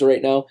draft boards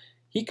right now.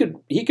 He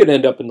could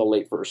end up in the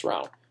late first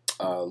round.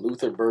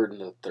 Luther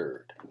Burden III.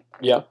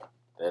 Yep.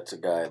 That's a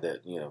guy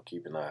that,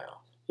 keep an eye on.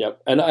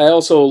 Yep. And I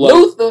also like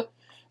Luther.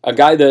 A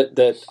guy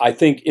that I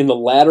think in the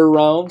latter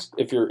rounds,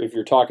 if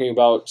you're talking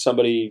about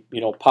somebody,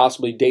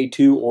 possibly day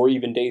 2 or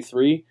even day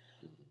 3,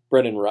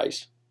 Brendan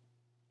Rice.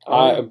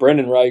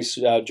 Brendan Rice,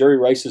 Jerry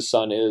Rice's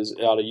son, is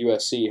out of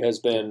USC, has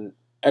been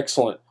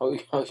excellent.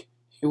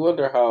 You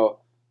wonder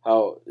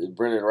how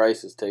Brendan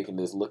Rice is taking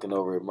this, looking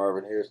over at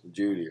Marvin Harrison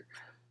Jr.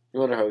 You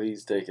wonder how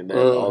he's taking that.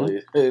 All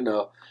these,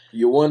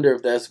 you wonder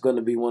if that's going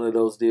to be one of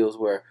those deals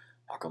where,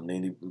 how come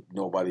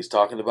nobody's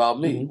talking about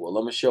me? Mm-hmm. Well,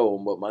 I'm gonna show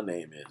him what my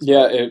name is.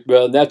 Yeah,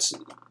 that's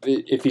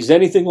if he's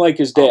anything like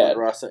his dad.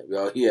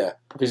 Well, yeah.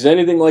 If he's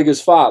anything like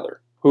his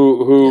father,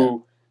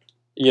 who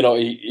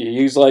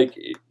he's like.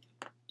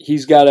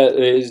 He's got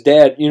his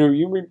dad,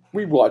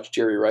 we watched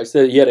Jerry Rice.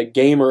 He had a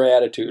gamer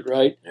attitude,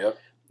 right? Yep.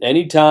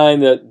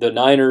 Anytime that the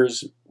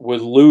Niners would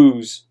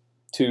lose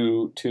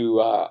to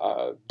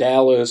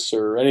Dallas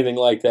or anything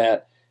like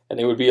that, and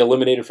they would be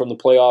eliminated from the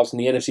playoffs in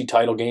the NFC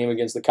title game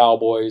against the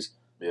Cowboys,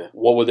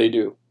 what would they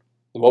do?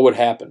 What would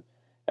happen?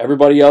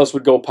 Everybody else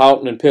would go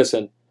pouting and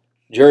pissing.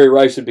 Jerry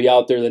Rice would be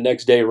out there the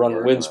next day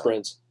running wind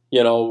sprints,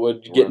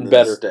 getting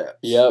better. Steps.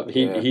 Yep,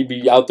 he'd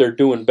be out there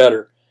doing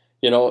better.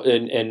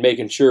 And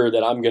making sure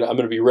that I'm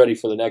gonna be ready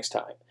for the next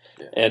time.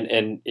 Yeah.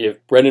 And if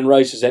Brendan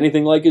Rice is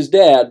anything like his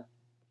dad,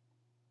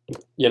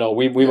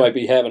 we might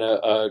be having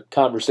a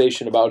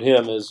conversation about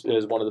him as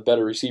one of the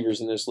better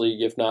receivers in this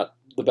league, if not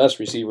the best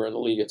receiver in the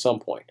league at some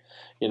point.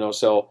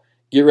 So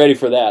get ready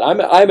for that.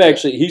 I'm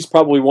actually he's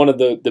probably one of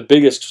the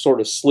biggest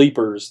sort of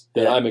sleepers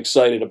that I'm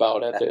excited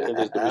about at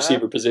the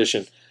receiver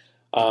position.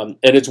 And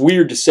it's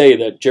weird to say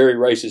that Jerry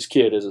Rice's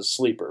kid is a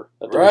sleeper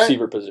at the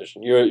receiver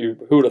position.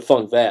 Who would have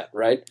thunk that,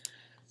 right?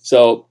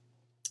 So,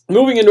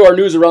 moving into our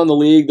news around the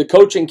league, the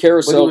coaching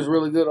carousel. But he was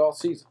really good all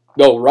season.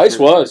 No, Rice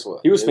was.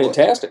 He was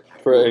fantastic.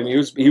 He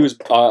was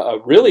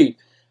really,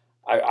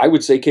 I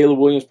would say, Caleb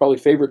Williams' probably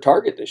favorite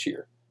target this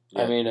year.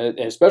 Yeah. I mean,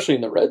 especially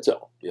in the red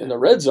zone. Yeah. In the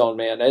red zone,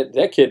 man,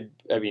 that kid.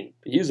 I mean,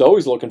 he's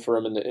always looking for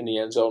him in the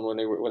end zone when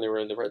they were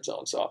in the red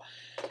zone. So,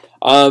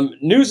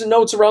 news and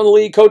notes around the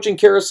league. Coaching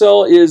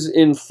carousel is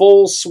in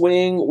full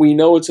swing. We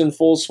know it's in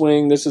full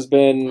swing. This has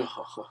been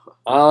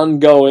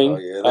ongoing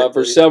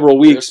for several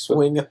weeks.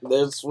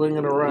 They're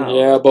swinging around.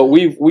 Yeah, but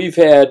we've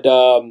had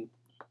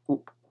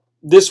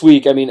this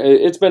week. I mean,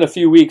 it's been a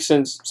few weeks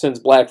since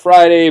Black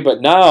Friday,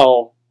 but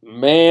now,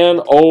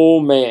 man, oh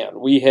man,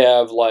 we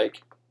have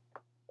like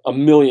a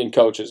million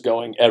coaches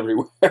going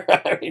everywhere.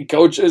 I mean,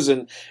 coaches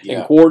and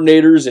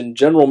coordinators and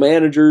general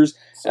managers.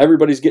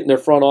 Everybody's getting their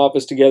front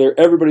office together.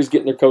 Everybody's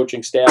getting their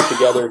coaching staff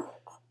together.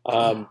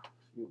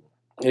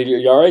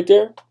 You all right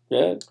there?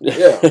 Yeah.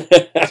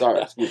 Yeah.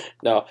 Sorry.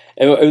 No,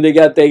 and they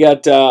got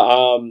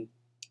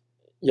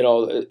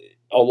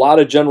a lot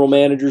of general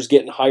managers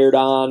getting hired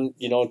on.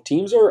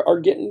 Teams are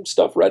getting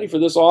stuff ready for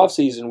this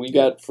offseason. We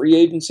got free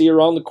agency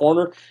around the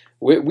corner.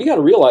 We got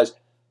to realize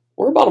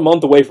we're about a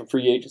month away from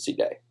free agency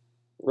day.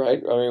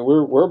 Right, I mean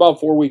we're about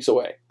 4 weeks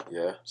away.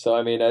 Yeah. So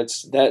I mean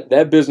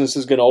that business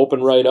is going to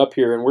open right up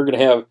here, and we're going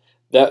to have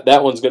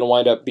that one's going to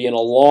wind up being a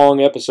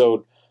long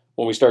episode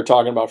when we start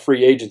talking about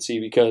free agency,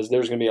 because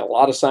there's going to be a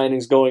lot of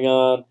signings going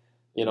on.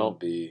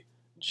 Be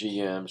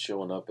GM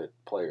showing up at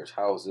players'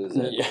 houses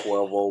at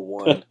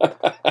 12:01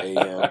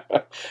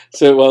 a.m.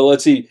 So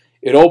let's see,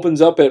 it opens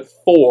up at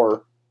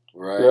 4.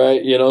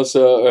 Right.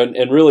 So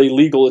and really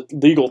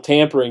legal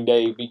tampering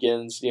day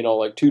begins.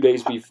 Like 2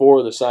 days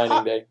before the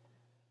signing day.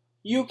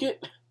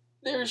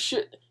 There's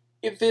shit.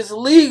 If it's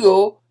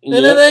legal,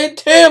 then it ain't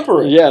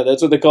tampering. Yeah,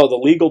 that's what they call it, the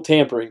legal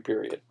tampering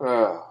period.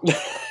 Oh.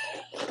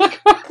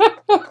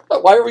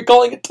 Why are we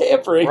calling it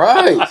tampering?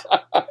 Right.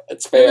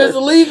 It's fair. If it's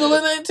illegal,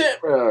 it ain't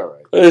tampering. All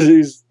right.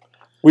 These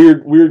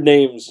weird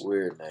names.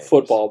 Weird names.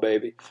 Football,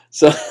 baby.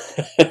 So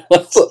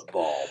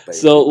football, baby.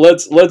 So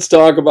let's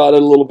talk about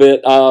it a little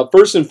bit.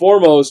 First and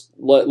foremost,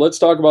 let's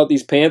talk about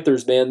these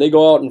Panthers, man. They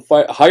go out and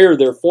hire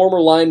their former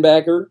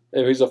linebacker.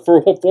 He's a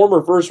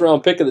former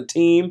first-round pick of the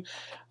team.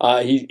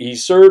 He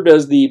served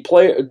as the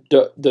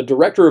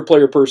director of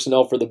player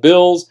personnel for the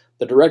Bills,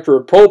 the director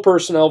of pro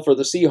personnel for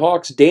the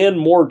Seahawks, Dan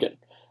Morgan.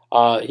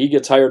 He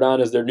gets hired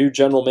on as their new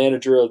general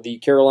manager of the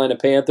Carolina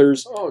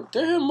Panthers. Oh,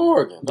 Dan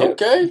Morgan.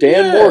 Okay.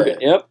 Dan Morgan,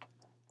 yep.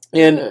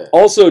 And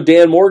also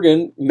Dan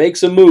Morgan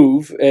makes a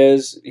move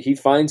as he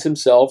finds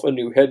himself a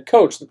new head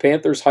coach. The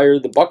Panthers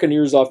hired the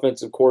Buccaneers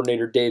offensive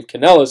coordinator Dave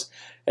Canellis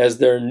as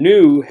their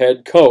new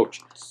head coach.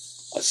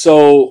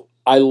 So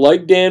I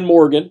like Dan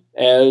Morgan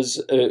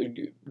as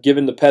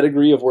given the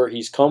pedigree of where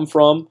he's come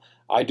from.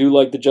 I do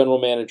like the general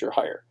manager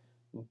hire.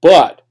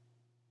 But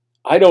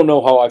I don't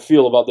know how I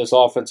feel about this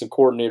offensive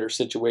coordinator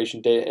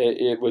situation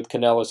with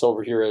Canellis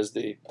over here as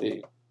the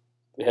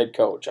head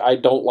coach. I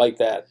don't like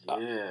that.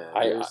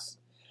 Yeah,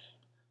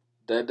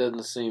 that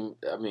doesn't seem.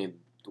 I mean,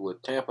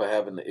 with Tampa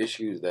having the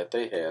issues that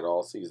they had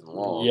all season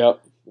long.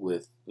 Yep.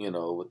 With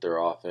their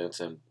offense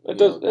and that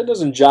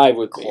doesn't jive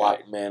with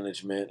clock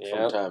management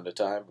from time to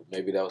time.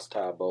 Maybe that was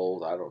Ty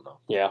Bowles. I don't know.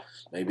 Yeah.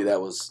 Maybe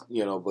that was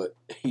but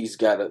he's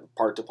got a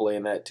part to play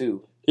in that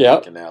too. Yeah.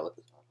 Canellis.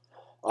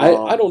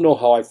 I don't know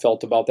how I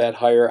felt about that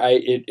hire.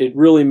 It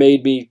really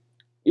made me.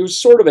 It was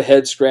sort of a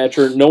head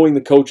scratcher knowing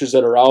the coaches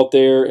that are out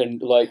there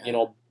and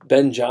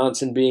Ben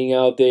Johnson being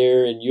out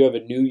there, and you have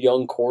a new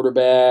young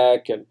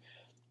quarterback and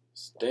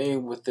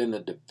staying within the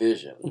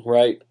division.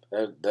 Right.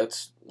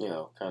 That's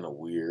kind of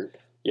weird.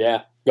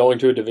 Yeah, going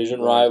to a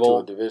division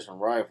rival.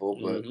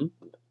 But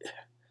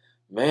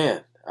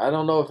man, I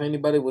don't know if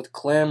anybody was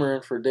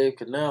clamoring for Dave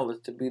Canales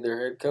to be their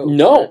head coach.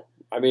 No, right?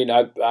 I mean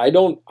I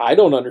don't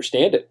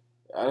understand it.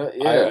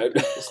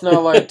 It's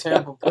not like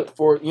Tampa put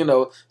forth.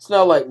 It's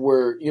not like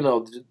where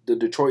the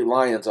Detroit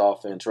Lions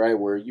offense, right,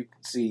 where you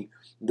can see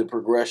the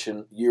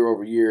progression year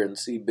over year and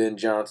see Ben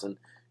Johnson,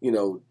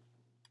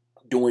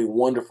 doing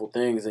wonderful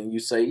things, and you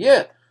say,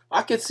 yeah,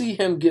 I could see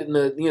him getting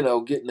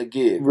a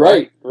gig.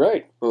 Right.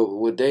 But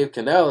with Dave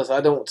Canales,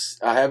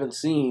 I haven't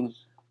seen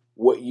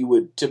what you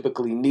would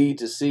typically need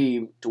to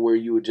see to where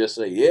you would just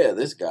say, yeah,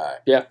 this guy.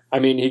 Yeah, I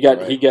mean he got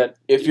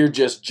if you're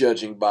just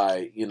judging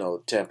by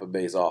Tampa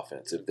Bay's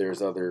offense, if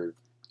there's other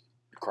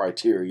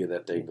criteria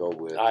that they go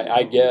with.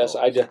 I guess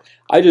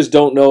I just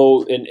don't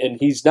know, and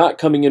he's not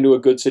coming into a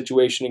good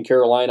situation in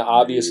Carolina.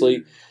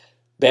 Obviously,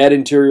 bad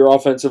interior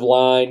offensive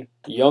line,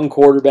 young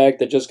quarterback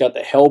that just got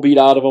the hell beat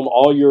out of him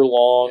all year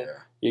long. Yeah.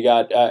 You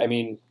got,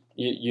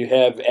 you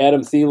have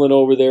Adam Thielen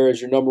over there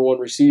as your number one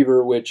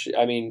receiver, which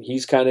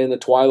he's kind of in the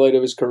twilight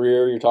of his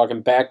career. You're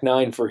talking back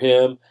nine for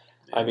him.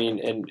 Yeah.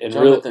 And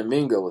Jonathan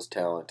Mingo was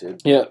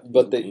talented. Yeah,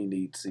 but he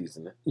needs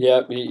seasoning.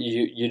 Yeah,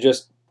 you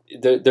just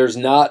there's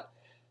not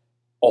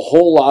a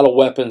whole lot of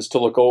weapons to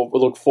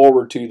look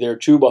forward to there.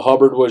 Chuba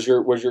Hubbard was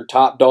your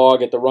top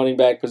dog at the running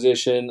back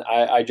position.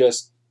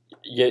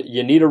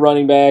 You need a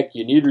running back,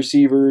 you need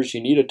receivers,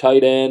 you need a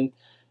tight end,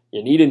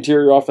 you need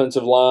interior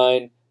offensive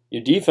line.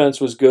 Your defense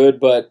was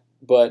good, but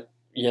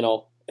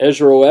Ejiro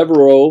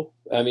Evero,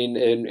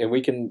 and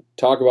we can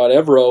talk about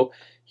Evero.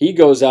 He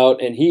goes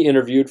out and he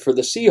interviewed for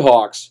the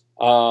Seahawks,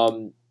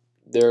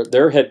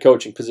 their head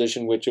coaching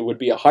position, which it would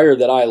be a hire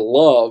that I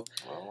love.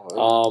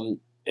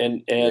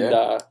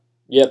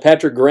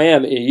 Patrick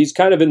Graham, he's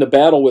kind of in the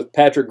battle with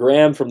Patrick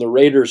Graham from the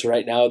Raiders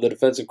right now, the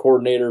defensive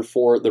coordinator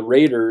for the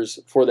Raiders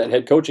for that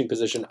head coaching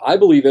position. I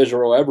believe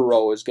Ejiro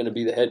Evero is going to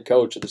be the head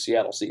coach of the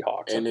Seattle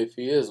Seahawks. And if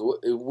he is,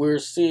 we're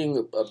seeing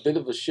a bit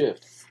of a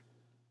shift.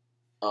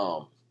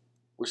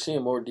 We're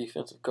seeing more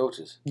defensive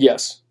coaches.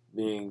 Yes.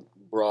 Being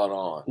brought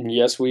on.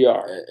 Yes, we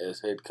are.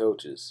 As head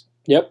coaches.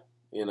 Yep.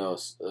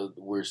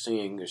 We're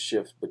seeing a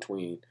shift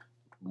between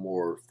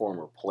more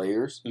former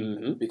players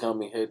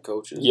becoming head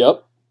coaches.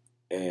 Yep.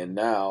 And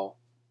now,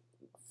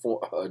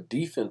 for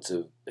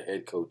defensive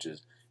head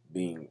coaches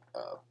being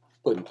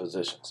put in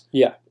positions.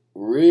 Yeah,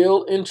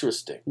 real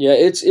interesting. Yeah,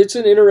 it's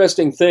an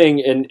interesting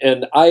thing,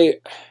 and I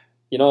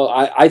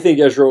think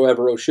Ejiro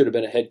Evero should have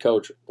been a head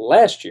coach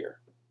last year.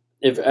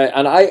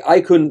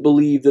 I couldn't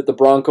believe that the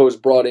Broncos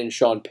brought in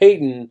Sean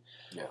Payton,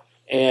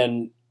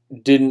 and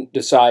didn't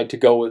decide to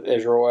go with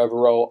Ejiro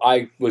Evero.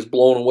 I was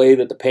blown away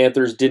that the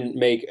Panthers didn't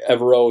make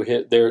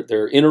Evero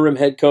their interim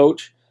head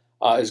coach.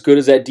 As good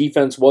as that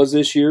defense was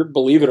this year,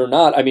 believe it or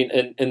not,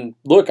 and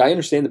look, I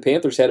understand the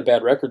Panthers had a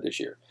bad record this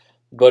year,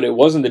 but it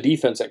wasn't the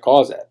defense that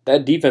caused that.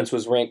 That defense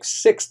was ranked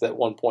 6th at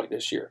one point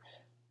this year,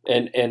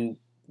 and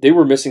they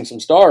were missing some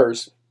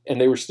stars,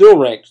 and they were still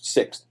ranked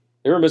 6th.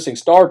 They were missing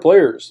star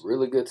players.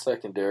 Really good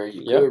secondary.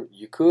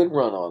 You could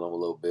run on them a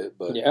little bit,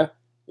 but the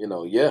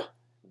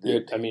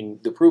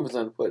proof is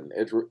in the pudding.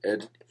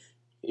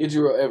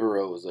 Ejiro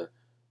Evero is a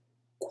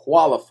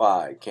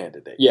qualified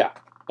candidate. Yeah.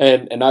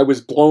 And I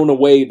was blown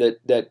away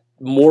that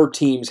more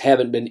teams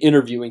haven't been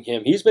interviewing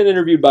him. He's been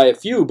interviewed by a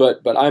few, but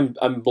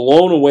I'm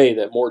blown away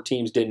that more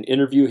teams didn't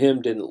interview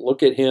him, didn't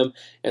look at him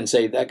and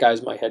say, that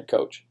guy's my head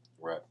coach.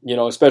 Right.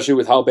 Especially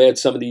with how bad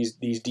some of these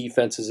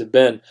defenses have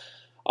been.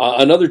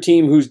 Another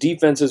team whose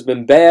defense has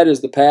been bad is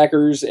the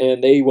Packers,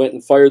 and they went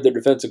and fired their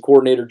defensive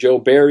coordinator, Joe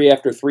Barry,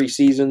 after 3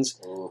 seasons.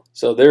 Oh.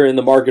 So they're in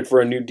the market for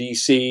a new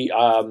DC.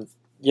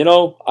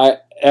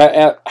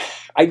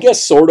 I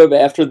guess sort of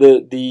after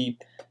the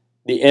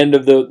end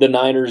of the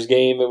Niners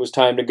game, it was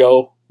time to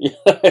go.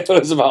 It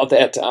was about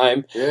that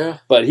time. Yeah.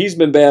 But he's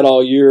been bad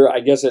all year, I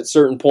guess, at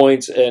certain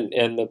points.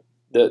 And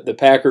the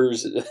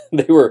Packers,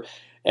 they were,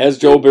 as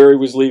Joe Barry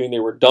was leaving, they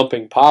were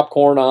dumping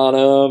popcorn on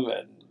him.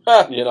 And,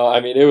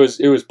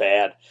 it was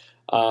bad.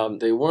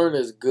 They weren't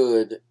as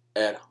good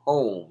at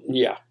home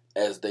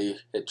as they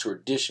had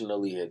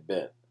traditionally had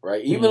been,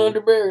 right? Even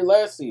under Barry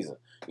last season.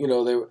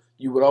 You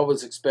would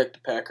always expect the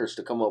Packers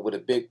to come up with a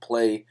big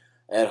play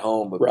at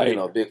home,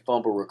 a big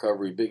fumble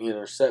recovery, big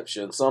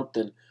interception,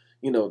 something,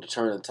 to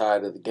turn the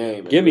tide of the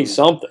game. Give me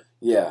something.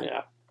 Yeah.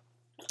 Yeah.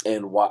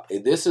 And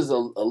this is a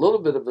little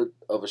bit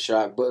of a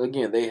shock, but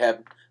again,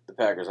 the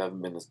Packers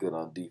haven't been as good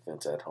on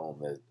defense at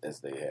home as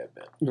they have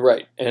been.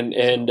 Right.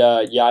 And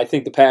I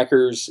think the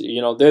Packers,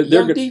 they're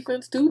young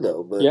defense too,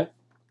 though. But yeah.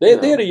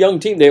 They had a young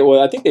team.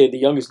 I think they had the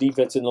youngest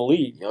defense in the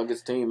league.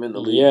 Youngest team in the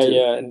league.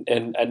 Yeah, too.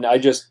 And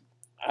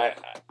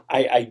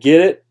I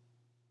get it.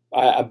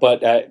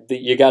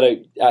 You got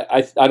to.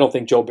 I don't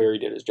think Joe Barry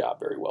did his job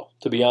very well,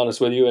 to be honest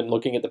with you. And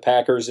looking at the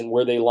Packers and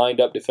where they lined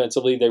up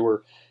defensively, they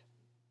were,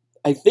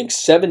 I think,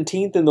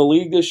 17th in the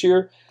league this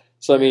year.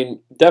 So I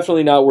mean,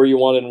 definitely not where you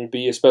wanted them to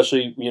be,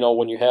 especially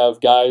when you have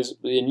guys,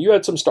 and you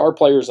had some star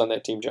players on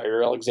that team,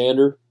 Jair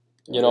Alexander,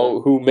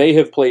 who may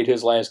have played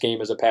his last game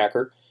as a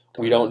Packer.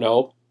 We don't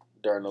know.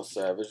 Darnell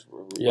Savage.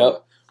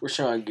 Yep.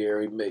 Rashawn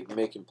Gary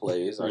making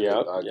plays. I'll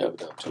give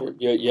it up to him.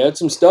 You had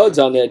some studs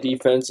on that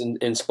defense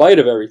in spite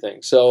of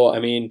everything. So, I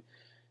mean,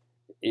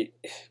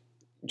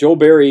 Joe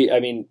Barry, I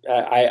mean,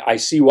 I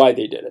see why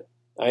they did it.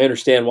 I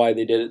understand why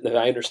they did it.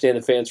 I understand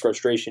the fans'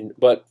 frustration.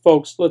 But,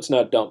 folks, let's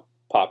not dump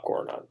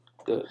popcorn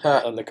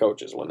on the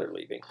coaches when they're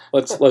leaving.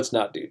 Let's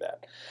not do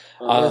that.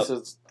 Unless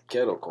it's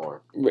kettle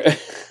corn.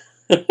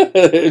 At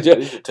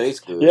least it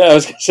tastes good. Yeah, I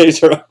was going to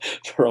say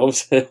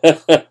Jerome's.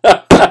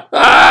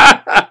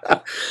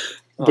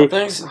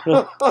 Thanks.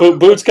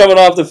 Boots coming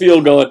off the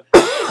field going,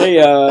 hey,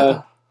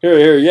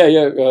 here, yeah.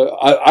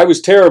 I was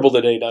terrible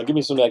today. Now give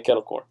me some of that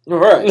kettle corn. All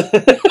right.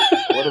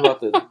 What about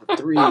the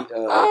three,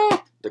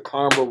 the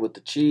caramel with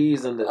the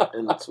cheese and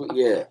the sweet?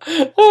 Yeah.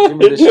 Give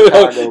me the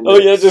Chicago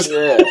mix.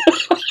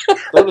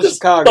 Throw the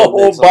Chicago the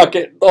whole mix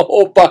bucket. The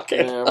whole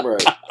bucket. Damn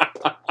right.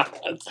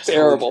 That's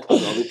terrible.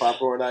 That's the only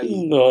popcorn I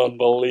eat.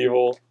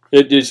 Unbelievable.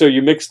 So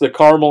you mix the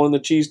caramel and the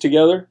cheese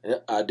together? Yeah,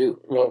 I do.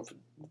 Well,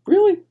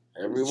 really?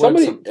 Every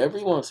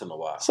once in a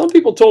while. Some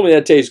people told me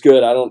that tastes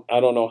good. I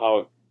don't know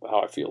how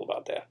I feel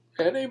about that.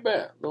 It ain't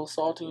bad. A little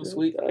salty and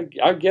sweet.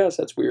 I guess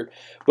that's weird.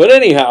 But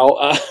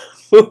anyhow,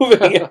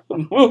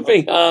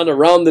 moving on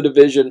around the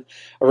division,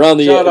 around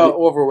the shout out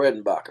over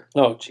Redenbacher.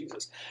 Oh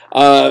Jesus!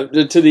 To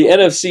the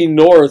NFC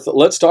North.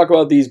 Let's talk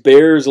about these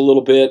Bears a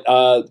little bit.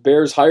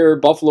 Bears hire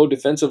Buffalo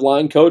defensive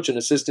line coach and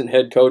assistant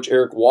head coach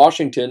Eric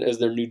Washington as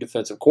their new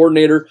defensive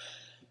coordinator.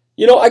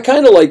 I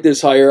kind of like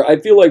this hire. I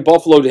feel like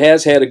Buffalo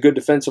has had a good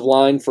defensive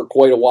line for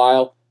quite a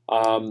while.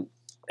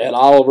 Ed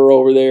Oliver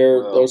over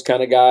there, those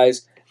kind of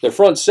guys. Their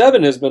front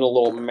seven has been a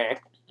little meh,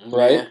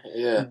 right?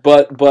 Yeah.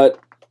 But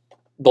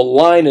the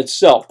line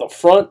itself, the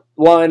front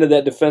line of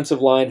that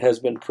defensive line has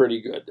been pretty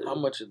good. How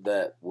much of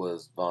that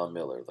was Von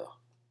Miller, though?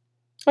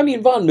 I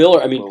mean, Von Miller,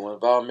 but when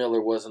Von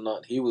Miller wasn't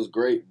on, he was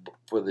great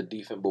for the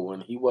defense, but when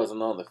he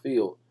wasn't on the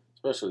field,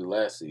 especially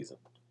last season,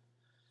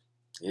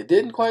 it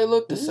didn't quite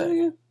look the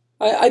same.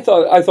 I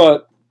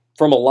thought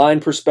from a line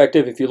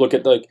perspective, if you look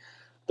at the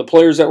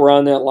players that were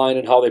on that line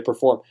and how they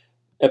performed,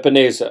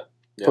 Epineza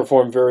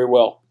performed very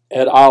well.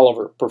 Ed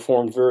Oliver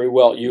performed very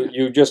well.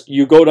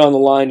 You go down the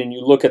line and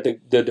you look at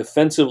the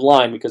defensive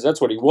line, because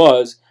that's what he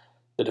was.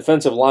 The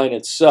defensive line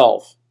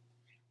itself,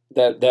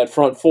 that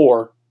front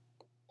four,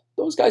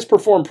 those guys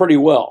performed pretty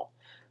well.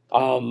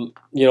 The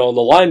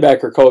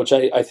linebacker coach,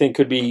 I think,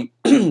 could be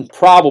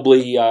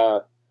probably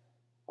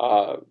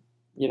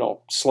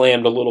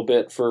slammed a little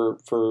bit for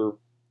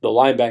the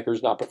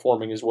linebackers not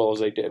performing as well as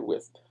they did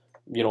with,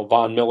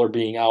 Von Miller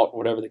being out,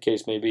 whatever the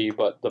case may be.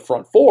 But the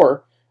front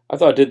four, I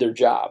thought, did their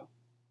job.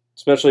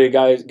 Especially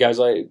guys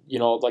like,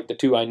 like the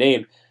two I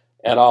named,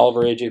 Ed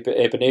Oliver, AJ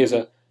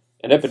Epineza.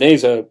 And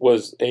Epineza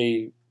was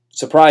a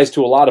surprise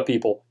to a lot of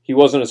people. He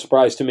wasn't a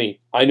surprise to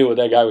me. I knew what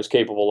that guy was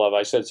capable of.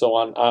 I said so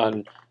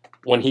on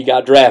when he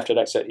got drafted,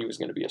 I said he was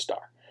going to be a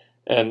star.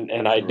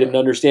 And I didn't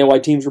understand why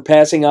teams were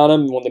passing on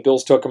him. When the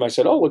Bills took him, I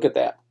said, oh, look at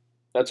that.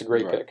 That's a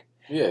great pick.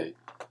 Yeah,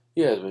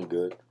 he has been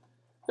good.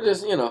 It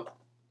just,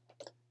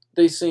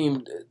 they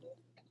seemed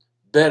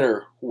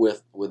better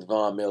with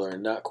Von Miller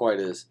and not quite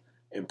as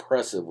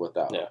impressive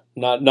without. Yeah,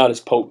 not as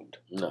potent.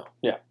 No.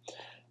 Yeah.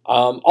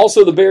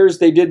 Also, the Bears,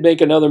 they did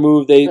make another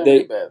move. They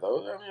ain't bad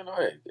though.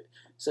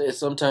 Say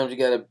sometimes you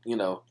gotta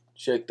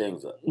shake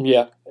things up.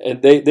 Yeah,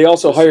 and they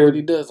also hired. What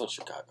he does in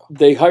Chicago.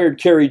 They hired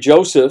Kerry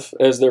Joseph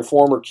as their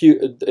former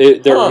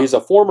He's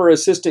a former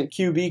assistant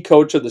QB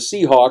coach of the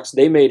Seahawks.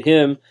 They made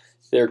him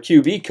their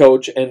QB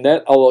coach, and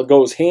that all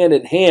goes hand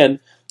in hand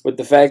with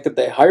the fact that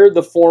they hired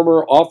the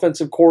former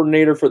offensive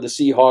coordinator for the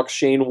Seahawks,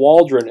 Shane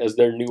Waldron, as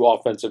their new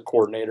offensive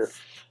coordinator.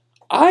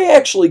 I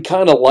actually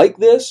kind of like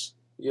this.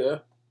 Yeah.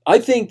 I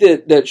think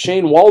that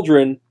Shane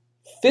Waldron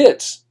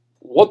fits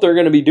what they're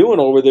going to be doing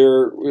over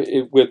there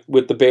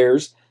with the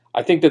Bears.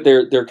 I think that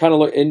they're kind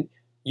of and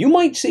you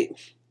might see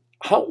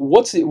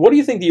what do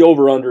you think the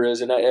over under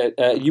is? And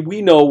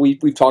we know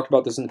we've talked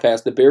about this in the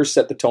past. The Bears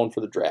set the tone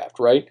for the draft,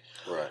 right?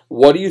 Right.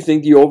 What do you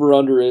think the over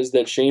under is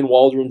that Shane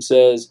Waldron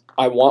says,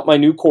 I want my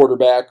new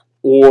quarterback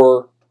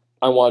or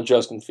I want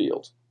Justin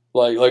Fields?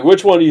 Like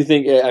which one do you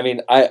think? I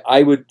mean,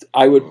 I would.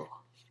 I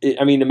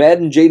mean,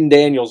 imagine Jaden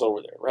Daniels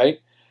over there, right?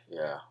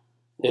 Yeah.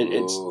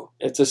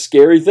 It's a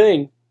scary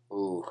thing.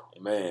 Ooh,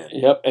 man.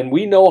 Yep, and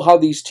we know how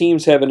these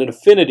teams have an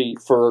affinity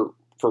for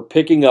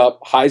picking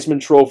up Heisman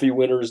Trophy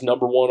winners,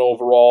 number one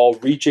overall,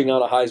 reaching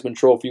on a Heisman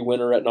Trophy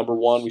winner at number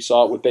one. We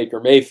saw it with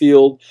Baker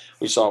Mayfield.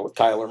 We saw it with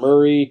Kyler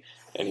Murray.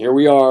 And here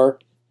we are.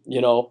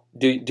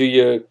 Do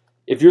you,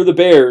 if you're the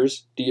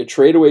Bears, do you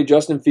trade away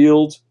Justin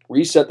Fields,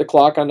 reset the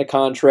clock on the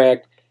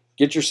contract,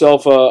 Get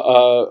yourself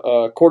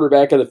a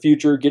quarterback of the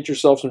future. Get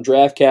yourself some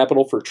draft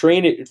capital for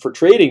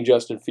trading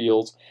Justin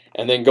Fields,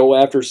 and then go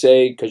after,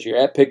 say, because you're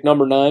at pick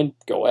number 9,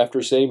 go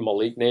after, say,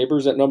 Malik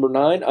Neighbors at number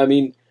 9. I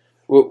mean,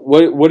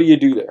 what do you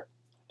do there?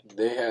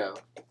 They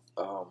have.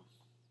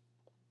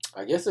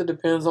 I guess it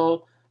depends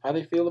on how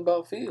they feel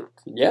about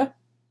Fields. Yeah.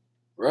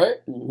 Right.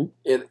 Mm-hmm.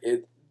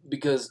 It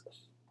because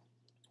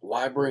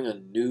why bring a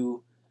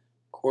new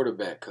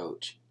quarterback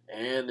coach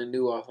and a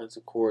new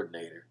offensive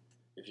coordinator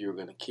if you were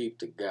going to keep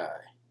the guy,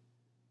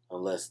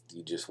 unless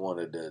you just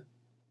wanted to.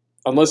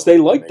 Unless they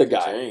like the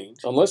guy. Change.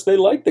 Unless they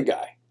like the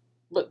guy.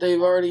 But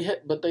they've already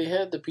had. But they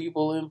had the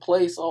people in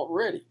place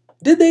already.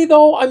 Did they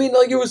though? I mean,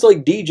 like it was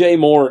like DJ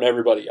Moore and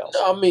everybody else.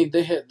 No, I mean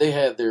they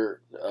had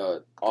their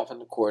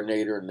offensive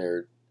coordinator and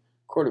their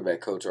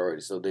quarterback coach already,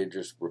 so they're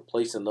just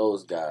replacing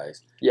those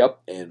guys. Yep.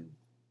 And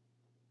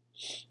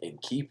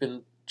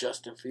keeping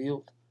Justin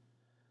Fields.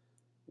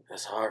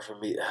 That's hard for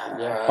me.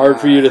 Yeah, hard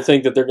for you to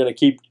think that they're going to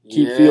keep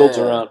Fields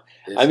around.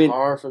 It's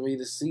hard for me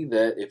to see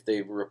that if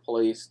they've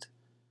replaced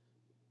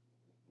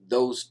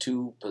those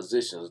two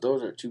positions.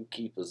 Those are two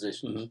key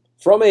positions.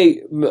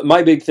 Mm-hmm.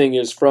 My big thing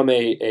is from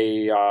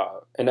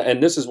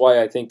and this is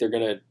why I think they're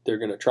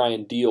gonna try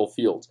and deal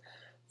Fields.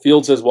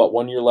 Fields has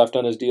 1 year left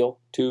on his deal,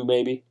 2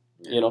 maybe.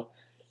 Yeah. You know,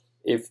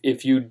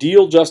 if you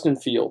deal Justin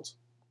Fields,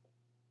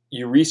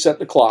 you reset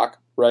the clock.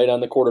 Right,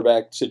 on the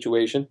quarterback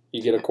situation.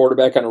 You get a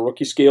quarterback on a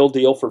rookie scale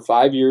deal for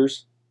 5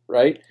 years,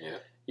 right?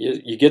 Yeah.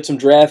 You get some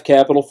draft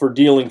capital for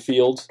dealing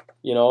Fields.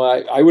 You know,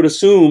 I would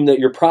assume that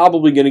you're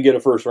probably going to get a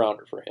first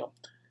rounder for him.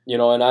 You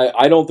know, and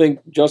I don't think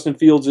Justin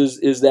Fields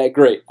is that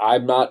great.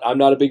 I'm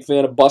not a big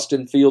fan of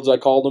busting Fields. I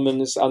called him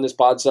on this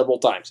pod several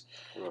times.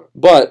 Right.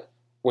 But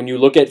when you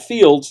look at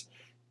Fields,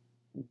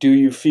 do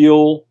you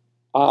feel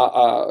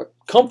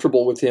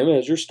comfortable with him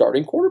as your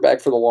starting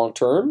quarterback for the long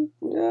term?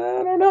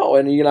 I don't know.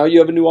 And you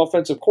have a new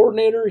offensive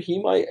coordinator.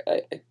 He might.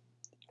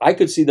 I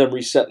could see them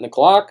resetting the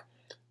clock,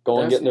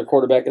 getting their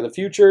quarterback of the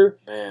future.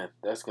 Man,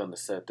 that's going to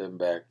set them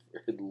back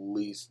at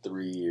least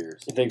 3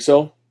 years. You think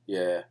so?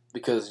 Yeah,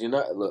 because you're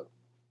not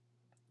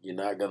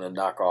going to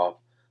knock off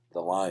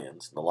the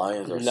Lions. The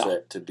Lions are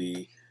set to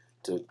be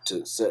to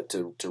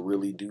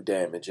really do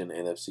damage in the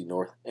NFC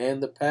North,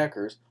 and the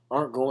Packers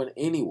aren't going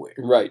anywhere.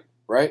 Right.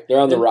 Right? They're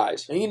on the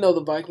rise. And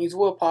the Vikings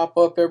will pop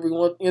up every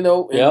one,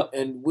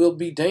 and will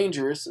be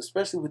dangerous,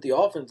 especially with the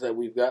offense that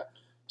we've got.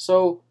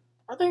 So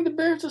I think the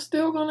Bears are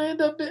still going to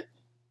end up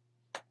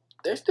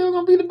they're still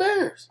going to be the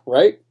Bears.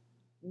 Right?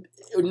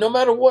 No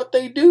matter what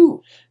they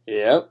do.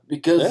 Yeah.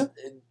 Because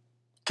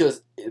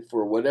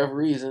for whatever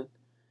reason,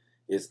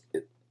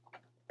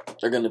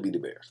 they're going to be the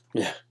Bears.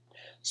 Yeah.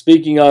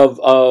 Speaking of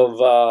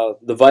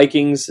the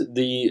Vikings,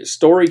 the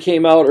story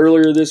came out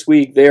earlier this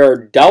week. They are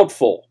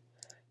doubtful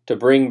to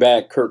bring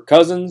back Kirk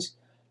Cousins.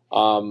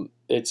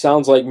 It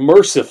sounds like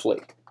mercifully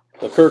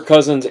the Kirk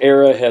Cousins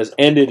era has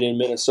ended in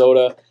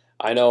Minnesota.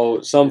 I know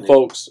some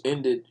folks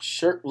ended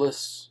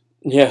shirtless.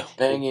 Yeah,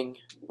 banging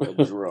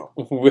a drum.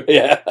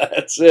 Yeah,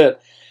 that's it.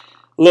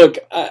 Look,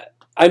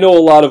 I know a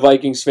lot of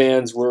Vikings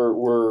fans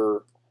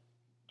were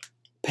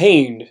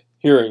pained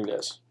hearing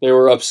this. They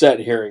were upset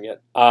hearing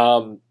it.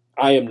 I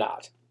am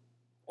not,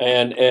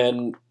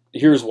 and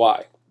here's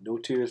why. No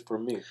tears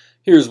from me.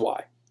 Here's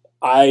why.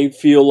 I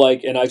feel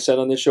like, and I've said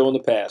on this show in the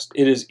past,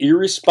 it is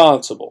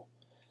irresponsible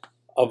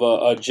of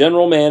a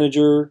general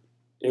manager.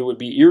 It would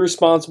be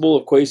irresponsible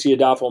of Kwesi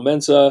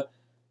Adolfo-Mensah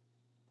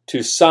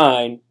to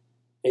sign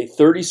a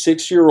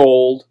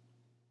 36-year-old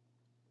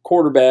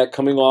quarterback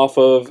coming off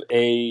of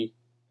a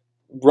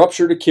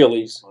ruptured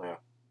Achilles,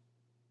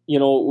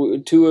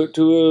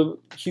 to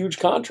a huge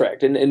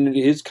contract. And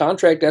his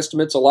contract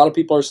estimates, a lot of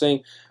people are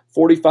saying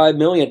 $45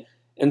 million.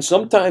 And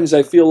sometimes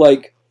I feel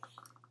like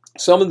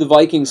some of the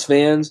Vikings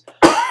fans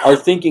are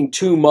thinking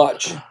too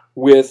much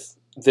with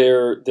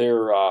their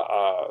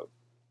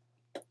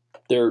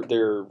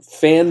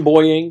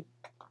fanboying,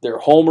 their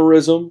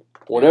homerism,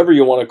 whatever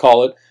you want to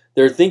call it.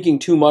 They're thinking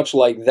too much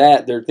like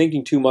that. They're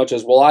thinking too much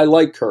as, well, I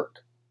like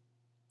Kirk.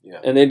 Yeah.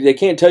 And they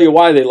can't tell you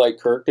why they like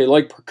Kirk. They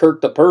like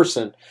Kirk the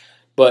person,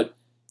 but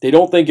they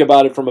don't think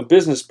about it from a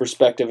business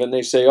perspective. And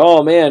they say,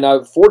 oh, man,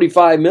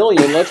 $45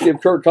 million. Let's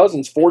give Kirk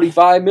Cousins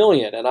 $45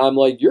 million. And I'm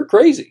like, you're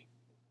crazy.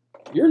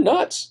 You're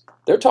nuts.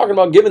 They're talking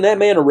about giving that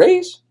man a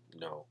raise?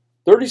 No.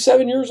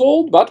 37 years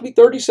old? About to be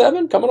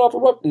 37? Coming off a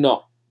rough?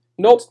 No.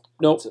 Nope.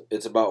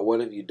 It's about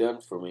what have you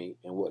done for me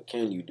and what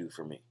can you do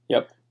for me.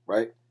 Yep.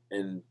 Right?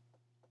 And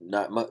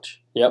not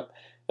much. Yep.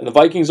 And the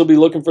Vikings will be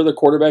looking for their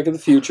quarterback of the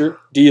future.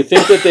 Do you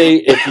think that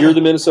if you're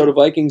the Minnesota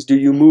Vikings, do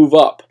you move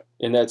up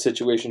in that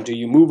situation? Do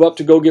you move up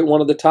to go get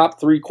one of the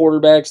top 3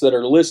 quarterbacks that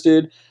are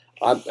listed?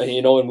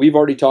 And we've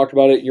already talked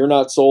about it. You're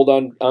not sold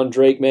on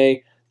Drake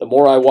May. The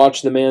more I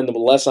watch the man, the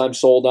less I'm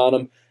sold on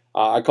him.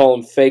 I call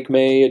him Fake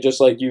May,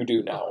 just like you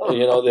do now.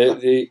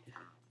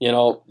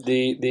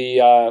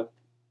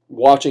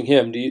 Watching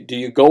him. Do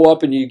you go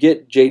up and you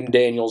get Jaden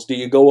Daniels? Do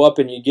you go up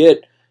and you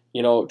get,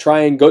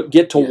 try and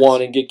get to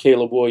one and get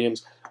Caleb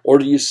Williams? Or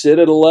do you sit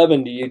at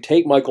 11? Do you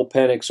take Michael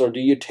Penix, or do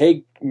you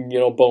take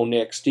Bo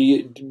Nix?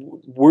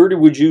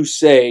 Would you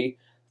say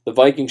the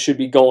Vikings should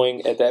be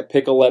going at that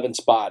pick 11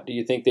 spot? Do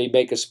you think they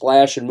make a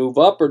splash and move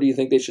up, or do you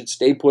think they should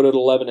stay put at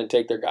 11 and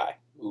take their guy?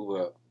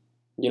 Move up.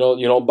 You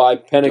don't buy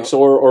Penix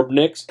or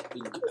Nix?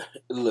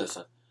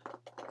 Listen,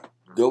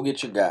 go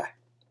get your guy.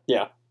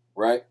 Yeah.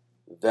 Right?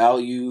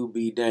 Value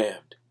be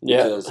damned.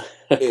 Yeah. Because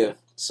if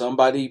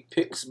somebody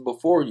picks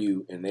before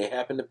you and they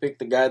happen to pick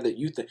the guy that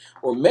you think,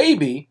 or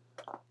maybe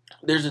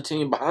there's a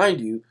team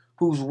behind you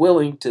who's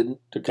willing to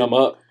come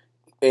up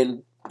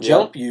and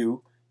jump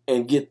you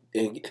and get.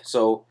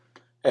 So,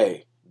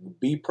 hey,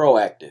 be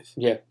proactive.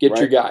 Yeah, get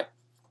your guy.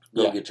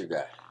 Go get your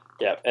guy.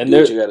 Yeah, and do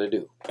what you got to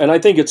do. And I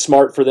think it's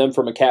smart for them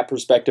from a cap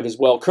perspective as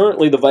well.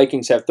 Currently, the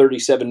Vikings have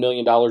 $37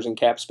 million in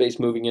cap space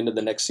moving into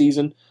the next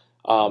season.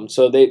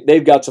 So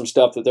they've got some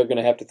stuff that they're going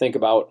to have to think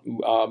about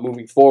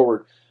moving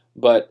forward.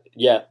 But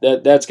yeah,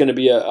 that's going to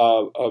be an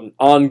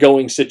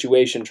ongoing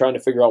situation, trying to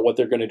figure out what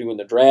they're going to do in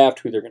the draft,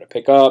 who they're going to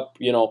pick up,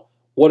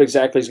 what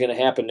exactly is going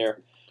to happen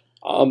there.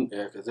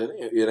 Yeah, because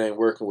it ain't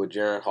working with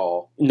Jaren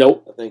Hall.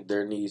 Nope. I think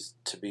there needs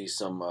to be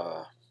some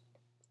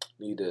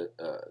need to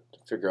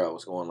figure out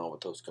what's going on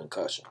with those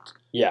concussions.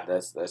 Yeah,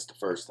 that's the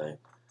first thing.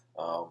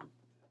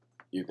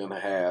 You're going to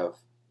have.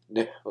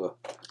 I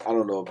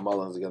don't know if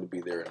Mullins is going to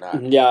be there or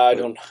not. Yeah,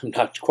 I'm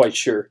not quite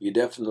sure. You're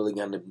definitely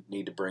going to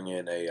need to bring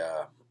in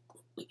a.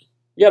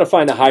 You got to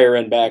find a higher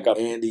end backup.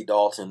 Andy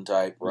Dalton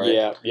type,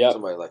 right? Yeah.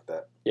 Somebody like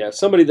that. Yeah,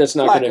 somebody that's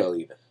not going to.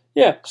 Even.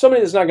 Yeah,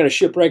 somebody that's not going to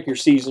shipwreck your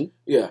season.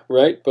 Yeah.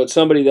 Right, but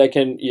somebody that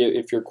can,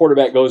 if your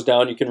quarterback goes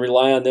down, you can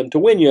rely on them to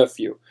win you a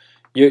few.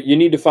 You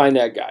need to find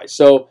that guy.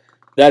 So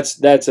that's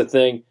a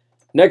thing.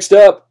 Next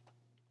up,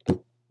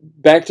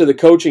 back to the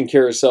coaching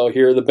carousel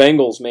here. The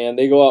Bengals, man,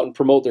 they go out and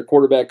promote their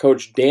quarterback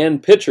coach Dan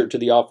Pitcher to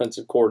the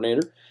offensive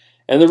coordinator.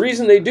 And the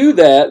reason they do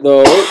that,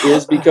 though,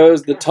 is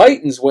because the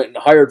Titans went and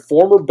hired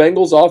former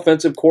Bengals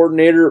offensive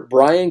coordinator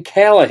Brian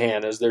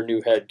Callahan as their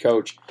new head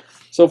coach.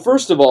 So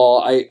first of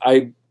all,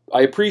 I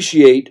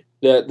appreciate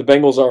that the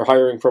Bengals are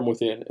hiring from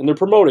within and they're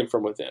promoting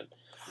from within.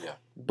 Yeah.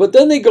 But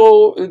then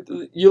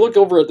you look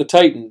over at the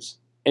Titans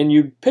and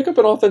you pick up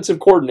an offensive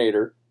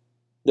coordinator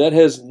that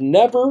has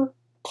never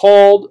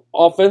called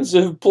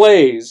offensive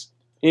plays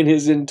in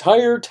his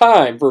entire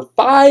time for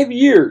 5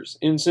 years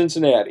in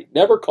Cincinnati.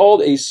 Never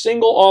called a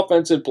single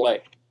offensive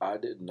play. I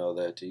didn't know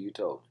that till you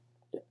told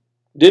me.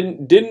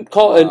 Didn't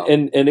call, wow.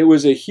 and it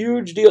was a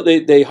huge deal.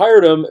 They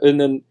hired him,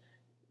 and then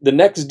the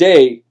next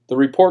day, the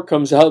report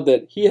comes out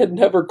that he had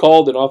never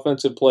called an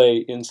offensive play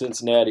in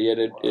Cincinnati.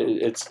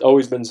 It's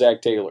always been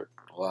Zach Taylor.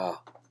 Wow.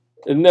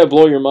 Doesn't that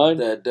blow your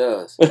mind? That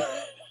does.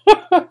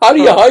 How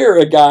do you hire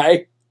a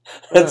guy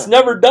that's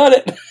never done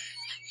it?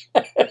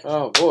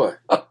 Oh, boy.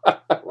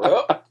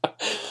 Well,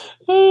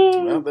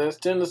 that's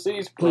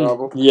Tennessee's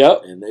problem.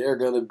 Yep. And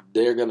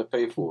they're gonna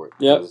pay for it.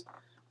 Yep.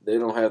 They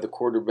don't have the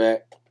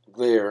quarterback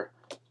there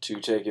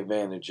to take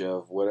advantage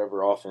of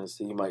whatever offense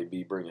he might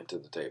be bringing to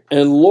the table.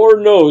 And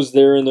Lord knows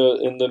they're in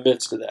the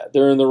midst of that.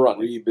 They're in the run.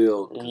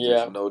 Rebuild.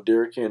 Yeah. No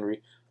Derrick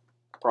Henry,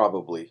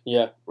 probably.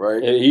 Yeah.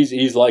 Right.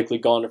 He's likely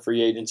gone to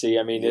free agency.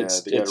 I mean, they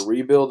got to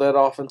rebuild that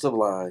offensive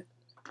line.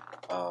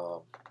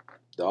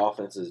 The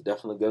offense is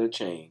definitely going to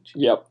change.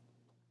 Yep.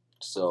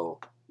 So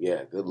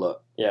yeah, good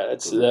luck. Yeah,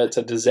 that's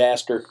a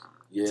disaster.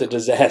 Yeah. It's a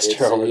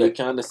disaster over there. It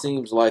kind of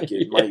seems like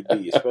it might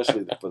be,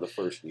 especially for the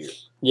first year.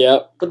 Yeah.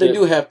 But they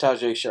do have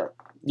Tajay Sharp.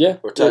 Yeah.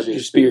 Or Tajay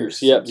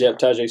Spears. Yep,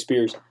 Tajay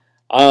Spears.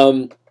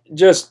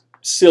 Just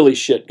silly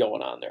shit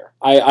going on there.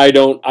 I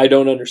don't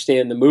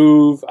understand the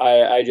move.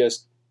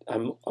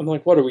 I'm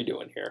like, what are we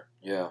doing here?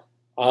 Yeah.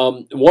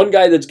 One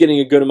guy that's getting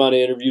a good amount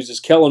of interviews is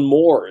Kellen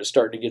Moore is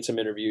starting to get some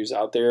interviews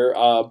out there.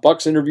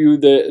 Bucs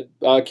interviewed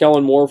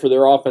Kellen Moore for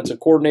their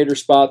offensive coordinator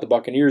spot. The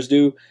Buccaneers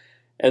do.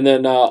 And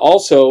then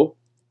also,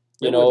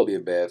 wouldn't be a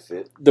bad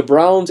fit. The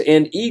Browns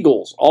and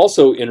Eagles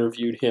also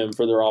interviewed him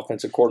for their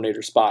offensive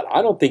coordinator spot.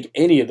 I don't think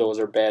any of those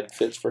are bad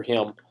fits for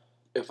him.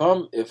 If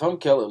I'm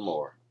Kellen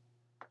Moore,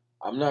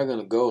 I'm not going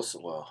to go.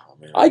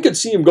 I could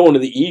see him going to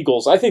the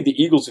Eagles. I think the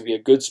Eagles would be a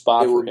good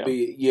spot for him. It would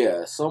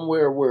be,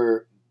 somewhere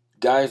where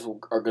guys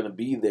are going to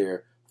be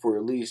there for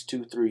at least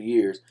 2-3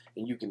 years,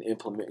 and you can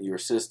implement your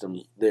system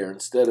there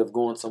instead of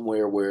going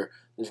somewhere where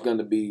there's going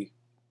to be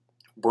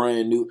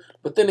brand new.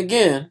 But then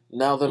again,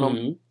 now that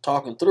I'm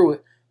talking through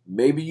it,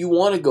 maybe you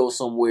want to go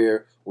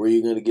somewhere where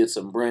you're going to get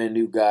some brand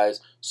new guys,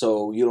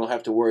 so you don't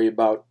have to worry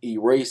about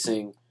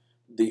erasing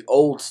the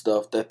old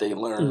stuff that they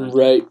learned.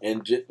 Right.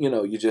 And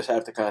you just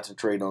have to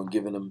concentrate on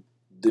giving them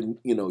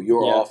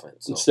your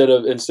offense. So.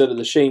 Instead of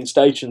the Shane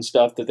Steichen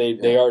stuff that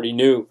they already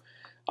knew.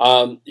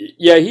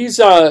 He's.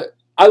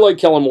 I like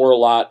Kellen Moore a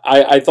lot.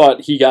 I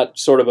thought he got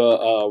sort of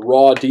a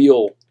raw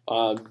deal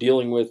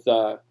dealing with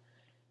the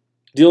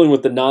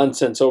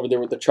nonsense over there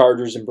with the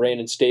Chargers and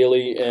Brandon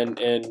Staley,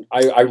 and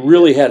I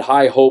really had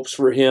high hopes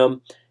for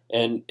him,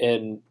 and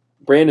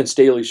Brandon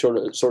Staley sort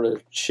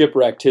of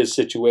shipwrecked his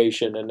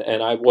situation,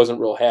 and I wasn't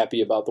real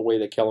happy about the way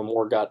that Kellen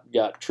Moore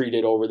got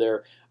treated over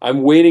there.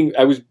 I'm waiting.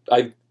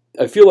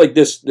 I feel like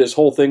this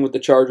whole thing with the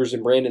Chargers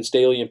and Brandon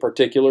Staley in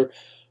particular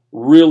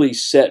really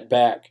set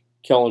back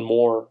Kellen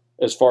Moore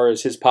as far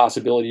as his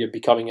possibility of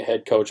becoming a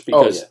head coach,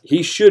 because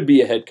he should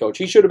be a head coach.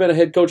 He should have been a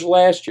head coach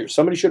last year.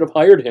 Somebody should have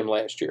hired him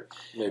last year.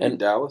 Maybe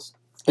Dallas.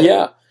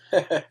 Yeah.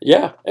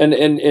 Yeah.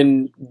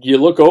 And you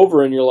look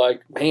over and you're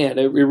like, man,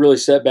 it really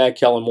set back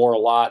Kellen Moore a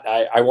lot.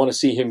 I want to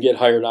see him get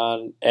hired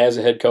on as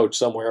a head coach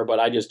somewhere,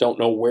 but I just don't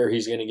know where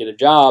he's going to get a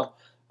job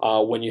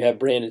when you have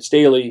Brandon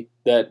Staley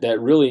that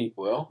really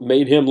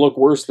made him look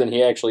worse than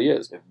he actually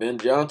is. If Ben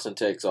Johnson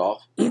takes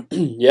off.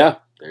 Yeah.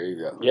 There you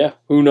go. Yeah,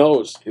 who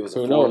knows? He was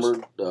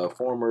a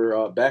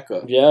former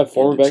backup. Yeah,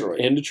 former backup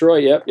in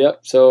Detroit.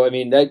 Yep. So I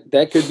mean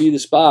that could be the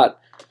spot,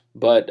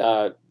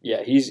 but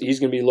he's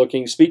going to be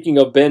looking. Speaking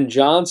of Ben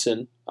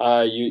Johnson,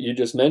 you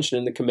just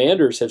mentioned the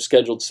Commanders have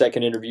scheduled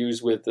second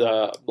interviews with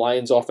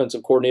Lions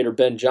offensive coordinator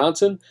Ben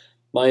Johnson,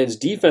 Lions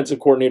defensive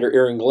coordinator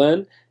Aaron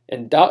Glenn,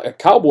 and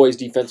Cowboys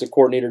defensive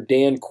coordinator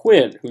Dan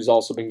Quinn, who's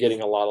also been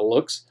getting a lot of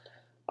looks.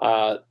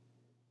 Wait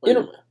a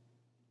minute.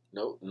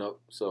 No.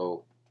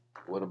 So.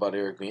 What about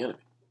Eric Bieniemy?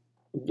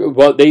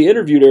 Well, they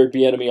interviewed Eric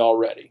Bieniemy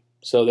already,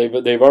 so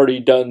they've already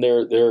done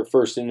their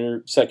second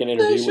interview with him.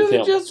 They should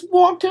have just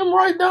walked him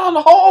right down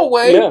the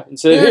hallway. Yeah, and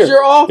said, "Here's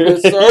your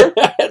office, sir."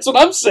 That's what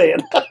I'm saying.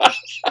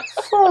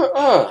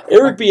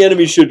 Eric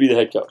Bieniemy should be the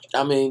head coach.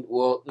 I mean,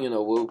 well,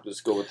 we'll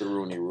just go with the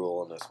Rooney Rule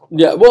on this one.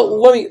 Yeah, well,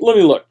 let me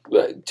look.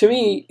 To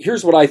me,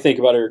 here's what I think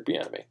about Eric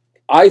Bieniemy.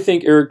 I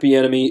think Eric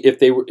Bieniemy,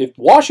 if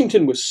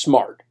Washington was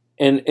smart.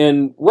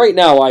 And right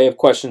now I have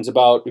questions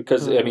about,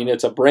 because, I mean,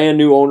 it's a brand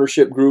new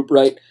ownership group,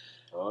 right?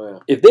 Oh, yeah.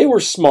 If they were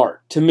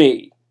smart, to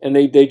me, and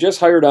they just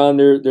hired on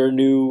their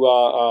new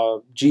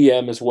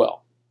GM as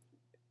well,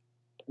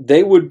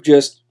 they would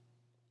just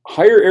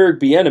hire Eric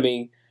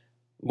Bieniemy,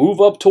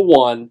 move up to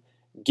 1,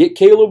 get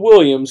Caleb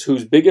Williams,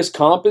 whose biggest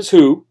comp is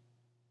who?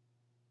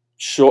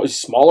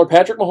 Smaller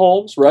Patrick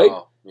Mahomes, right?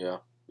 Oh, yeah.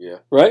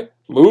 Right?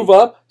 Move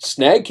up,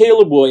 snag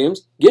Caleb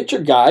Williams, get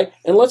your guy,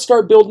 and let's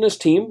start building this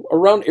team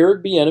around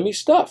Eric Bieniemy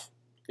stuff.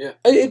 Yeah.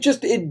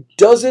 It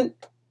doesn't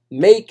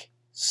make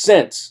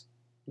sense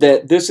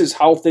that this is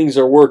how things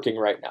are working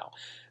right now.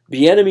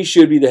 Bieniemy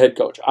should be the head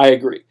coach. I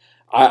agree.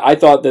 I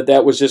thought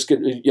that was just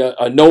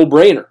a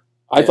no-brainer.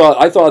 I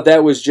thought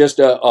that was just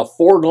a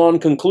foregone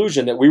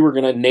conclusion that we were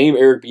going to name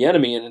Eric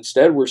Bieniemy, and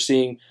instead we're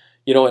seeing,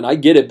 and I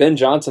get it, Ben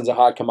Johnson's a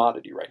hot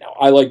commodity right now.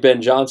 I like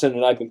Ben Johnson,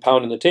 and I've been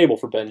pounding the table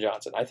for Ben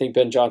Johnson. I think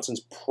Ben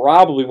Johnson's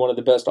probably one of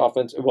the best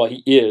offensive, well,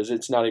 he is.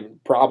 It's not even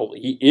probably.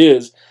 He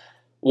is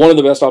one of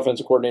the best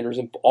offensive coordinators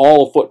in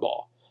all of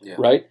football,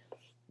 right?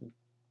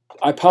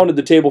 I pounded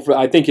the table for,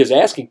 I think his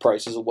asking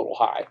price is a little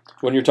high.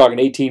 When you're talking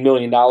 $18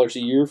 million a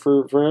year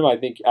for him, I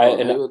think.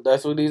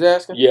 That's what he's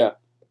asking? Yeah.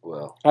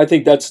 Well, I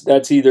think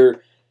that's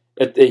either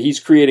he's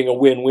creating a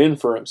win-win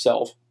for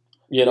himself.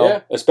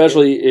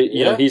 Especially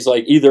he's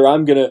like, either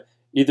I'm gonna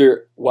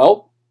get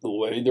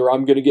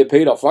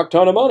paid a fuck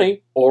ton of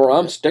money, or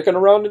I'm sticking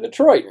around in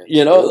Detroit.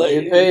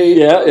 Get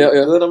paid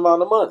a good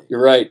amount of money.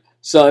 You're right.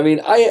 So I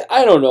mean,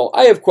 I don't know.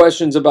 I have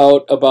questions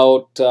about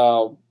what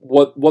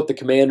the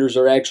Commanders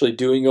are actually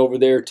doing over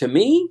there. To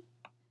me,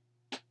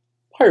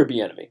 hire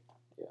Bieniemy.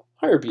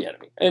 Hire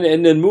Bieniemy,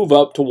 and then move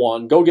up to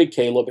 1. Go get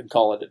Caleb and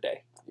call it a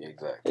day.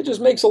 Exactly. It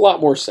just makes a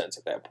lot more sense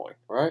at that point,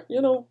 right?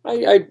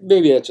 I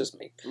maybe that's just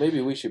me.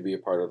 Maybe we should be a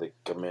part of the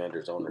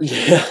Commanders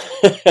ownership.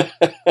 Yeah.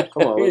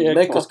 Come on,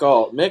 make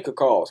a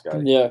call,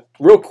 Scotty. Yeah,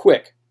 real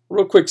quick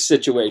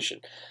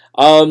situation.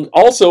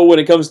 Also, when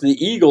it comes to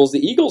the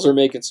Eagles are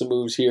making some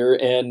moves here,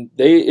 and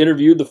they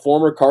interviewed the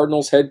former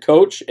Cardinals head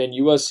coach and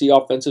USC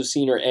offensive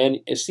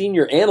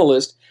senior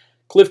analyst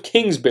Cliff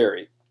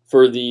Kingsbury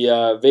for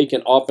the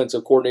vacant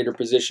offensive coordinator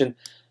position.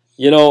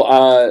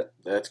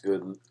 That's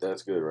good.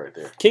 That's good right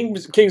there.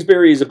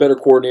 Kingsbury is a better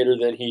coordinator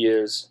than he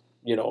is,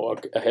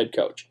 a head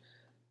coach.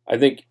 I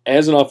think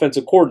as an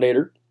offensive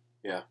coordinator,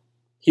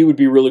 he would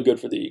be really good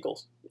for the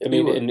Eagles. I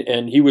mean,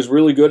 and he was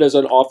really good as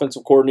an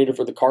offensive coordinator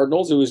for the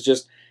Cardinals. It was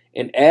just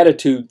an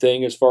attitude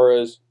thing as far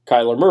as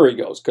Kyler Murray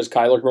goes, because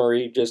Kyler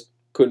Murray just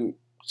couldn't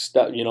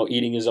stop,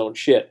 eating his own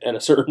shit at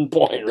a certain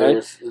point,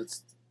 right?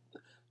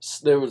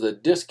 There was a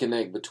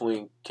disconnect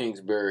between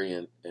Kingsbury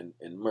and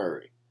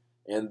Murray.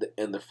 And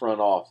the front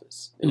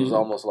office. It was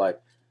almost like,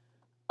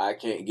 I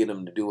can't get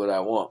him to do what I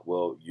want.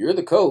 Well, you're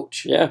the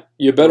coach. Yeah,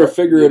 you better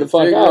figure it the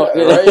fuck out.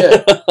 Right,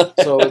 yeah.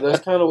 So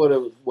that's kind of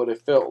what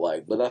it felt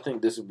like. But I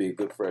think this would be a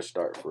good fresh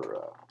start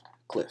for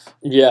Cliff.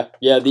 Yeah.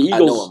 The Eagles.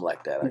 I know him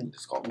like that. I can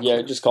just call him. Yeah,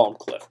 Cliff. just call him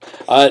Cliff.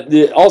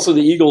 Also,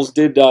 the Eagles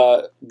did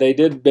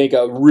make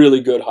a really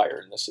good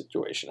hire in this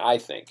situation, I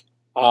think.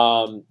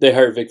 They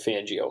hired Vic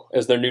Fangio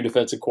as their new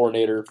defensive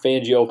coordinator.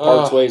 Fangio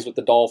parts ways with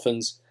the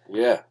Dolphins.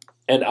 Yeah.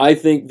 And I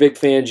think Vic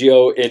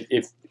Fangio,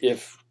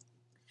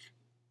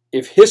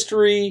 if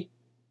history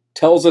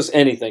tells us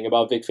anything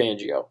about Vic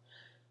Fangio,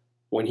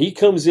 when he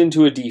comes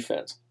into a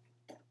defense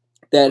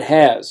that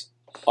has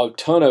a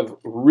ton of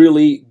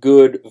really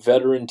good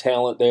veteran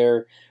talent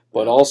there,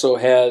 but also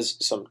has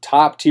some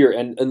top tier,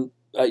 and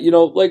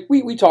like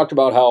we talked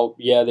about how,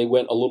 they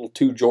went a little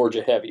too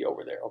Georgia heavy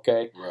over there,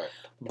 okay? Right.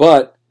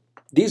 But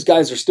these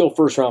guys are still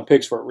first-round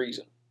picks for a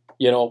reason.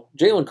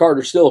 Jalen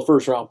Carter's still a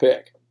first-round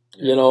pick.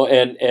 Yeah.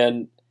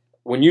 And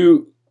when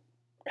you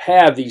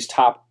have these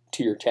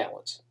top-tier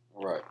talents.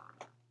 Right.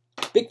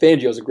 Vic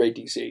Fangio's a great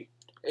DC.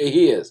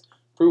 He is.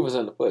 Proof is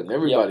in the pudding.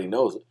 Everybody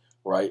knows it,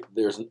 right?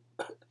 There's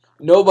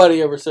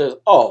nobody ever says,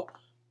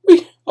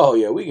 we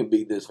can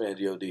beat this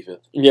Fangio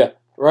defense. Yeah.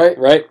 Right?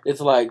 Right.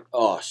 It's like,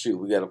 oh, shoot,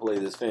 we got to play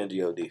this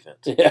Fangio defense.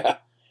 Yeah.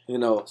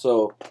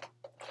 So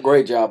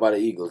great job by the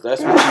Eagles.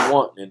 That's what you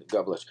want, and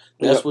God bless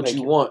you. That's what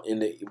you want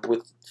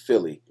with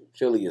Philly.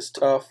 Philly is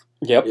tough.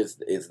 Yep.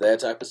 It's that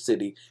type of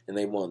city, and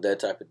they want that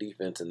type of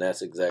defense, and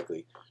that's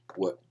exactly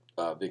what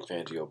Vic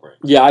Fangio brings.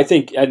 Yeah, I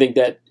think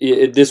that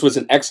this was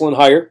an excellent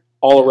hire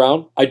all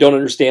around. I don't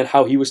understand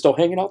how he was still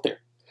hanging out there.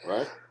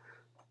 Right?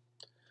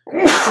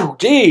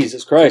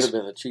 Jesus Christ. Could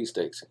have been the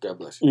cheesesteaks. God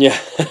bless you. Yeah.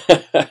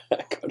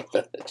 Could have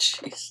been the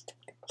cheesesteaks.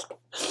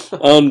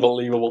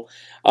 Unbelievable.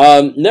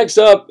 Next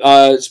up,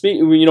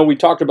 we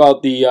talked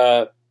about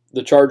the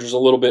Chargers a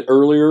little bit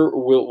earlier.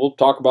 We'll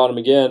talk about them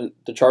again.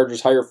 The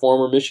Chargers hire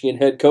former Michigan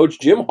head coach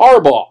Jim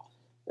Harbaugh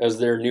as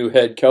their new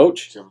head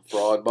coach. Jim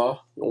Fraudbaugh.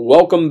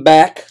 Welcome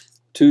back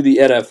to the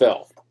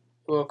NFL.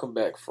 Welcome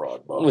back,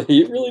 Fraudbaugh.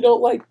 You really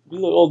don't like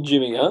old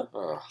Jimmy, huh?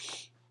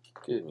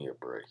 Give me a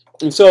break.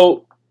 And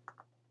so,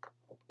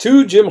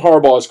 to Jim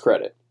Harbaugh's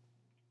credit,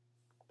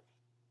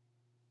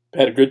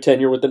 had a good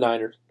tenure with the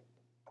Niners.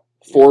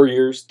 4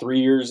 years, 3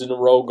 years in a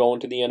row going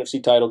to the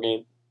NFC title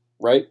game,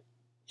 right?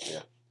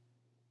 Yeah.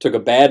 Took a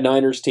bad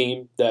Niners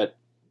team that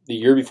the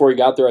year before he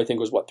got there, I think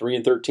was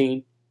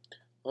 3-13.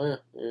 Oh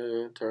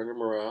yeah, turned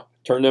them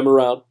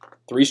around.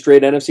 3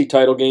 straight NFC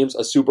title games,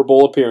 a Super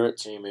Bowl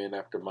appearance. Came in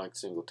after Mike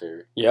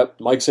Singletary. Yep,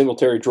 Mike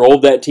Singletary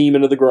drove that team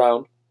into the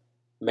ground,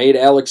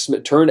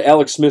 turned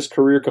Alex Smith's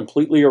career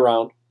completely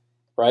around,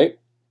 right?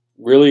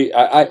 Really,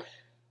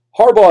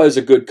 Harbaugh is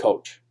a good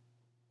coach.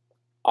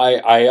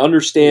 I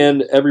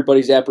understand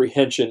everybody's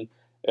apprehension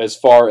as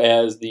far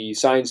as the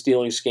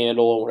sign-stealing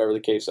scandal and whatever the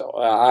case is.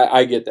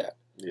 I get that.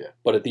 Yeah.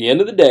 But at the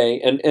end of the day,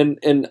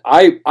 and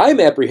I'm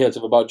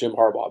apprehensive about Jim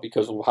Harbaugh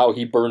because of how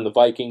he burned the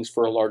Vikings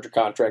for a larger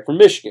contract from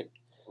Michigan.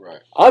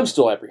 Right. I'm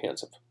still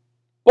apprehensive.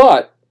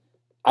 But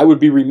I would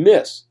be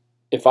remiss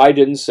if I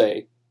didn't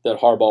say that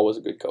Harbaugh was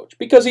a good coach.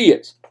 Because he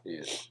is. He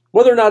is.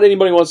 Whether or not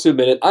anybody wants to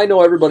admit it, I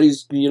know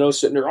everybody's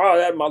sitting there,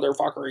 that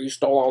motherfucker, he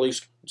stole all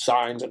these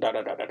signs and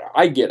da-da-da-da-da.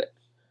 I get it.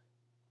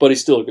 But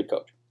he's still a good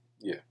coach.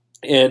 Yeah.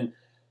 And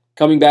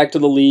coming back to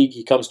the league,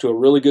 he comes to a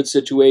really good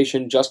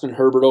situation. Justin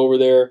Herbert over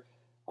there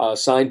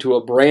signed to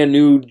a brand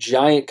new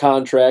giant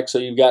contract. So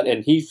you've got,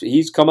 and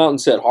he's come out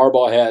and said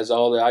Harbaugh has,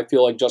 I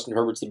feel like Justin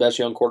Herbert's the best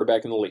young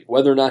quarterback in the league.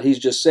 Whether or not he's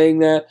just saying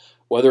that,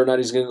 whether or not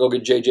he's going to go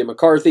get J.J.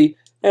 McCarthy,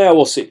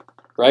 we'll see,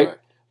 right?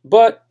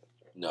 But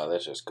no,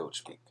 that's just coach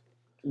speak.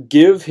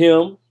 Give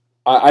him,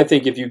 I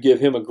think if you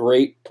give him a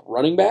great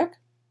running back,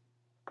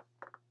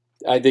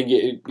 I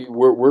think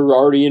we're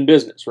already in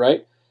business,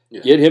 right?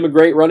 Yeah. Get him a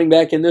great running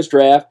back in this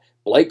draft.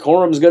 Blake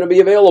Corum's going to be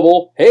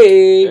available.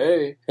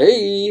 Hey.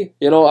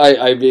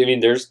 I mean,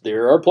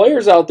 there are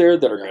players out there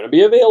that are going to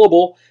be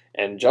available,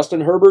 and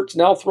Justin Herbert's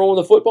now throwing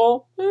the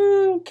football.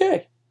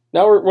 Okay,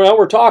 now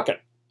we're talking.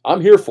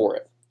 I'm here for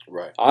it.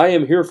 Right. I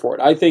am here for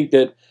it. I think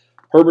that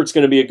Herbert's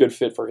going to be a good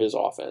fit for his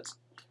offense.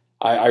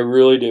 I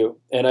really do,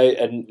 and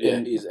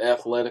he's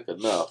athletic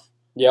enough.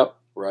 Yep.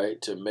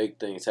 Right, to make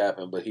things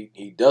happen, but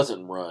he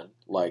doesn't run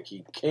like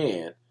he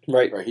can.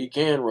 Right. Or he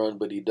can run,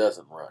 but he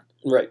doesn't run.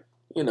 Right.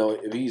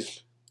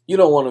 If you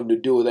don't want him to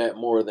do that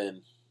more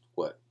than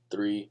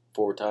 3-4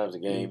 times a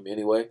game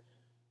anyway.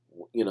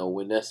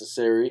 When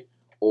necessary,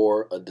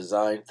 or a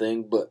design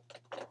thing, but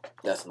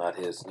that's not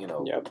his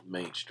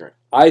main strength.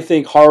 I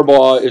think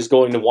Harbaugh is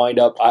going to wind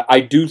up.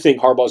 I do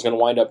think Harbaugh is going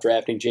to wind up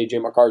drafting J.J.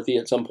 McCarthy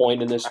at some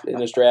point in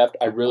this draft.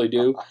 I really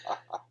do.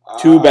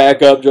 To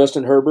back up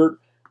Justin Herbert.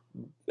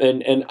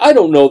 And I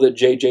don't know that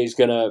JJ's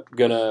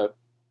gonna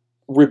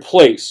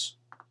replace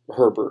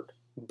Herbert,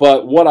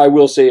 but what I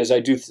will say is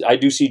I do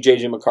see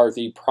JJ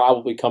McCarthy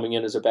probably coming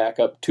in as a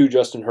backup to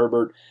Justin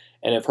Herbert,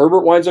 and if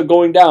Herbert winds up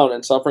going down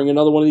and suffering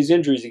another one of these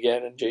injuries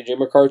again, and JJ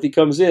McCarthy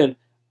comes in,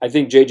 I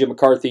think JJ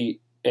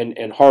McCarthy and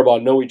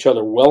Harbaugh know each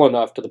other well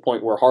enough to the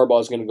point where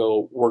Harbaugh is going to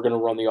go, we're going to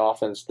run the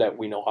offense that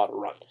we know how to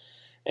run,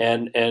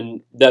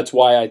 and that's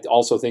why I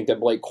also think that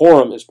Blake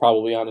Corum is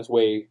probably on his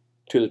way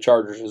to the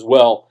Chargers as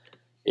well.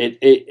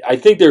 I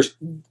think there's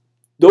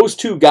those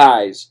two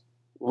guys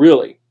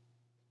really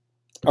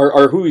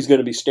are who he's going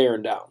to be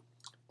staring down.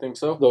 Think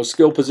so? Those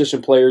skill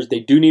position players. They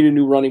do need a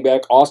new running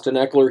back. Austin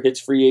Eckler hits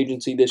free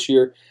agency this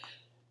year.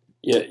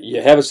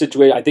 You have a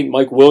situation. I think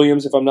Mike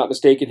Williams, if I'm not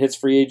mistaken, hits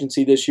free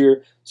agency this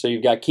year. So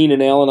you've got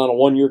Keenan Allen on a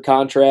 1-year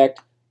contract.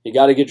 You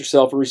got to get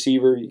yourself a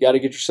receiver. You got to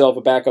get yourself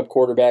a backup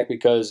quarterback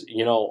because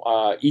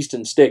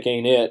Easton Stick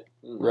ain't it,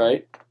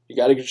 right? You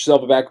got to get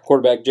yourself a backup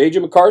quarterback.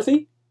 J.J.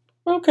 McCarthy.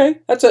 Okay,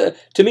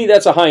 to me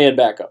that's a high-end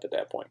backup at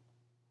that point.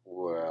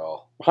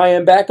 Well,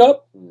 high-end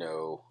backup?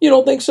 No. You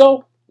don't think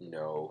so?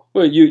 No.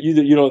 Well,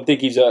 you don't think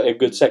he's a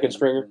good second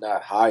stringer?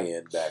 Not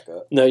high-end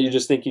backup. No, you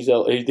just think he's a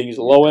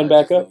low-end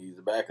backup? He's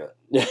a backup.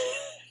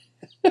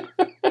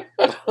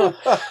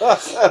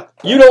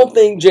 You don't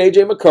think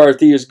J.J.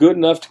 McCarthy is good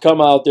enough to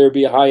come out there,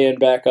 be a high-end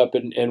backup,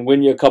 and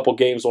win you a couple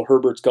games while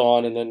Herbert's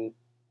gone, and then,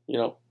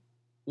 No.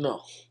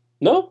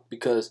 No?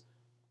 Because,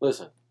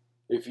 listen,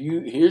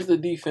 here's the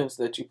defense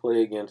that you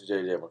play against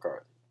J.J.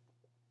 McCarthy.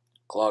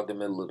 Clog the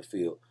middle of the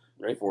field,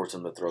 Right. Force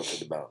him to throw to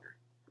the boundary.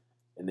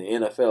 In the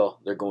NFL,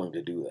 they're going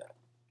to do that.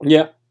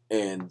 Yeah.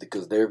 And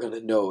because they're going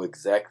to know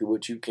exactly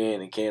what you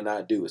can and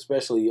cannot do,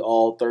 especially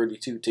all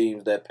 32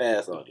 teams that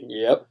pass on you.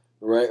 Yep.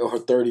 Right? Or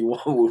 31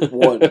 with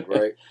one,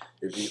 right?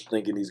 If he's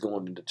thinking he's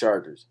going to the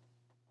Chargers.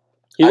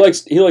 He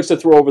likes to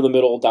throw over the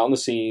middle, down the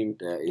seam.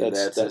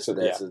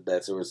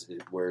 That's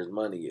where his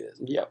money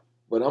is. Yep.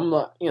 But I'm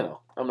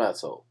not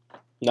sold.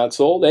 Not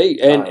sold. Hey,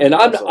 and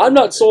I'm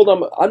not sold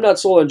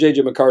on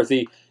J.J.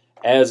 McCarthy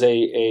as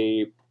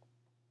a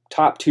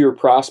top tier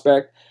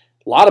prospect.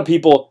 A lot of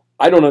people,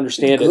 I don't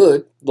understand it.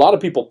 A lot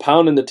of people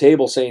pounding the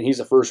table saying he's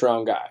a first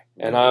round guy,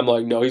 and I'm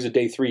like, no, he's a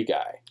day 3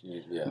 guy.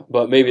 Yeah.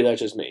 But maybe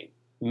that's just me.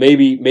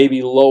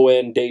 Maybe low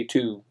end day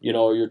 2.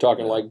 You're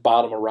talking like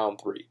bottom of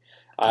round 3.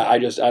 I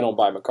don't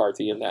buy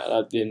McCarthy in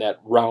that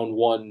round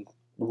 1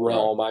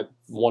 realm. I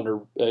wonder,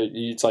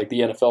 it's like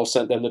the NFL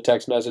sent them the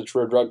text message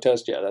for a drug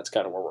test. Yeah, that's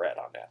kind of where we're at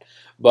on that.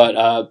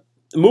 But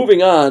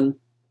moving on,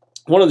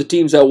 one of the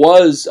teams that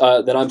was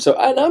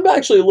I'm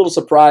actually a little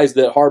surprised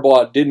that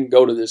Harbaugh didn't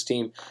go to this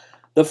team.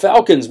 The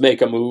Falcons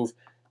make a move.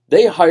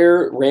 They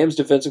hire Rams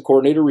defensive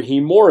coordinator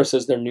Raheem Morris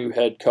as their new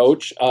head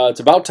coach. It's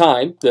about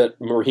time that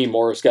Raheem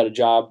Morris got a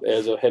job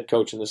as a head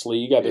coach in this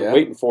league. I've been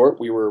waiting for it.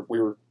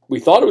 We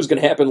thought it was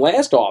going to happen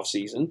last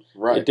offseason.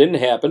 Right. It didn't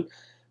happen.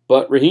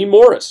 But Raheem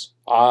Morris,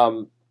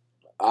 out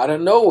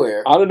of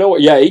nowhere.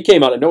 Yeah, he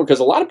came out of nowhere because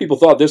a lot of people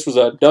thought this was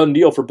a done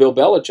deal for Bill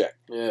Belichick.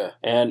 Yeah.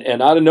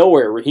 And out of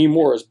nowhere, Raheem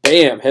Morris,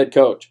 bam, head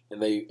coach.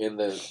 And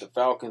the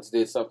Falcons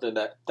did something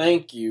that,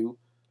 thank you,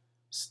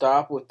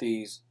 stop with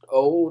these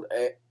old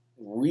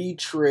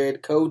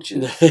retread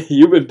coaches.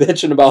 You've been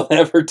bitching about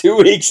that for 2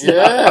 weeks now.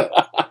 Yeah.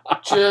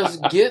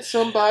 Just get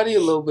somebody a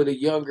little bit of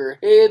younger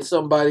head,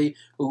 somebody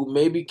who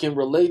maybe can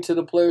relate to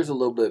the players a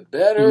little bit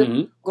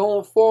better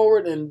going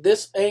forward. And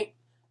this ain't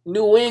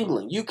New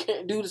England. You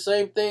can't do the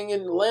same thing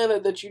in Atlanta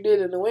that you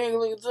did in New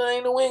England. It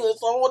ain't New England.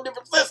 It's a whole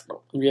different system.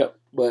 Yep.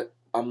 But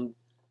I'm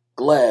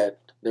glad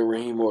that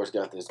Raheem Morris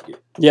got this gig.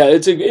 Yeah,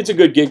 it's a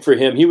good gig for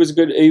him.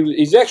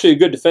 He's actually a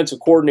good defensive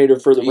coordinator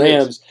for the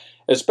Rams,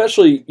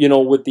 especially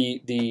with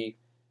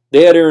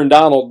they had Aaron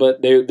Donald,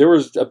 but there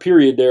was a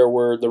period there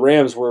where the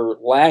Rams were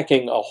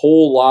lacking a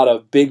whole lot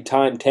of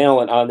big-time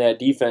talent on that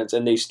defense,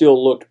 and they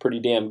still looked pretty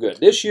damn good.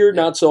 This year,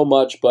 not so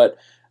much, but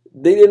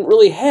they didn't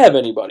really have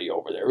anybody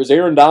over there. It was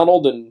Aaron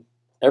Donald and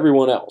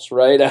everyone else,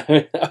 right?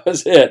 That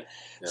was it.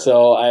 Yeah.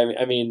 So,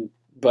 I mean,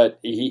 but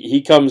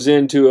he comes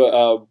into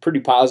a pretty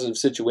positive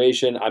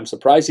situation. I'm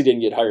surprised he didn't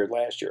get hired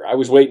last year. I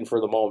was waiting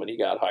for the moment he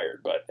got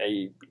hired, but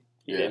he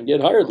didn't get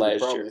hired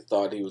last year. He probably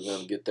thought he was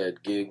going to get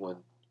that gig when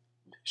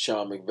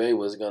Sean McVay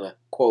was going to,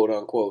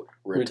 quote-unquote,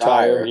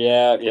 retire.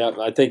 Yeah.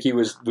 I think he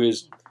was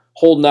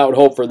holding out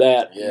hope for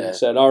that. Yeah. And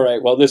said, all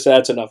right, well,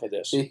 that's enough of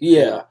this.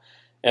 Yeah.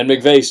 And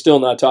McVay's still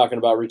not talking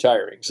about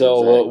retiring.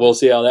 So exactly. we'll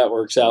see how that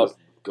works out.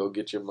 Go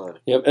get your money.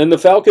 Yep. And the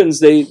Falcons,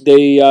 they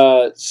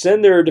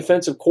send their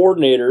defensive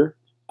coordinator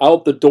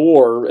out the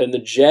door, and the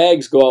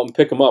Jags go out and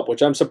pick him up,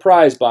 which I'm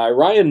surprised by.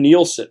 Ryan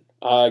Nielsen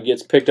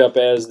gets picked up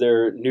as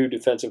their new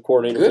defensive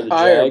coordinator for the Jags. Good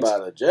hire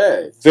by the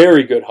Jags.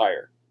 Very good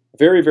hire.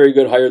 Very, very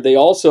good hire. They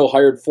also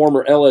hired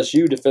former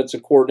LSU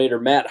defensive coordinator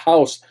Matt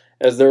House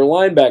as their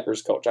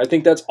linebackers coach. I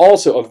think that's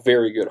also a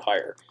very good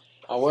hire.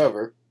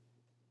 However,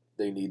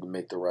 they need to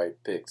make the right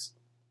picks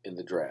in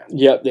the draft.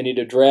 Yep, they need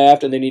to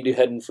draft, and they need to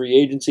head in free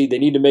agency. They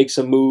need to make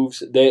some moves.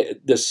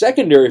 The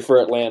secondary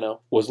for Atlanta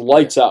was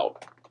lights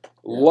out.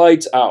 Yeah.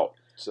 Lights out.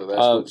 So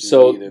that's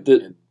what you need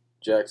in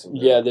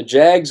Jacksonville. Yeah, the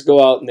Jags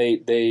go out and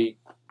they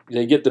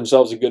get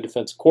themselves a good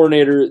defensive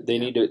coordinator. They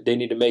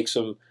need to make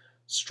some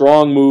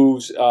strong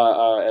moves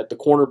at the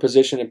corner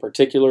position in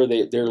particular.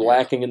 They're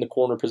lacking in the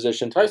corner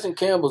position. Tyson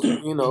Campbell's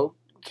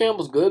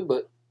Campbell's good,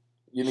 but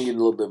you need a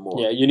little bit more.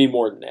 Yeah, you need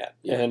more than that.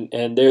 Yeah.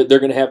 And they're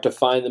going to have to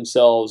find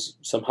themselves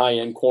some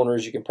high-end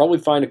corners. You can probably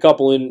find a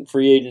couple in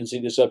free agency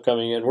this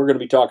upcoming, and we're going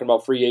to be talking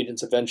about free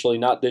agents eventually,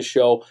 not this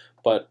show,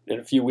 but in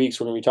a few weeks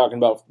we're going to be talking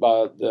about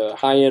the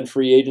high-end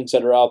free agents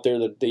that are out there.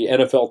 The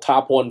NFL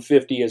Top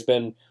 150 has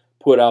been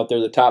put out there,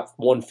 the top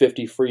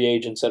 150 free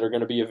agents that are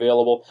going to be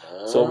available.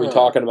 So we'll be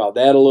talking about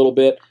that a little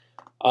bit.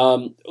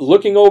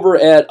 Looking over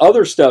at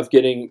other stuff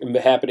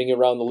happening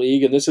around the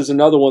league, and this is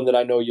another one that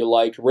I know you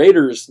liked.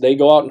 Raiders, they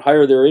go out and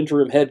hire their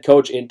interim head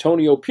coach,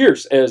 Antonio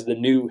Pierce, as the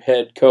new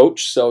head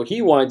coach. So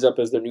he winds up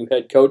as their new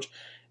head coach.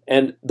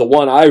 And the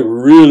one I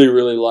really,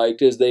 really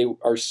liked is they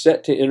are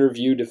set to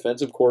interview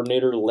defensive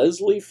coordinator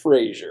Leslie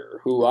Frazier,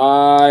 who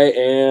I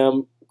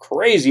am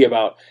crazy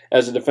about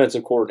as a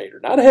defensive coordinator.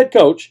 Not a head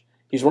coach.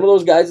 He's one of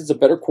those guys that's a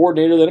better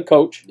coordinator than a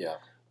coach. Yeah.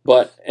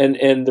 But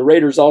and the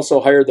Raiders also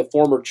hired the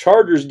former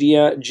Chargers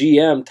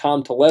GM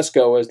Tom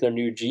Telesco as their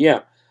new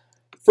GM.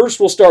 First,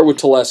 we'll start with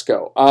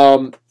Telesco.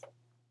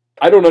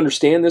 I don't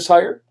understand this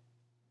hire.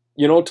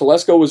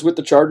 Telesco was with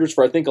the Chargers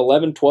for, I think,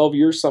 11, 12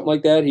 years, something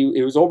like that.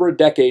 It was over a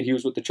decade he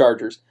was with the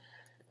Chargers.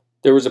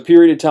 There was a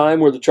period of time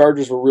where the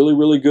Chargers were really,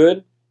 really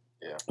good,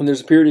 and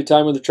there's a period of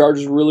time where the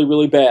Chargers were really,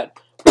 really bad.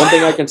 One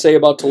thing I can say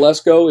about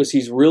Telesco is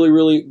he's really,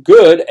 really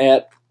good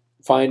at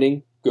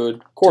finding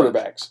good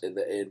quarterbacks.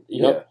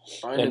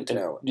 Finding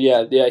talent.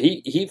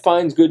 He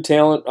finds good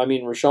talent. I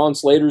mean, Rashawn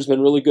Slater's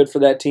been really good for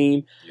that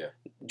team. Yeah.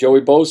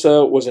 Joey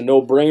Bosa was a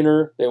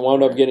no-brainer. They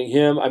wound up getting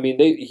him. I mean,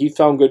 he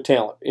found good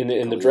talent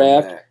in the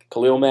draft.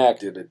 Khalil Mack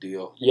did a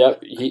deal.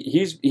 Yep,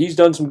 he's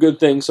done some good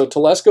things. So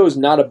Telesco is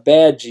not a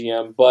bad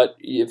GM, but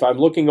if I'm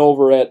looking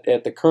over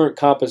at the current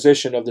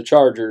composition of the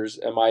Chargers,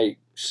 am I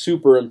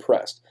super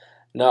impressed?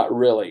 Not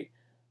really.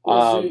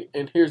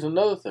 And here's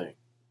another thing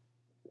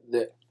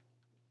that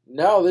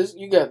now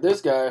you got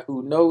this guy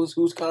who knows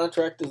whose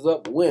contract is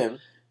up when.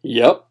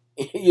 Yep.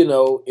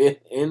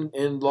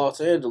 In Los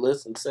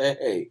Angeles and say,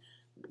 hey,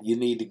 you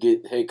need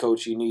to hey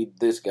coach, you need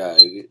this guy.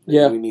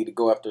 Yeah. We need to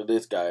go after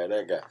this guy or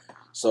that guy.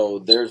 So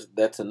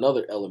that's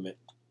another element,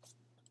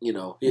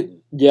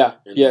 hidden. Yeah.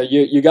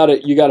 You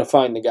gotta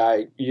find the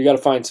guy. You gotta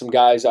find some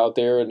guys out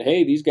there, and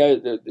hey, this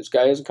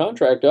guy has a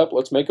contract up.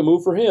 Let's make a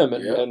move for him,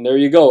 and there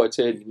you go.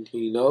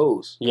 He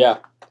knows. Yeah.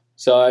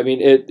 So I mean,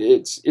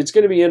 it's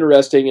going to be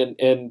interesting,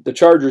 and the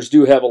Chargers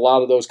do have a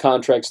lot of those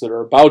contracts that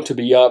are about to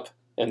be up,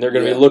 and they're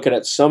going to be looking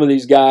at some of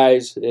these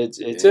guys. It's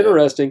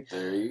interesting.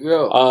 There you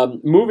go.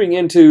 Moving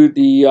into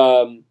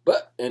the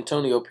but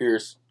Antonio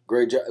Pierce,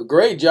 great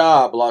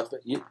job, Las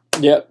Vegas.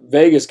 Yeah,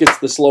 Vegas gets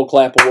the slow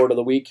clap award of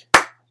the week.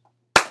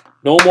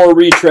 No more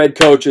retread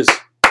coaches.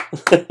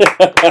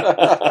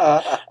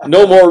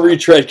 No more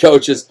retread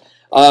coaches.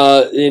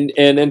 And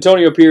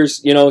Antonio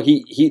Pierce,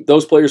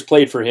 those players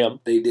played for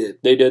him. They did.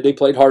 They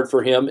played hard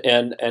for him,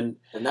 and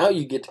now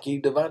you get to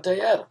keep Devontae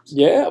Adams.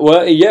 Yeah,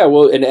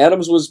 well, and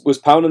Adams was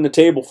pounding the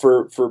table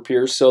for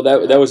Pierce, so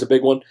that was a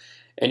big one.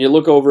 And you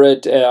look over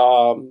at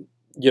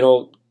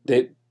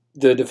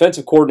the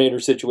defensive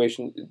coordinator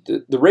situation.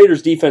 The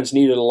Raiders' defense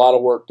needed a lot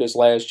of work this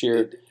last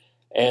year.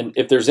 And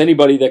if there's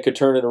anybody that could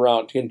turn it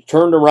around, can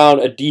turn around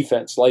a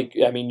defense,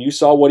 you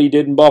saw what he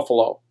did in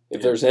Buffalo.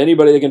 If there's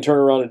anybody that can turn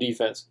around a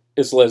defense,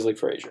 it's Leslie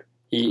Frazier.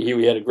 He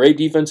had a great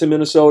defense in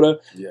Minnesota.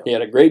 Yeah. He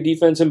had a great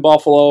defense in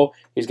Buffalo.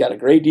 He's got a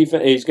great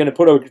defense. He's going to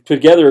put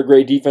together a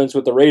great defense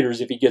with the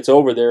Raiders if he gets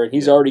over there. And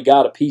he's already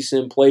got a piece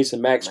in place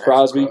in Max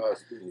Crosby.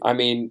 I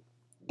mean,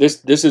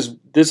 this is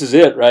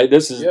it, right?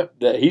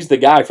 He's the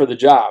guy for the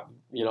job.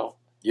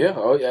 Yeah.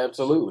 Oh, yeah.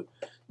 Absolutely.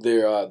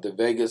 They're the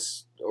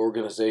Vegas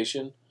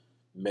organization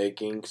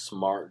making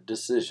smart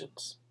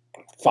decisions.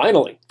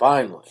 Finally.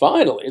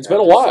 It's been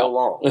a while. So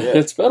long. Yeah.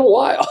 It's been a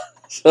while.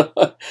 So,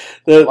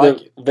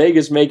 the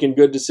Vegas making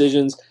good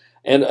decisions.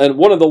 And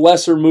one of the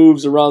lesser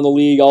moves around the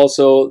league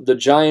also, the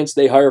Giants,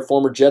 they hire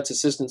former Jets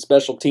assistant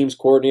special teams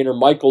coordinator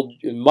Michael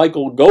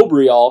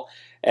Gobriel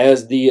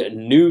as the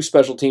new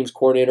special teams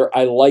coordinator.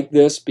 I like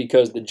this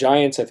because the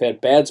Giants have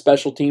had bad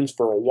special teams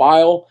for a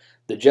while.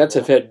 The Jets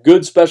have had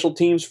good special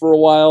teams for a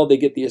while. They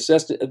get the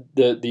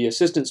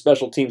assistant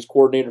special teams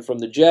coordinator from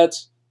the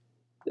Jets.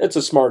 It's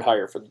a smart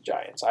hire for the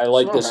Giants. I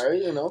like this.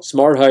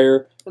 Smart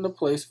hire. And a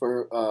place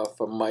for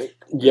Mike.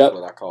 Yep.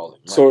 That's what I call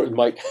it.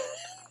 Mike.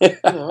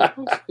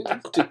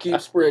 To keep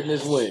spreading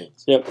his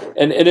wings. Yep.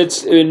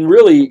 And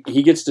really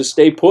he gets to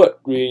stay put.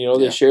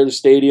 They share the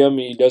stadium.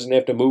 He doesn't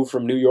have to move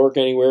from New York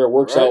anywhere. It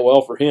works out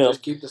well for him.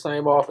 Just keep the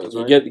same office.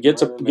 He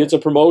gets a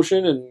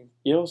promotion and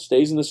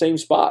stays in the same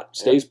spot.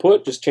 Stays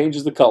put, just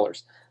changes the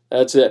colors.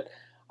 That's it.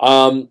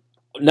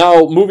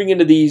 Now moving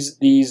into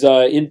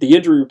the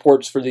injury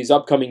reports for these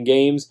upcoming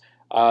games,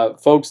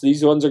 folks,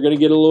 these ones are going to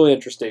get a little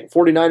interesting.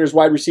 49ers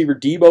wide receiver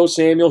Deebo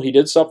Samuel, he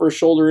did suffer a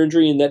shoulder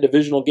injury in that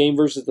divisional game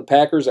versus the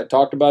Packers. I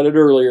talked about it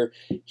earlier.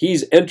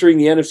 He's entering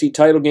the NFC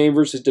title game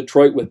versus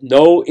Detroit with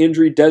no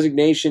injury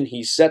designation.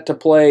 He's set to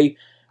play.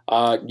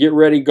 Get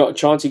ready,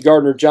 Chauncey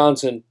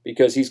Gardner-Johnson,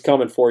 because he's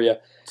coming for you.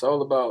 It's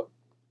all about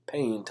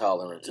pain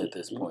tolerance at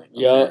this point.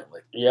 Yep.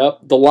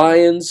 The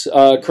Lions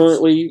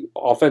currently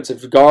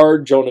offensive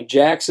guard Jonah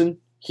Jackson.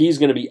 He's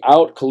going to be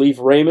out.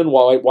 Khalif Raymond,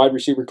 wide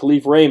receiver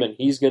Khalif Raymond,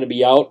 he's going to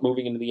be out,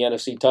 moving into the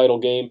NFC title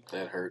game.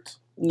 That hurts.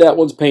 That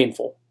one's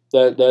painful.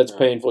 That's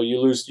painful.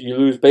 You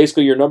lose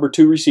basically your number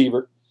 2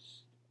 receiver,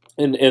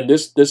 and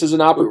this is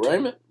an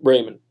opportunity.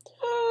 Raymond.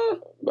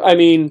 I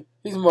mean,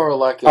 he's more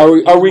like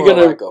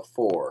like a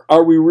 4.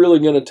 Are we really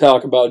going to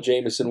talk about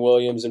Jameson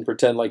Williams and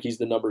pretend like he's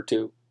the number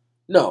 2?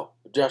 No,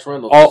 Josh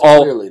Reynolds is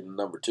clearly the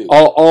number 2.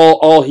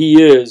 All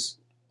he is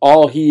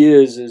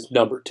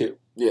number 2.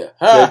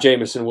 Yeah,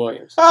 Jameson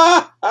Williams.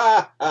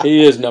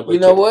 He is number 2. You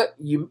know what?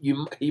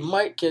 He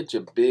might catch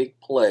a big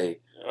play.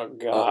 Oh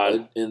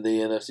God! In the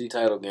NFC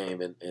title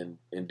game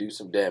and do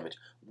some damage.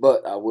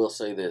 But I will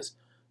say this: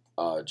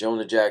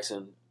 Jonah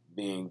Jackson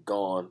being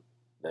gone,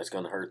 that's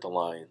going to hurt the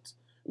Lions.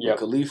 Yeah.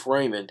 Khalif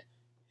Raymond,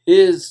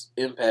 his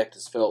impact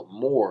is felt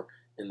more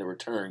in the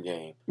return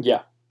game.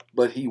 Yeah.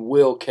 But he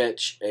will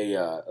catch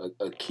a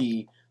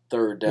key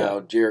third down.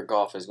 Yeah. Jared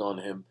Goff has gone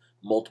to him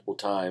multiple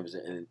times,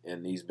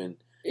 and he's been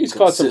He's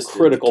caught some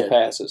critical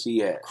passes. He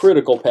has.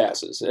 Critical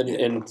passes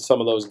in some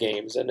of those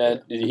games, and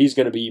that he's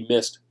going to be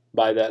missed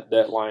by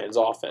that Lions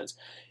offense.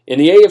 In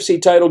the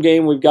AFC title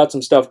game, we've got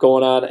some stuff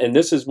going on, and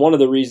this is one of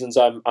the reasons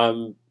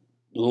I'm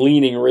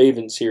leaning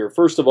Ravens here.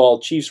 First of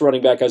all, Chiefs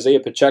running back Isaiah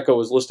Pacheco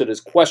is listed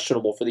as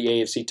questionable for the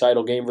AFC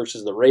title game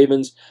versus the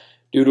Ravens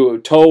due to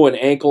toe and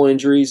ankle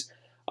injuries.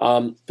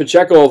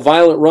 Pacheco, a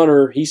violent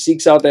runner, he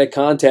seeks out that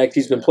contact.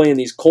 He's been playing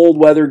these cold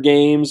weather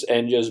games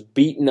and just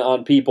beating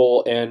on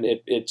people, and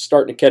it's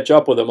starting to catch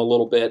up with him a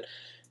little bit.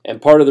 And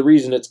part of the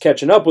reason it's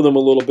catching up with him a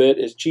little bit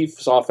is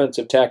Chiefs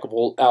offensive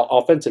tackle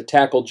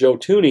Joe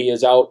Thuney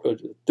is out.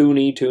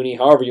 Thuney,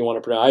 however you want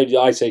to pronounce it.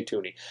 I say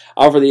Thuney.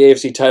 Out for the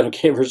AFC title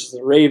game versus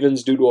the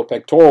Ravens due to a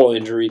pectoral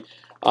injury.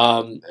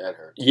 That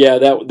hurts. Yeah,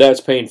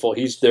 that's painful.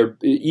 He's their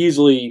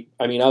easily,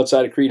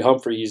 outside of Creed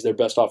Humphrey, he's their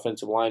best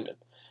offensive lineman.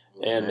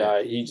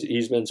 And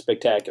he's been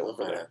spectacular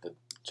for I them. have to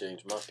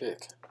change my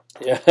pick.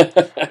 Yeah.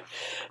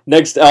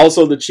 Next,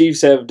 also the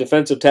Chiefs have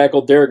defensive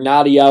tackle Derek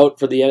Nottie out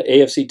for the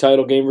AFC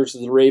title game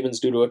versus the Ravens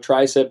due to a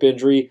tricep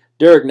injury.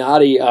 Derek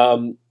Nottie,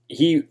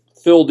 he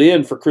filled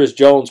in for Chris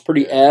Jones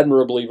pretty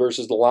admirably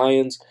versus the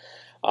Lions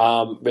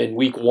in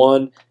Week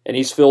 1, and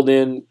he's filled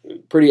in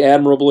pretty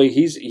admirably.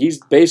 He's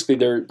basically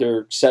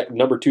their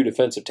number 2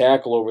 defensive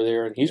tackle over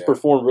there, and he's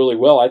performed really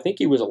well. I think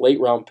he was a late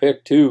round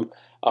pick too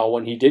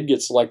when he did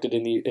get selected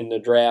in the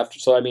draft.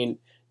 So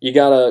you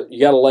gotta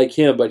like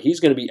him, but he's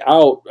going to be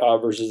out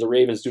versus the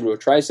Ravens due to a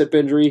tricep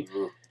injury,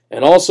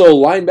 and also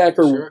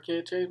linebacker. Sure, I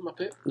can't change my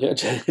pick. Yeah,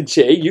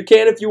 Jay, you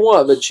can if you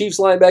want, but Chiefs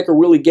linebacker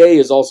Willie Gay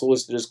is also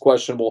listed as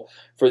questionable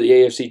for the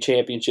AFC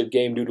Championship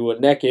game due to a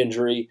neck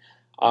injury.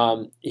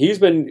 He's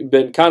been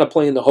kind of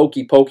playing the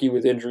hokey pokey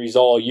with injuries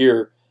all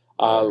year.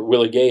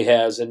 Willie Gay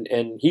has, and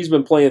he's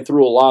been playing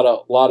through a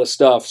lot of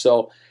stuff.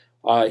 So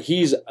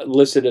he's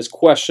listed as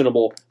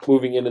questionable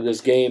moving into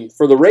this game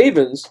for the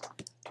Ravens.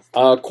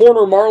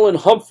 Corner Marlon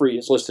Humphrey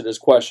is listed as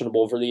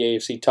questionable for the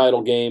AFC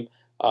title game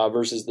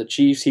versus the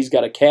Chiefs. He's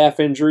got a calf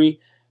injury,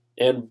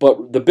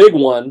 but the big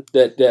one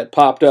that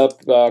popped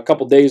up a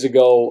couple days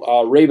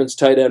ago, Ravens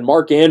tight end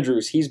Mark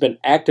Andrews, he's been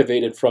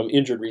activated from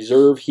injured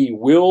reserve. He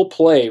will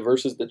play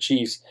versus the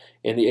Chiefs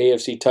in the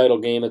AFC title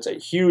game. It's a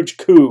huge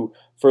coup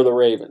for the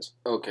Ravens.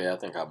 Okay, I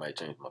think I might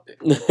change my pick.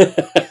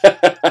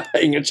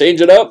 You can change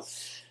it up?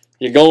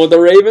 You going with the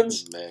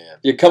Ravens? Man.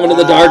 You're coming to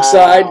the dark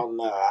side?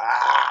 No.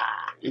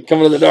 You're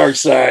coming to the dark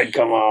side.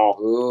 Come on.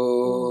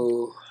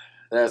 Ooh,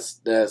 that's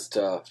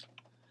tough.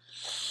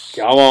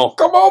 Come on.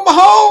 Come on,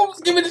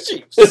 Mahomes. Give me the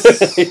Chiefs.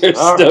 You're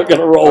still going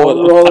to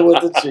roll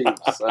with the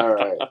Chiefs. All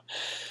right.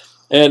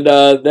 And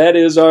that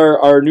is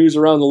our news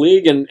around the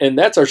league, and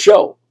that's our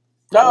show.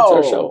 No. That's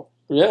our show.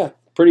 Yeah.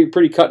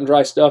 Pretty cut and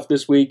dry stuff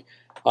this week.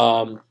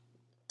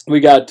 We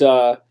got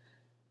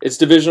it's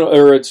divisional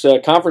or it's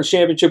conference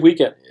championship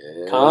weekend.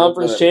 Yeah,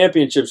 conference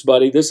championships,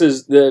 buddy. This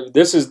is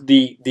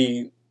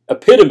the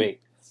epitome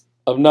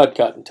of nut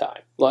cutting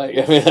time.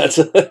 That's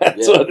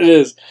what it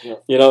is. Yeah.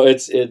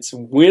 It's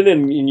win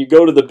and you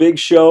go to the big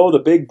show, the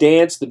big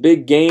dance, the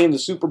big game, the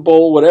Super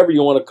Bowl, whatever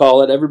you want to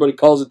call it. Everybody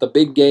calls it the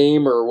big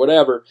game or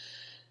whatever.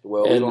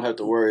 Well, we don't have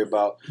to worry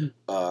about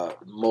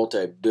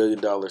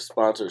multi-billion-dollar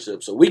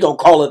sponsorship, so we gonna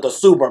call it the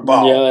Super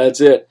Bowl. Yeah, that's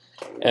it.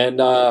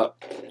 And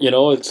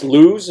it's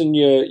lose and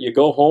you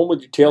go home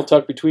with your tail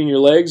tucked between your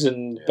legs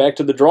and back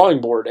to the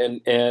drawing board.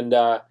 And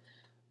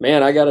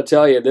man, I got to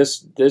tell you,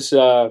 this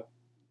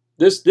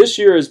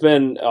year has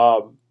been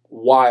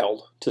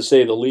wild to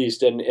say the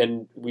least.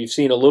 And we've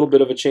seen a little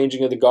bit of a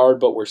changing of the guard,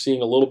 but we're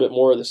seeing a little bit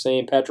more of the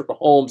same. Patrick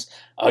Mahomes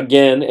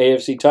again,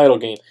 AFC title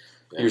game.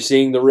 Yeah. You're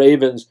seeing the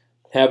Ravens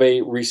have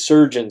a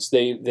resurgence.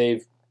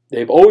 They've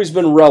always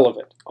been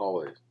relevant.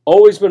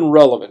 Always been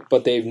relevant,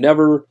 but they've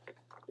never.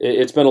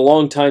 It's been a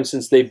long time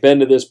since they've been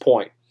to this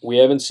point. We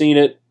haven't seen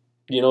it,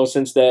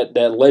 since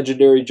that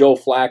legendary Joe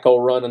Flacco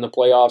run in the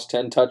playoffs,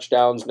 10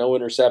 touchdowns, no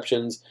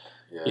interceptions,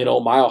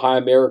 Mile High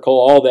Miracle,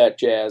 all that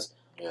jazz.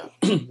 Yeah.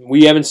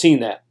 We haven't seen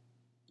that.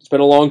 It's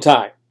been a long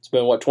time. It's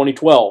been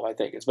 2012, I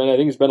think. It's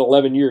been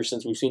 11 years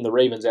since we've seen the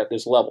Ravens at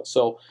this level.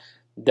 So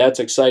that's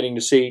exciting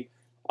to see.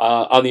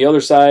 On the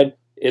other side,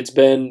 it's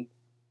been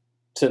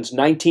since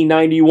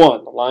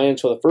 1991. The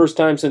Lions, for the first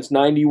time since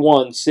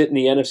 91, sit in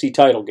the NFC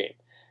title game.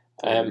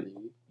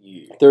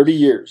 30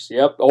 years.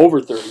 Yep, over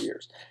 30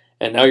 years.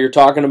 And now you're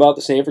talking about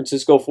the San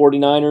Francisco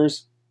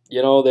 49ers.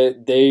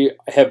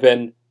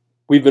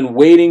 We've been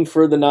waiting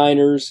for the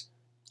Niners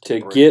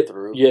to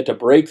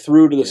break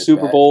through to the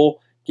Super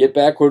Bowl, get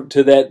backward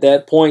to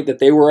that point that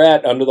they were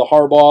at under the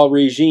Harbaugh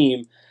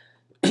regime.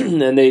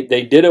 And they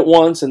did it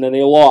once and then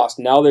they lost.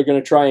 Now they're going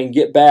to try and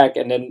get back,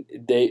 and then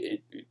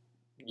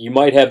you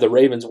might have the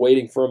Ravens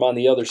waiting for them on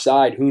the other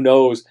side. Who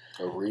knows?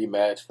 A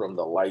rematch from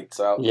the lights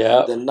out.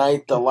 Yeah. The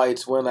night the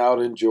lights went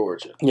out in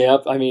Georgia.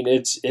 Yep.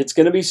 It's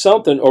going to be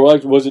something. Or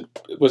was it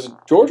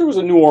Georgia or was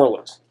it New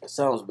Orleans? It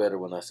sounds better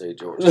when I say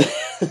Georgia.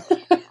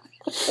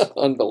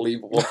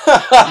 Unbelievable.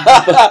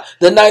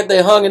 The night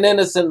they hung an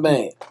innocent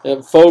man.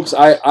 And folks,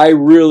 I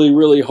really,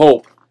 really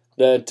hope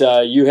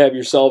that you have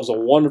yourselves a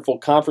wonderful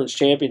conference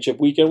championship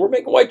weekend. We're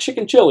making white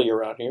chicken chili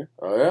around here.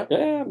 Oh, yeah?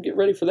 Yeah, I'm getting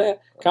ready for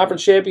that.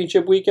 Conference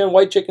championship weekend,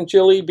 white chicken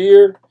chili,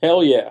 beer.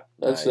 Hell yeah.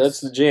 That's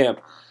the jam.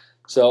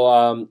 So,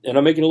 and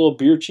I'm making a little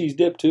beer cheese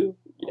dip too.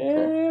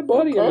 Yeah,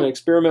 buddy. I'm going to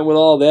experiment with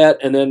all that.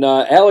 And then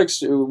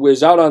Alex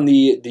was out on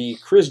the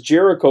Chris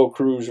Jericho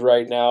cruise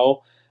right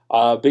now.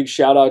 Big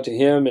shout out to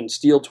him and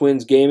Steel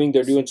Twins Gaming.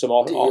 They're doing some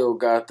Steel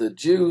got the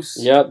juice.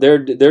 Yeah, they're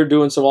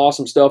doing some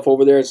awesome stuff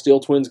over there at Steel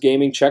Twins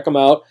Gaming. Check them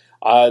out.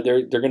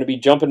 They're going to be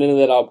jumping into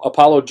that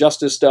Apollo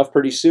Justice stuff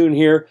pretty soon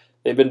here.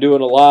 They've been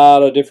doing a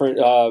lot of different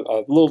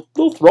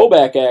little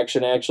throwback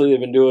action. Actually, they've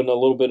been doing a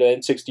little bit of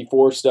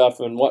N64 stuff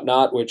and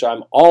whatnot, which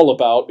I'm all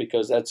about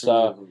because that's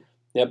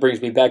that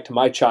brings me back to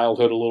my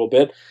childhood a little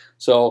bit.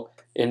 So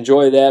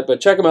enjoy that.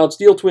 But check them out,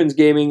 Steel Twins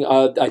Gaming.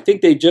 I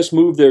think they just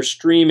moved their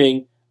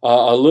streaming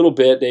a little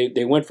bit.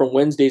 They went from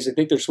Wednesdays. I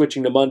think they're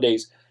switching to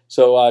Mondays.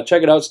 So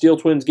check it out, Steel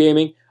Twins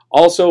Gaming.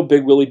 Also,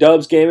 Big Willie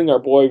Dubs Gaming, our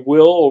boy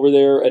Will over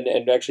there,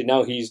 and actually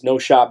now he's No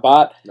Shot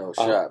Bot. No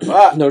Shot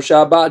Bot. No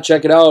Shot Bot.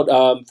 Check it out.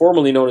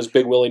 Formerly known as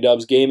Big Willie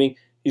Dubs Gaming.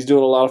 He's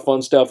doing a lot of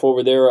fun stuff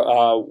over there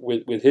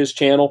with his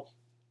channel.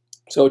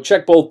 So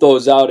check both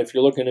those out if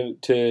you're looking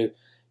to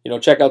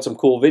check out some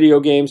cool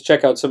video games.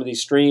 Check out some of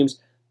these streams.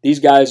 These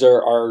guys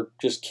are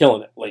just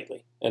killing it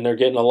lately, and they're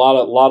getting a lot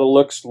of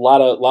looks, a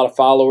lot of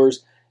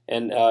followers,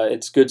 and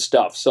it's good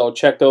stuff. So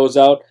check those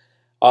out.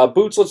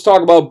 Boots, let's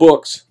talk about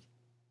books.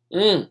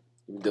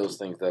 Those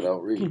things that I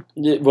don't read.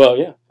 Well,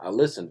 yeah. I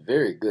listen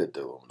very good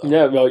to them.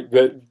 Yeah, well,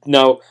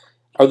 now,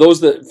 are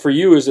those for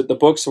you? Is it the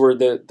books where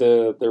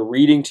they're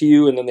reading to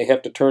you and then they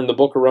have to turn the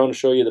book around to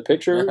show you the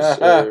pictures?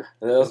 I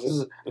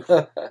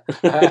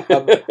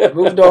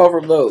moved on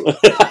from those.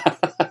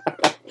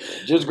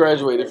 Just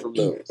graduated from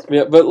those.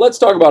 Yeah, but let's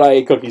talk about I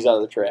Ate Cookies Out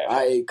of the Trash.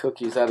 I Ate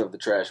Cookies Out of the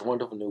Trash.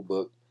 Wonderful new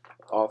book.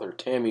 Author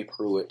Tammy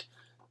Pruitt.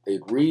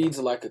 It reads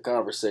like a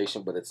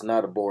conversation, but it's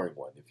not a boring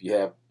one. If you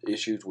have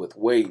issues with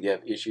weight, you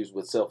have issues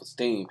with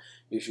self-esteem,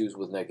 issues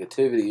with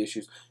negativity,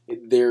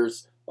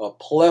 there's a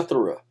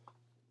plethora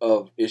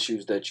of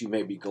issues that you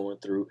may be going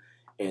through,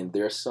 and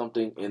there's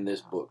something in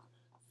this book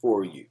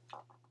for you.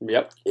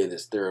 Yep. It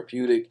is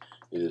therapeutic.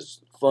 It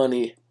is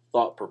funny,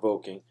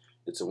 thought-provoking.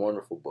 It's a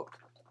wonderful book.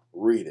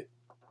 Read it.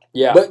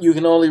 Yeah. But you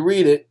can only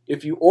read it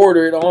if you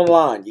order it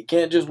online. You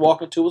can't just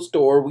walk into a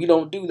store. We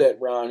don't do that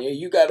around here.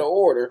 You got to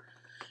order.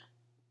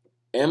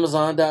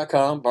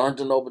 Amazon.com,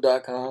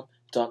 BarnesandNoble.com.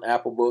 It's on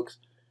Apple Books.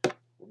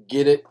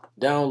 Get it,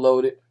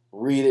 download it,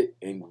 read it,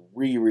 and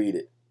reread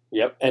it.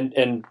 Yep.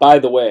 And by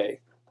the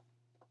way,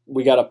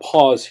 we got to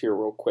pause here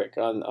real quick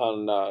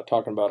on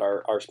talking about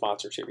our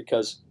sponsors here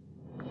because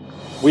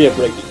we have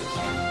breaking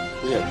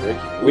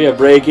news. We have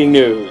breaking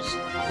news.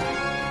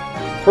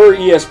 Per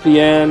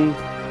ESPN,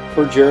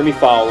 per Jeremy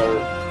Fowler.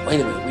 Wait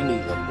a minute, we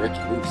need a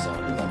breaking news song.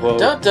 Well,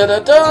 dun, dun,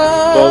 dun,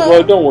 dun.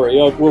 Well, don't worry.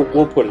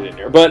 We'll put it in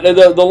there. But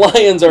the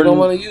Lions are... You don't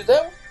want to use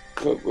that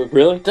one?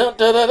 Really? Dun,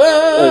 dun, dun,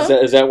 dun.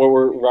 Is that what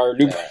our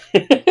new...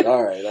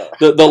 All right.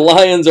 The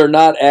Lions are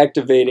not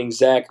activating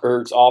Zach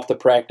Ertz off the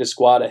practice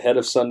squad ahead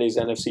of Sunday's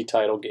NFC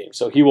title game.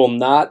 So he will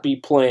not be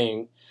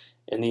playing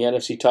in the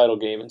NFC title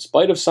game in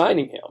spite of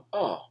signing him.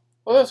 Oh,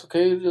 well, that's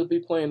okay. He'll just be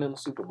playing in the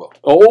Super Bowl.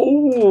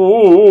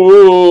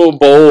 Oh,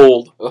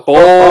 bold.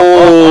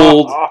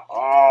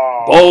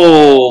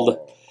 Bold.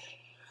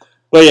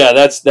 But yeah,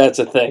 that's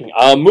a thing.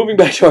 Moving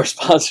back to our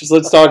sponsors,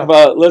 let's talk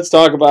about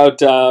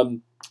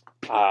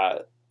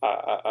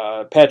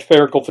Patch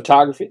Miracle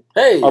Photography.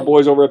 Hey, our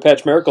boys over at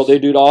Patch Miracle, they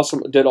do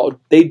awesome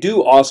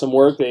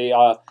work. They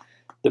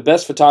the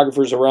best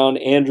photographers around.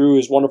 Andrew,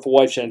 his wonderful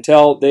wife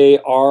Chantel, they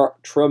are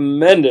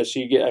tremendous.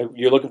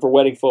 You're looking for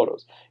wedding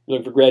photos, you're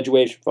looking for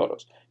graduation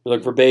photos, you're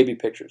looking for baby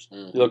pictures,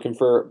 you're looking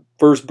for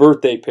first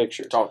birthday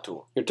pictures. Talk to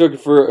them. You're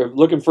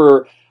looking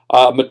for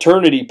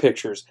maternity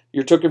pictures.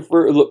 You're looking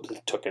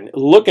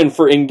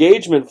for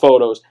engagement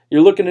photos.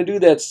 You're looking to do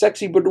that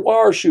sexy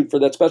boudoir shoot for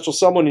that special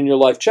someone in your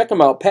life. Check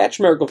them out,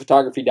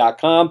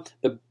 PatchMiraclePhotography.com.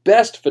 The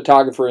best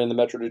photographer in the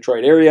Metro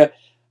Detroit area.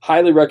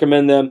 Highly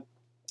recommend them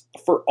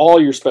for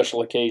all your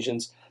special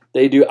occasions.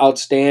 They do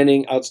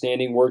outstanding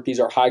work.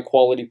 These are high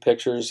quality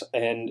pictures,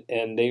 and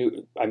they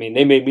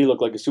made me look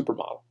like a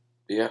supermodel.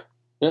 Yeah.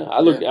 Yeah,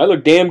 I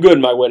look damn good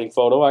in my wedding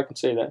photo. I can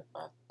say that.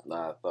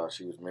 I thought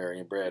she was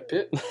marrying Brad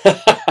Pitt.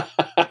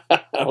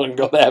 I wouldn't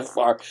go that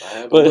far. I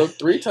had to look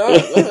 3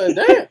 times.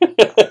 Damn.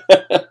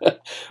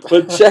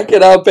 But check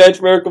it out,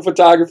 Patch Miracle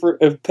Photography.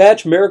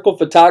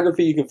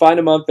 You can find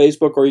them on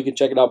Facebook, or you can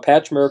check it out,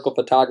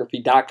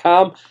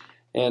 PatchMiraclePhotography.com.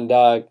 And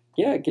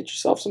get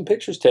yourself some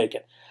pictures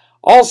taken.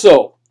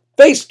 Also,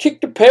 Face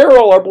Kicked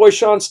Apparel. Our boy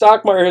Sean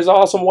Stockmeyer, his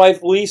awesome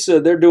wife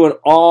Lisa, they're doing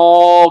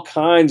all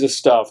kinds of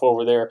stuff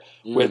over there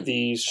with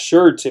these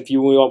shirts. If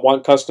you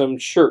want custom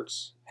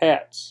shirts,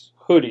 hats,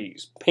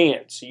 hoodies,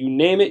 pants, you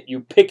name it,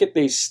 you pick it,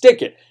 they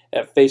stick it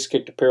at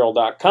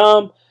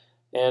FaceKickedApparel.com.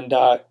 And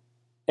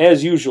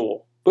as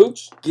usual,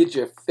 Boots, get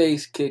your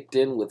face kicked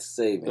in with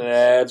savings.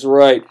 That's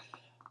right.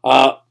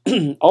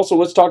 Also,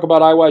 let's talk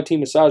about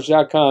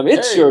IYTmassage.com.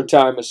 It's Hey. your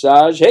time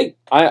massage. Hey,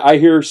 I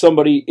hear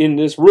somebody in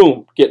this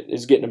room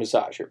is getting a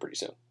massage here pretty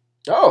soon.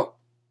 Oh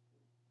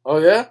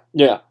yeah.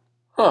 Yeah.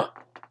 Huh.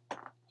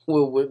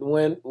 Well,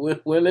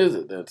 when is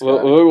it then?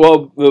 Scott?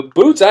 Well,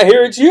 Boots, I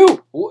hear it's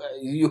you.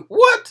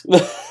 What? You're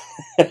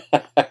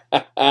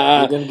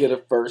gonna get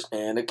a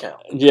first-hand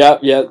account. Yeah.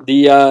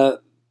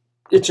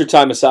 It's your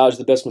time massage,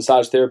 the best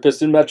massage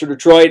therapist in Metro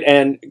Detroit,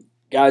 and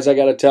guys, I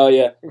got to tell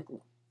you,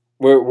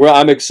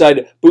 I'm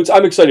excited. Boots,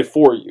 I'm excited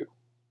for you.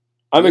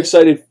 I'm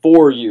excited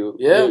for you.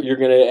 Yeah. You're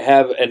gonna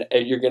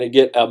you're gonna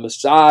get a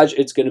massage.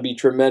 It's gonna be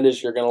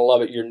tremendous. You're gonna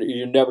love it.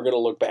 You're never gonna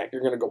look back.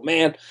 You're gonna go,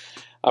 man,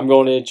 I'm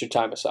going to It's Your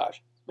Time Massage.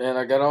 Man,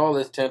 I got all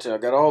this tension. I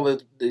got all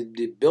this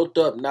the built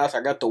up knots.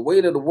 I got the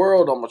weight of the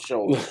world on my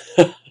shoulders.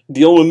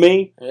 Dealing with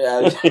me?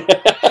 Yeah.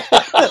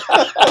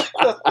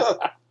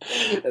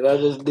 And I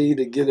just need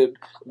to get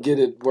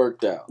it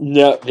worked out.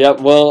 Yep.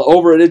 Well,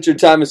 over at It's Your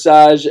Time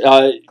Massage,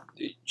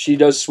 she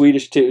does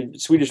Swedish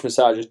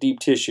massages, deep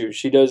tissue.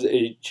 She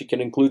can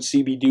include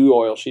CBD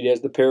oil. She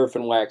has the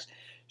paraffin wax.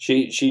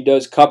 She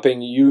does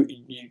cupping. You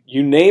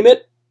name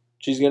it,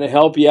 she's going to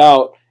help you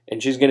out,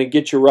 and she's going to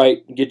get you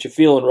right, get you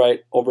feeling right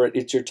over at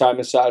It's Your Time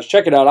Massage.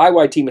 Check it out,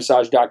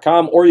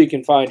 IYTmassage.com, or you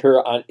can find her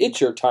on It's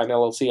Your Time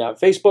LLC on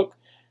Facebook.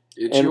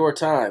 It's your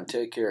time.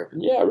 Take care of it.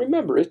 Yeah,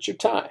 remember, it's your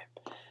time.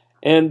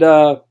 And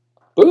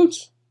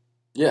Boots.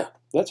 Yeah.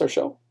 That's our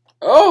show.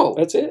 Oh,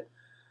 That's it.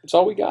 That's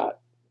all we got.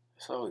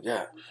 that's all we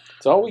got.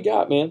 That's all we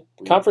got, man.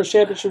 Conference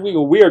championship week.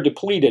 We are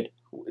depleted.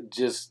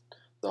 Just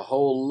the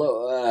whole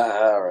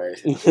all right.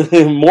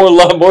 More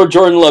love, more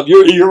Jordan Love.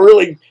 You're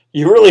really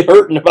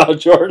hurting about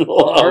Jordan I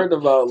Love. heard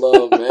about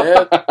love,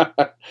 man.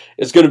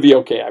 It's going to be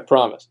okay. I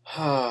promise.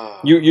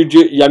 You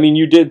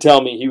did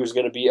tell me he was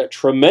going to be a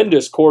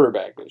tremendous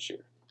quarterback this year.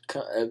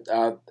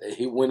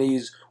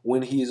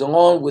 When he's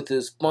on with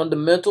his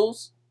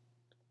fundamentals,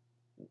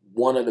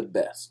 one of the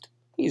best.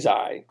 He's all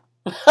right.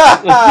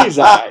 He's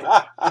all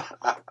right.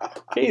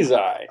 He's all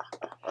right.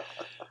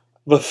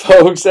 But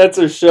folks, that's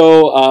our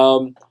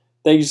show.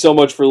 Thank you so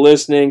much for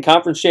listening.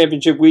 Conference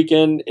championship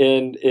weekend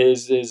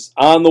is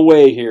on the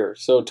way here.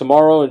 So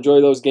tomorrow,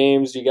 enjoy those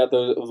games. You got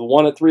the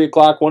one at 3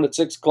 o'clock, one at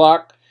 6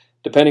 o'clock,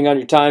 depending on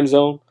your time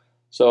zone.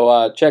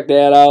 So check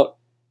that out.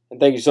 And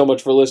thank you so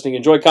much for listening.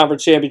 Enjoy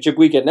Conference Championship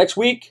Weekend. Next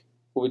week,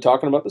 we'll be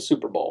talking about the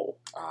Super Bowl.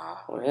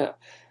 Oh, yeah.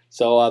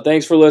 So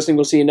thanks for listening.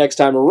 We'll see you next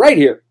time right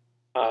here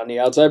on the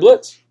Outside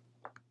Blitz.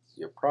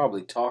 You're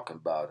probably talking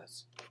about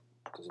us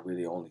because we're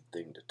the only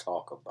thing to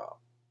talk about.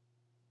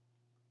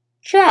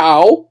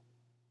 Ciao.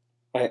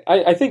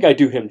 I think I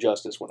do him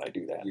justice when I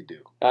do that. You do.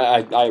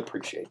 I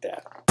appreciate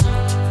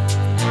that.